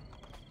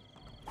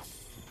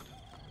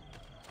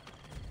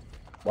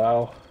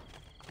 Wow.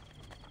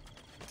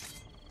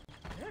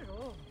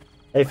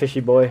 Hey, Fishy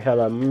boy.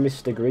 Hello,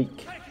 Mr.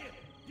 Greek.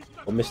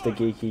 Or Mr.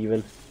 Geek,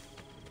 even.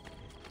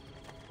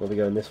 We'll be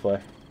going this way.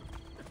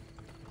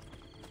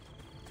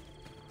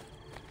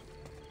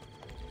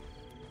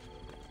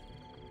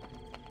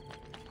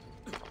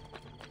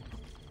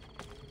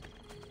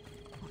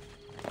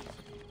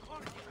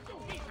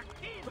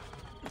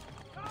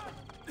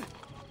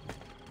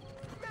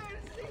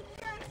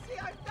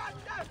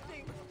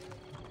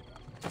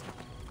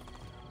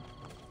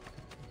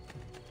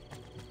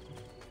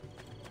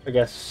 I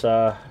guess,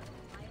 I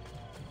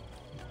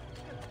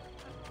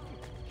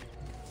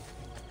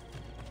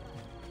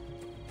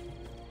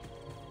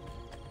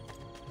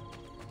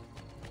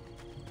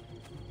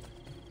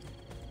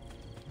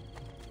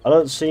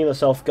don't see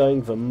myself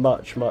going for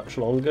much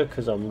longer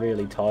because I'm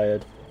really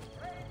tired.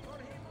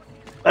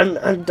 And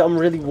I'm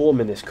really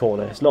warm in this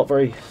corner. It's not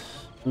very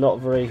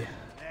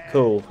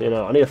cool, you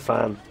know. I need a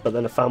fan, but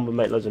then a fan would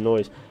make loads of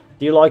noise.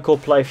 Do you like or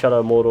play Shadow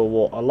of Mordor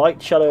War? I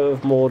liked Shadow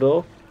of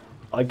Mordor.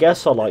 I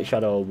guess I like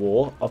Shadow of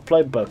War. I've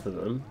played both of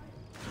them.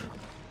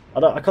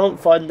 I can't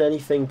find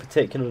anything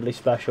particularly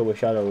special with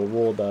Shadow of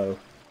War though.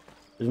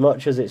 As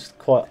much as it's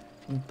quite,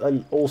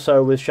 and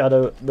also with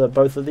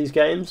both of these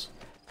games,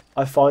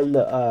 I find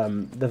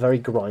that they're very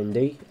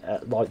grindy,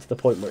 like to the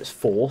point where it's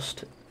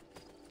forced.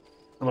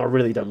 And I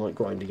really don't like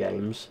grindy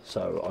games,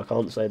 so I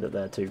can't say that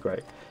they're too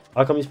great.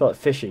 How come you spell it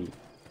Fishy?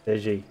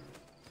 Fizhy,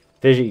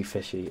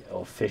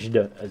 or Fished,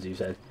 as you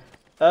said.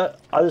 I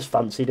just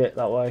fancied it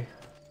that way.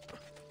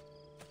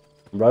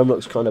 Rome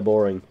looks kind of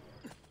boring.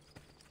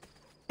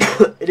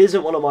 It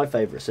isn't one of my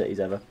favourite cities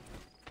ever.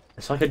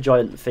 It's like a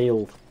giant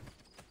field.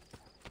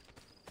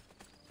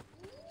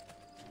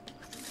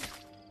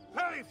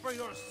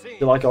 Do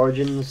you like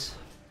Origins?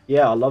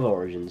 Yeah, I love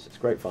Origins. It's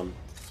great fun.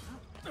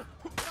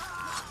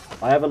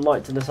 I haven't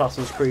liked an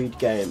Assassin's Creed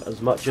game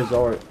as much as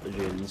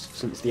Origins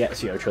since the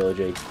Ezio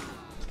trilogy.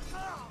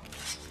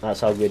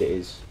 That's how good it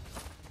is.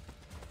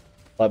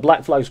 Like,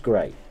 Black Flag's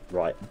great,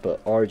 right, but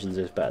Origins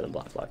is better than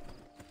Black Flag.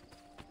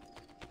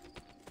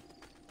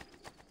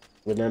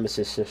 The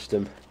Nemesis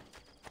system.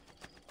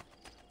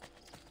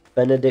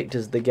 Benedict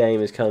as the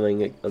game is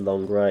coming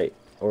along great.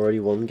 Already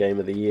won Game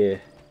of the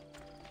Year.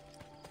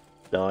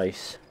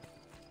 Nice.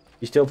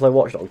 You still play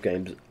Watch Dogs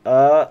games?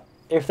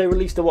 If they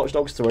released a Watch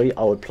Dogs 3,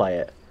 I would play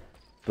it.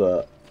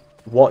 But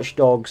Watch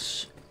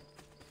Dogs,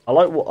 I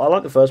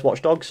like the first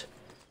Watch Dogs.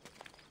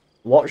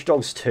 Watch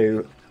Dogs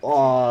 2,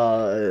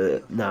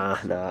 nah.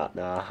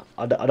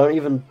 I don't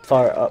even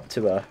fire it up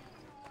to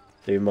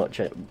do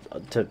much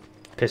to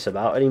piss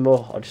about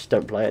anymore. I just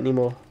don't play it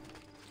anymore.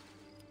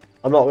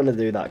 I'm not gonna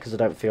do that because I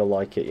don't feel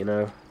like it, you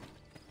know.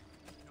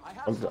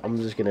 I'm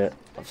just gonna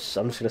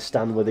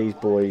stand with these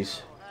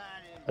boys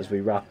as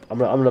we wrap. I'm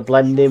gonna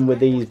blend in with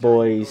these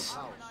boys.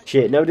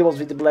 Shit, nobody wants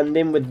me to blend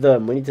in with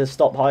them. We need to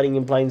stop hiding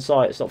in plain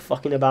sight. Stop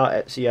fucking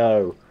about,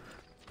 Ezio.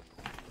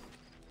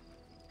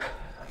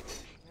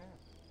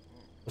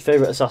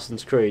 Favourite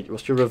Assassin's Creed?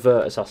 What's your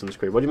revert Assassin's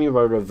Creed? What do you mean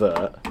by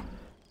revert?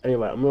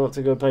 Anyway, I'm about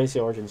to go play the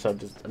Origin, so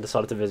I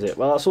decided to visit.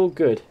 Well, that's all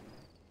good.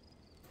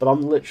 But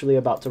I'm literally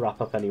about to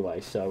wrap up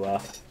anyway, so...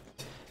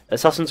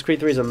 Assassin's Creed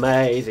 3 is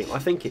amazing. I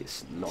think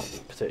it's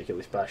not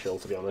particularly special,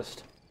 to be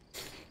honest.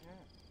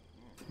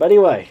 But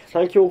anyway,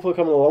 thank you all for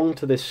coming along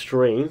to this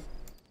stream.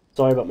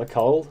 Sorry about my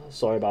cold.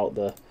 Sorry about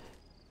the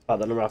fact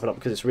that I'm wrapping up,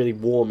 because it's really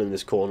warm in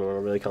this corner and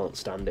I really can't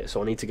stand it. So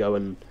I need to go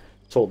and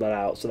sort that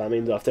out. So that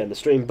means I have to end the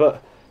stream.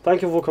 But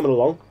thank you all for coming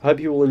along. I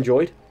hope you all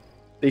enjoyed.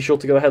 Be sure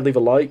to go ahead, leave a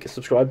like,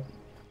 subscribe,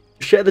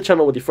 share the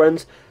channel with your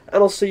friends. And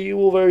I'll see you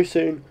all very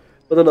soon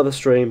with another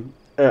stream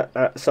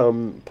at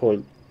some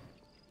point.